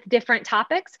with different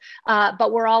topics,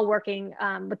 but we're all working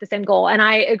with the same goal. And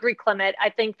I agree, Clement.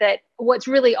 I think that what's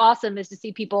really awesome is to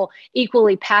see people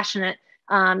equally passionate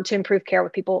to improve care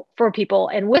with people, for people,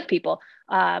 and with people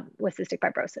with cystic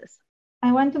fibrosis.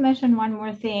 I want to mention one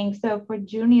more thing. So for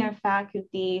junior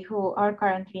faculty who are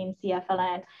currently in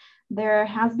CFLN, there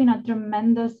has been a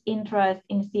tremendous interest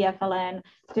in CFLN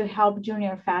to help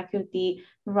junior faculty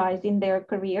rise in their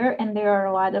career. And there are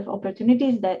a lot of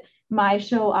opportunities that might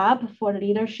show up for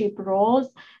leadership roles.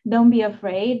 Don't be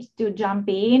afraid to jump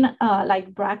in.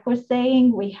 Like Brack was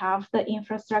saying, we have the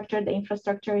infrastructure. The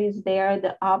infrastructure is there.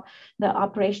 The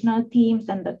operational teams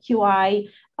and the QI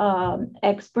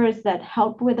experts that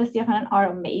help with the CFLN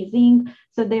are amazing.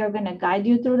 So they are going to guide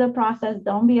you through the process.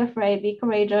 Don't be afraid. Be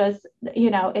courageous.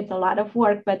 It's a lot of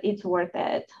work, but it's worth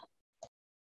it.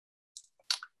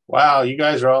 Wow, you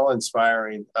guys are all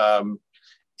inspiring.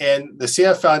 And the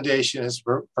CF Foundation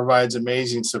provides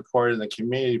amazing support, and the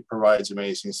community provides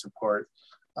amazing support.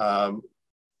 I'm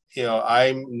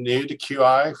new to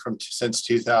QI since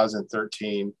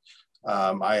 2013.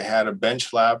 I had a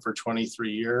bench lab for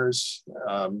 23 years.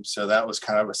 So that was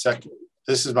kind of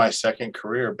this is my second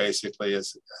career basically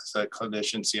as a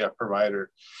clinician CF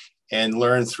provider, and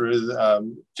learned through,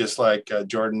 just like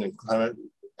Jordan and Clement,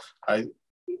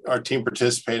 our team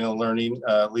participated in a learning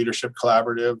leadership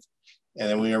collaborative. And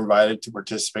then we were invited to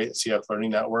participate in CF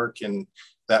Learning Network, and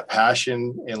that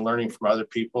passion and learning from other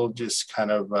people just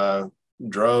kind of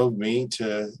drove me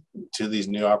to these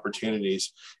new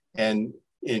opportunities. And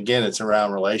again, it's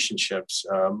around relationships,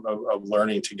 of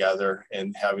learning together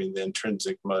and having the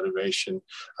intrinsic motivation.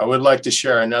 I would like to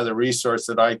share another resource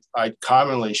that I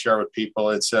commonly share with people.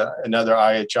 It's another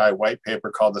IHI white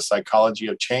paper called The Psychology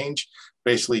of Change.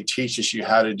 Basically teaches you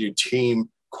how to do team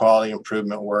quality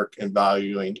improvement work and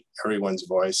valuing everyone's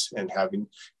voice and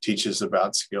teaches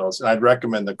about skills. And I'd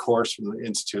recommend the course from the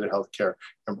Institute of Healthcare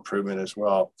Improvement as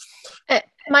well.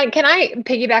 Mike, can I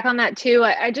piggyback on that too?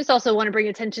 I just also want to bring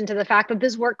attention to the fact that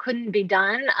this work couldn't be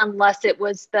done unless it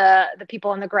was the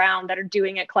people on the ground that are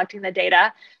doing it, collecting the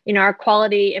data. Our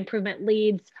quality improvement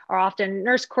leads are often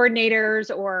nurse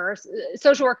coordinators or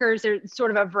social workers. There's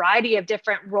sort of a variety of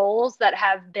different roles that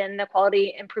have been the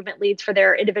quality improvement leads for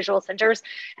their individual centers.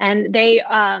 And they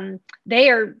are,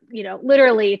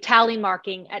 literally tally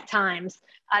marking at times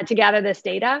to gather this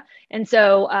data. And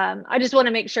so I just want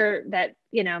to make sure that,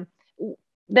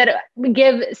 that we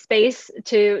give space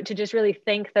to just really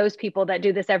thank those people that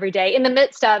do this every day in the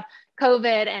midst of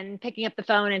COVID and picking up the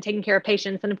phone and taking care of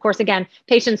patients. And of course, again,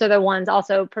 patients are the ones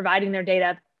also providing their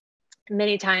data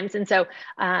many times. And so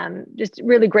just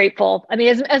really grateful. I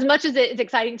mean, as much as it's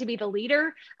exciting to be the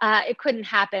leader, it couldn't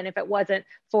happen if it wasn't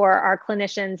for our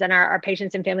clinicians and our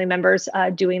patients and family members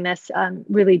doing this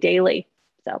really daily.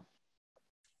 So.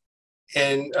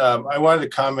 And I wanted to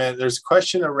comment, there's a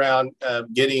question around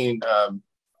getting,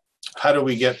 how do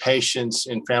we get patients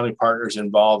and family partners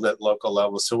involved at local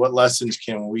levels? So what lessons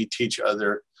can we teach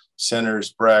other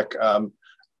centers, Breck,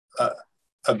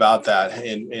 about that?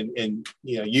 And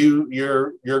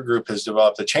your group has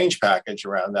developed a change package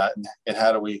around that. And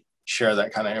how do we share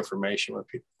that kind of information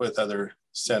with other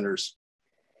centers?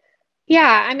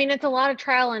 Yeah, I mean, it's a lot of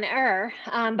trial and error,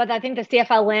 but I think the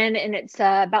CFLN in its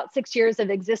about 6 years of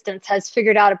existence has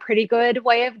figured out a pretty good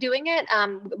way of doing it.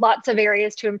 Lots of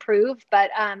areas to improve,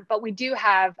 but we do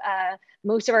have,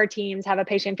 most of our teams have a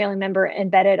patient family member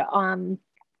embedded on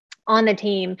the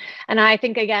team. And I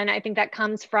think that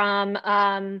comes from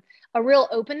a real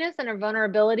openness and a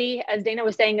vulnerability, as Dana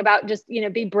was saying about just,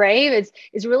 be brave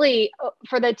is really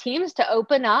for the teams to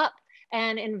open up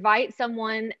and invite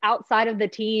someone outside of the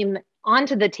team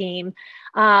onto the team.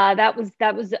 That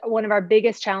was one of our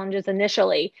biggest challenges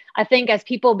initially. I think as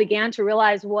people began to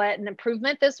realize what an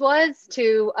improvement this was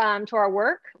to our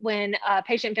work, when a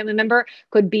patient family member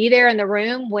could be there in the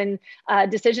room, when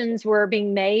decisions were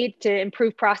being made to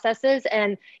improve processes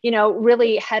and,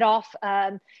 really head off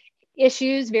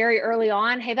issues very early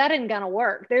on. Hey, that isn't going to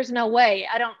work. There's no way.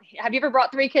 Have you ever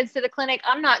brought 3 kids to the clinic?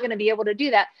 I'm not going to be able to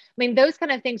do that. I mean, those kind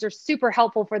of things are super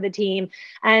helpful for the team.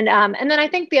 And then I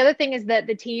think the other thing is that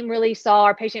the team really saw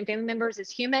our patient family members as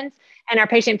humans, and our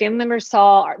patient family members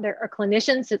saw our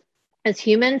clinicians as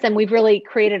humans. And we've really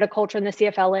created a culture in the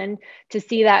CFLN to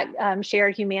see that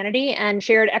shared humanity and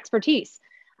shared expertise.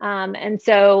 And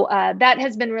so that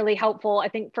has been really helpful, I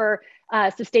think, for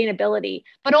sustainability.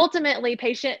 But ultimately,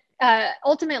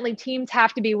 teams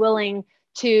have to be willing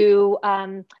to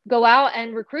go out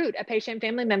and recruit a patient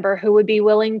family member who would be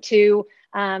willing to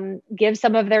give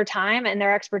some of their time and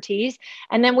their expertise.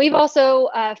 And then we've also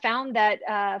found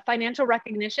that financial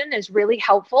recognition is really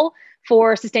helpful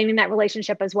for sustaining that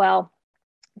relationship as well.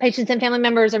 Patients and family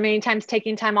members are many times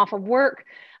taking time off of work.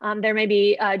 There may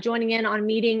be joining in on a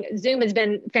meeting. Zoom has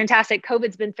been fantastic.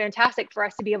 COVID's been fantastic for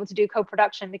us to be able to do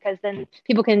co-production, because then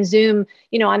people can Zoom,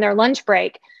 on their lunch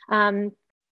break.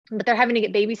 But they're having to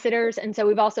get babysitters. And so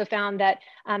we've also found that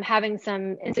having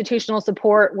some institutional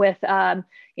support with,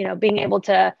 being able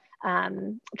to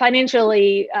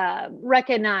financially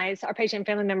recognize our patient and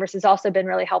family members has also been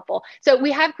really helpful. So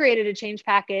we have created a change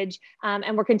package,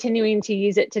 and we're continuing to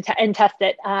use it and test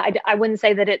it. I wouldn't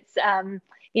say that it's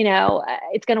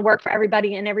it's going to work for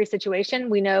everybody in every situation.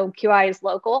 We know QI is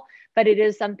local, but it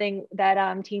is something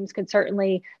that teams could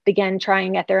certainly begin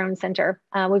trying at their own center.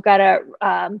 We've got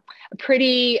a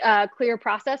pretty clear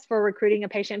process for recruiting a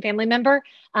patient and family member,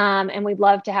 and we'd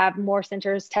love to have more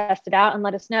centers test it out and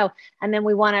let us know. And then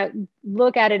we want to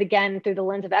look at it again through the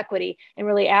lens of equity and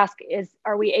really ask,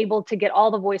 are we able to get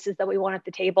all the voices that we want at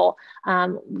the table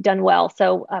done well?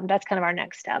 So that's kind of our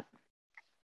next step.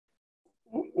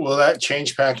 Will that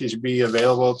change package be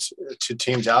available to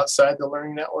teams outside the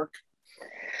Learning Network?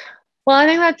 Well, I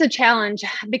think that's a challenge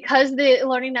because the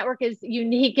Learning Network is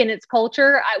unique in its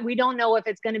culture. We don't know if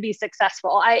it's going to be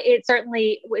successful. It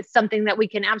certainly is something that we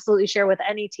can absolutely share with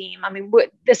any team. I mean,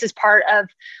 this is part of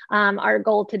our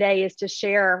goal today, is to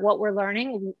share what we're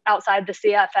learning outside the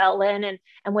CFLN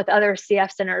and with other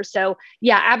CF centers. So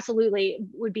yeah, absolutely.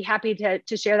 Would be happy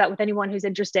to share that with anyone who's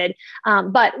interested.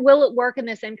 But will it work in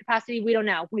the same capacity? We don't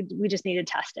know. We just need to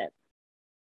test it.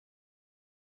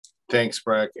 Thanks,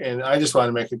 Breck. And I just want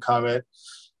to make a comment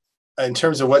in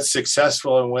terms of what's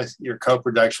successful and with your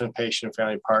co-production with patient and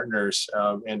family partners,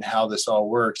 and how this all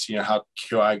works, how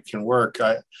QI can work.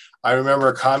 I remember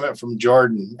a comment from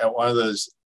Jordan at one of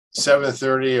those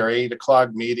 7:30 or 8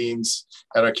 o'clock meetings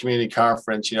at our community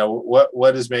conference.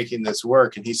 What is making this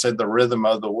work? And he said the rhythm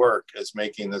of the work is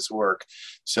making this work.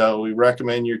 So we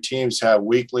recommend your teams have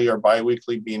weekly or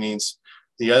biweekly meetings.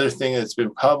 The other thing that's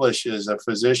been published is a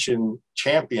physician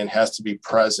champion has to be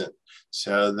present.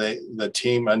 So the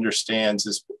team understands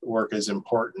this work is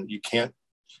important. You can't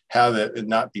have it and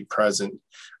not be present.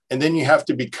 And then you have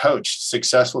to be coached.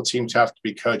 Successful teams have to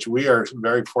be coached. We are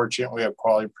very fortunate. We have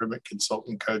quality improvement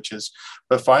consultant coaches,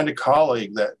 but find a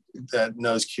colleague that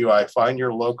knows QI. Find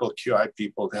your local QI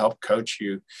people to help coach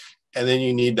you. And then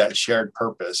you need that shared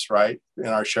purpose, right? And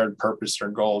our shared purpose or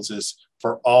goals is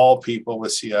for all people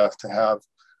with CF to have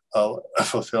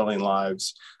fulfilling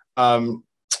lives.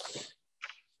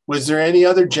 Was there any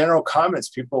other general comments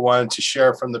people wanted to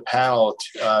share from the panel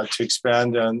to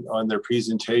expand on their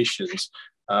presentations?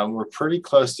 We're pretty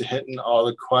close to hitting all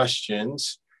the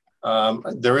questions.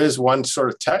 There is one sort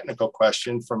of technical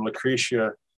question from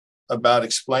Lucretia about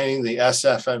explaining the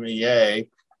SFMEA.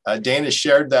 Dana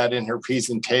shared that in her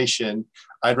presentation.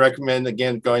 I'd recommend,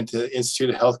 again, going to the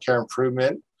Institute of Healthcare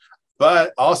Improvement,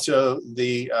 but also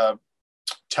the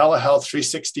Telehealth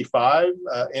 365,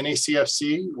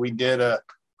 NACFC. We did a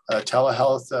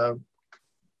telehealth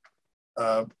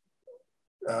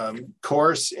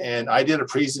course, and I did a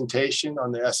presentation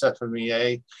on the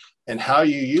SFMEA, and how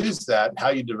you use that, how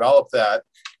you develop that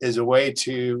is a way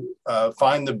to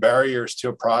find the barriers to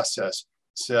a process.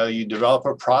 So you develop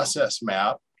a process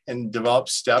map and develop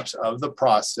steps of the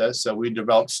process. So we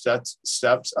developed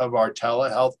steps of our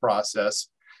telehealth process.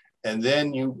 And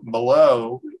then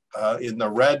below in the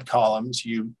red columns,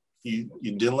 you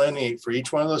delineate for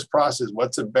each one of those processes,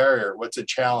 what's a barrier, what's a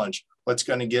challenge, what's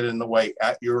going to get in the way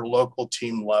at your local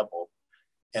team level.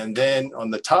 And then on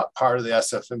the top part of the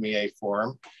SFMEA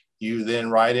form, you then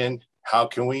write in, how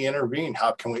can we intervene?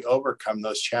 How can we overcome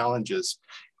those challenges?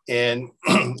 And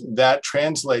that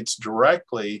translates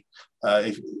directly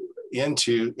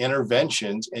into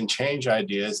interventions and change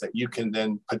ideas that you can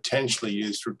then potentially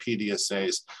use for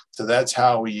PDSAs. So that's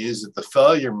how we use it. The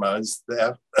failure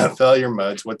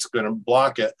modes, what's going to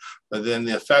block it, but then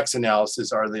the effects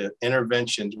analysis are the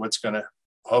interventions, what's going to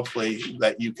hopefully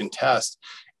that you can test.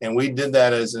 And we did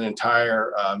that as an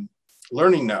entire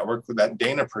learning network that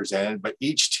Dana presented, but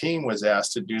each team was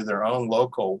asked to do their own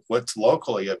what's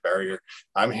locally a barrier.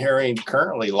 I'm hearing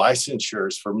currently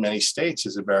licensures for many states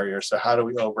is a barrier. So how do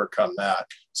we overcome that?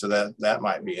 So that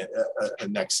might be a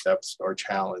next step or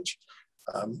challenge.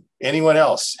 Anyone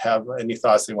else have any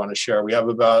thoughts they want to share? We have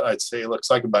about, I'd say it looks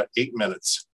like about 8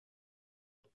 minutes.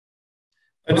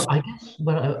 I guess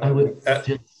what I would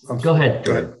just go ahead.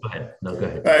 No, go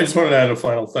ahead. I just wanted to add a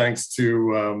final thanks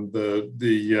to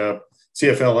the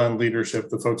CFLN leadership,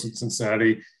 the folks at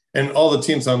Cincinnati, and all the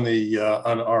teams on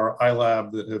our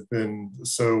iLab that have been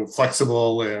so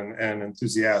flexible and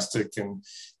enthusiastic and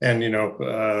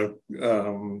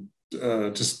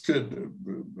just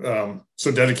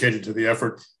so dedicated to the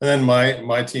effort. And then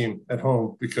my team at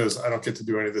home, because I don't get to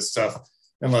do any of this stuff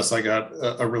unless I got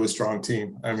a really strong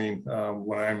team. I mean,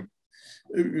 when I'm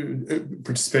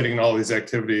participating in all these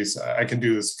activities, I can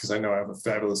do this because I know I have a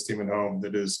fabulous team at home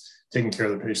that is taking care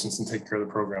of the patients and taking care of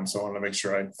the program. So I want to make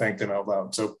sure I thank them out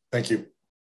loud. So thank you.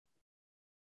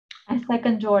 I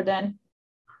second Jordan.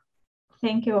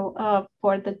 Thank you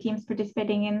for the teams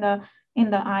participating in the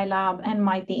iLab and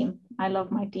my team. I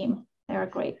love my team. They're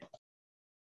great.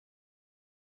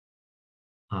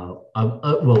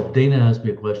 Well, Dana asked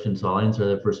me a question, so I'll answer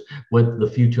that first. What the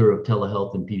future of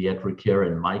telehealth and pediatric care,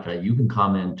 and Mike, you can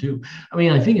comment too. I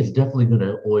mean, I think it's definitely going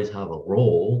to always have a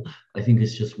role. I think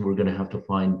it's just we're going to have to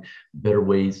find better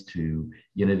ways to,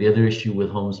 the other issue with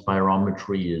home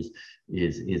spirometry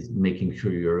is making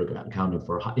sure you're accounting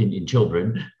for in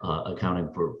children, accounting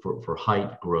for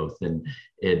height growth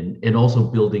and also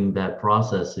building that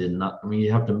process in.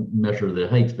 You have to measure the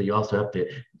heights, but you also have to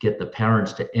get the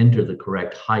parents to enter the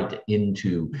correct height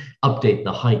update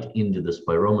the height into the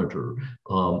spirometer.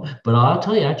 But I'll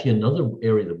tell you, actually, another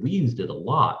area that we used it a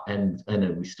lot and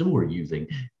we still were using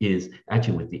is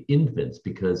actually with the infants,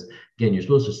 because again, you're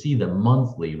supposed to see them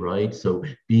monthly, right? So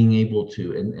being able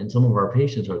to, and some of our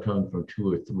patients are coming from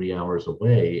 2 or 3 hours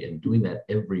away, and doing that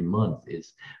every month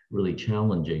is really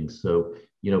challenging. So,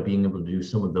 being able to do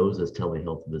some of those as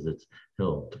telehealth visits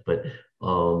helped. But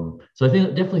so I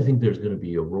definitely think there's going to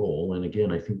be a role. And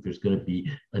again, I think there's going to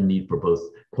be a need for both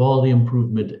quality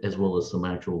improvement as well as some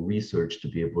actual research to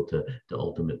be able to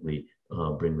ultimately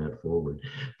bring that forward.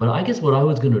 But I guess what I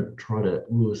was going to try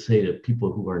to say to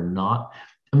people who are not,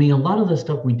 a lot of the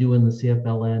stuff we do in the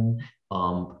CFLN,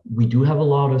 we do have a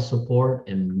lot of support,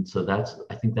 and so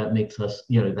I think that makes us,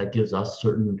 that gives us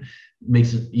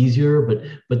makes it easier,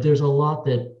 but there's a lot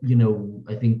that,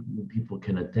 I think people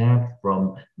can adapt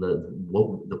from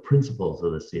the principles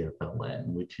of the CFLN,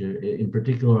 which in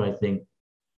particular, I think,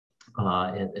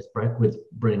 as Breck was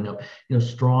bringing up,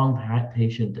 strong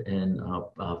patient and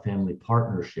family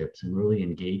partnerships and really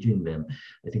engaging them.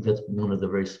 I think that's one of the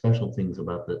very special things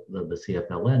about the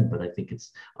CFLN, but I think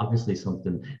it's obviously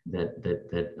something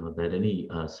that any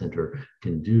center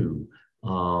can do.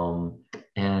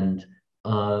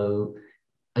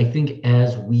 I think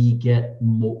as we get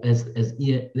more, as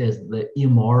the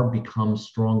EMR becomes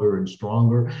stronger and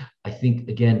stronger, I think,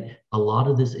 again, a lot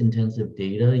of this intensive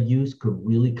data use could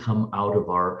really come out of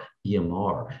our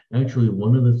EMR. Actually,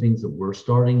 one of the things that we're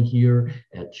starting here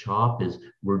at CHOP is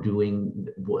we're doing,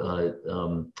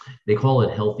 they call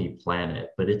it Healthy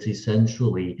Planet, but it's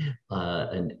essentially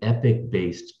an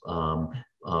Epic-based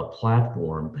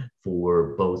platform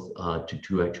for both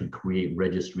to actually create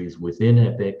registries within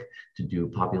Epic, to do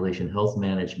population health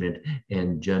management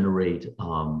and generate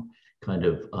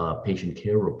patient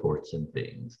care reports and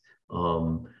things.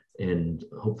 And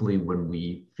hopefully when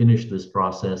we finish this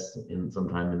process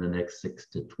sometime in the next 6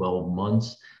 to 12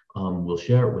 months, we'll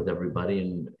share it with everybody.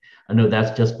 And I know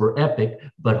that's just for Epic,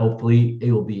 but hopefully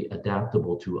it will be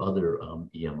adaptable to other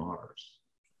EMRs.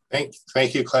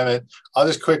 Thank you, Clement. I'll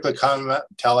just quickly comment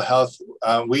telehealth.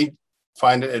 We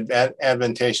find it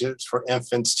advantageous for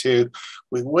infants too.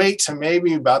 We wait to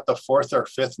maybe about the 4th or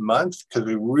 5th month because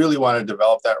we really want to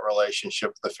develop that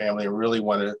relationship with the family and really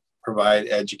want to provide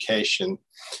education.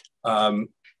 And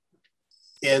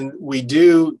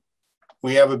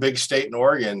we have a big state in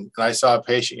Oregon, and I saw a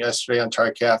patient yesterday on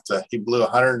Trikafta. He blew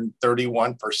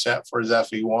 131% for his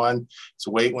FE1. His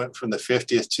weight went from the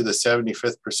 50th to the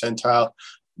 75th percentile.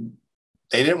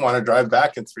 They didn't want to drive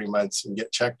back in 3 months and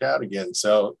get checked out again.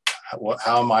 So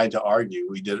how am I to argue?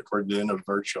 We're doing a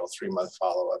virtual 3-month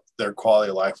follow-up. Their quality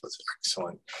of life was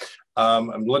excellent.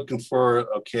 I'm looking for,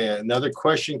 another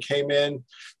question came in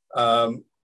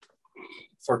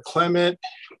for Clement.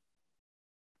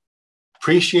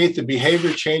 Appreciate the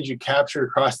behavior change you captured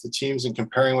across the teams and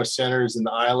comparing with centers in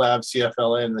the iLab,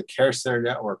 CFLN, and the Care Center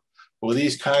Network. Will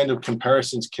these kind of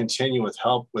comparisons continue with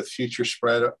help with future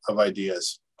spread of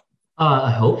ideas?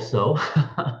 I hope so.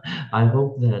 I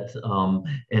hope that,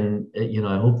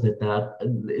 I hope that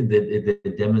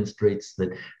it demonstrates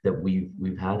that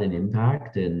we've had an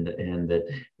impact, and that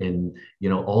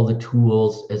all the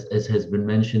tools, as has been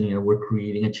mentioned, we're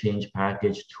creating a change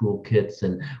package, toolkits,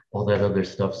 and all that other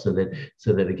stuff, so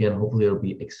that again, hopefully it'll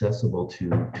be accessible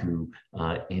to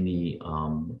any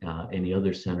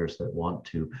other centers that want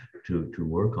to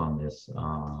work on this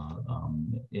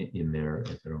in their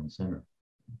own center.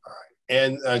 All right.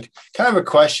 And kind of a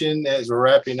question as we're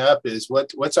wrapping up is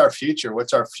what's our future?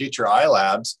 What's our future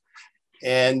iLabs?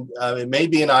 And it may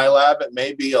be an iLab, it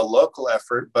may be a local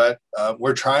effort, but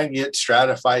we're trying to get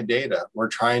stratified data. We're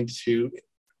trying to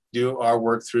do our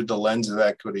work through the lens of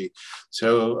equity.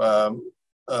 So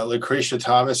Lucretia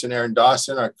Thomas and Aaron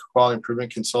Dawson, our quality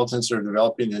improvement consultants, are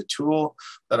developing a tool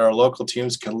that our local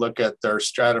teams can look at their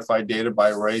stratified data by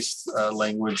race,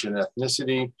 language, and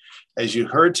ethnicity. As you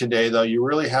heard today, though, you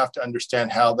really have to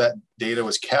understand how that data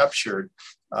was captured.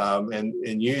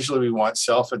 And usually we want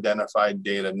self-identified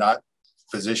data, not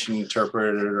physician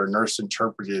interpreted or nurse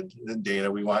interpreted data.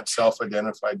 We want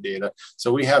self-identified data.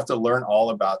 So we have to learn all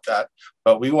about that.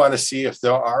 But we want to see if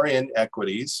there are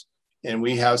inequities. And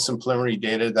we have some preliminary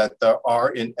data that there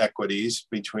are inequities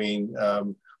between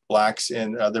Blacks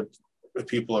and other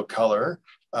people of color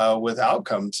with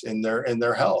outcomes in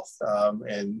their health.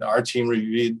 And our team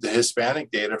reviewed the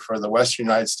Hispanic data for the Western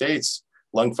United States.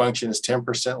 Lung function is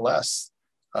 10% less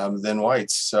than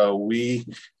whites. So we,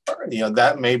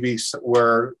 that may be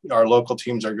where our local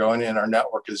teams are going and our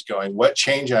network is going. What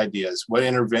change ideas, what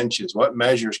interventions, what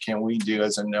measures can we do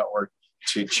as a network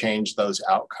to change those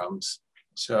outcomes?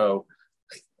 So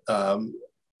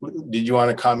did you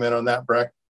want to comment on that,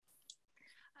 Breck?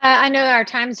 I know our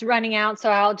time's running out, so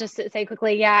I'll just say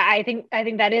quickly, yeah, I think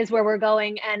that is where we're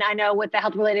going. And I know with the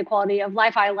health-related quality of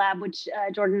life iLab, which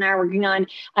Jordan and I are working on,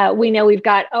 we know we've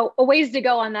got a ways to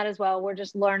go on that as well. We're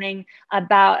just learning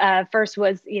about, first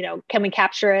was, can we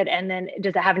capture it? And then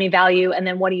does it have any value? And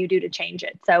then what do you do to change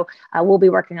it? So we'll be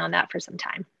working on that for some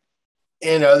time.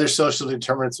 And other social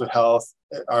determinants of health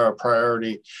are a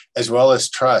priority, as well as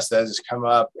trust that has come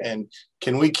up. And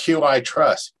can we QI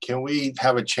trust? Can we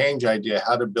have a change idea,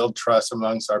 how to build trust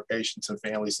amongst our patients and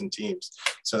families and teams?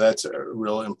 So that's a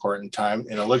real important time.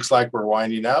 And it looks like we're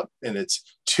winding up, and it's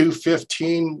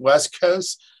 2:15 West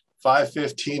Coast,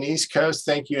 5:15 East Coast.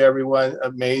 Thank you, everyone.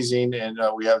 Amazing. And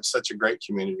we have such a great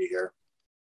community here.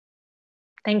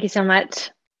 Thank you so much.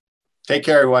 Take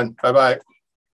care, everyone. Bye-bye.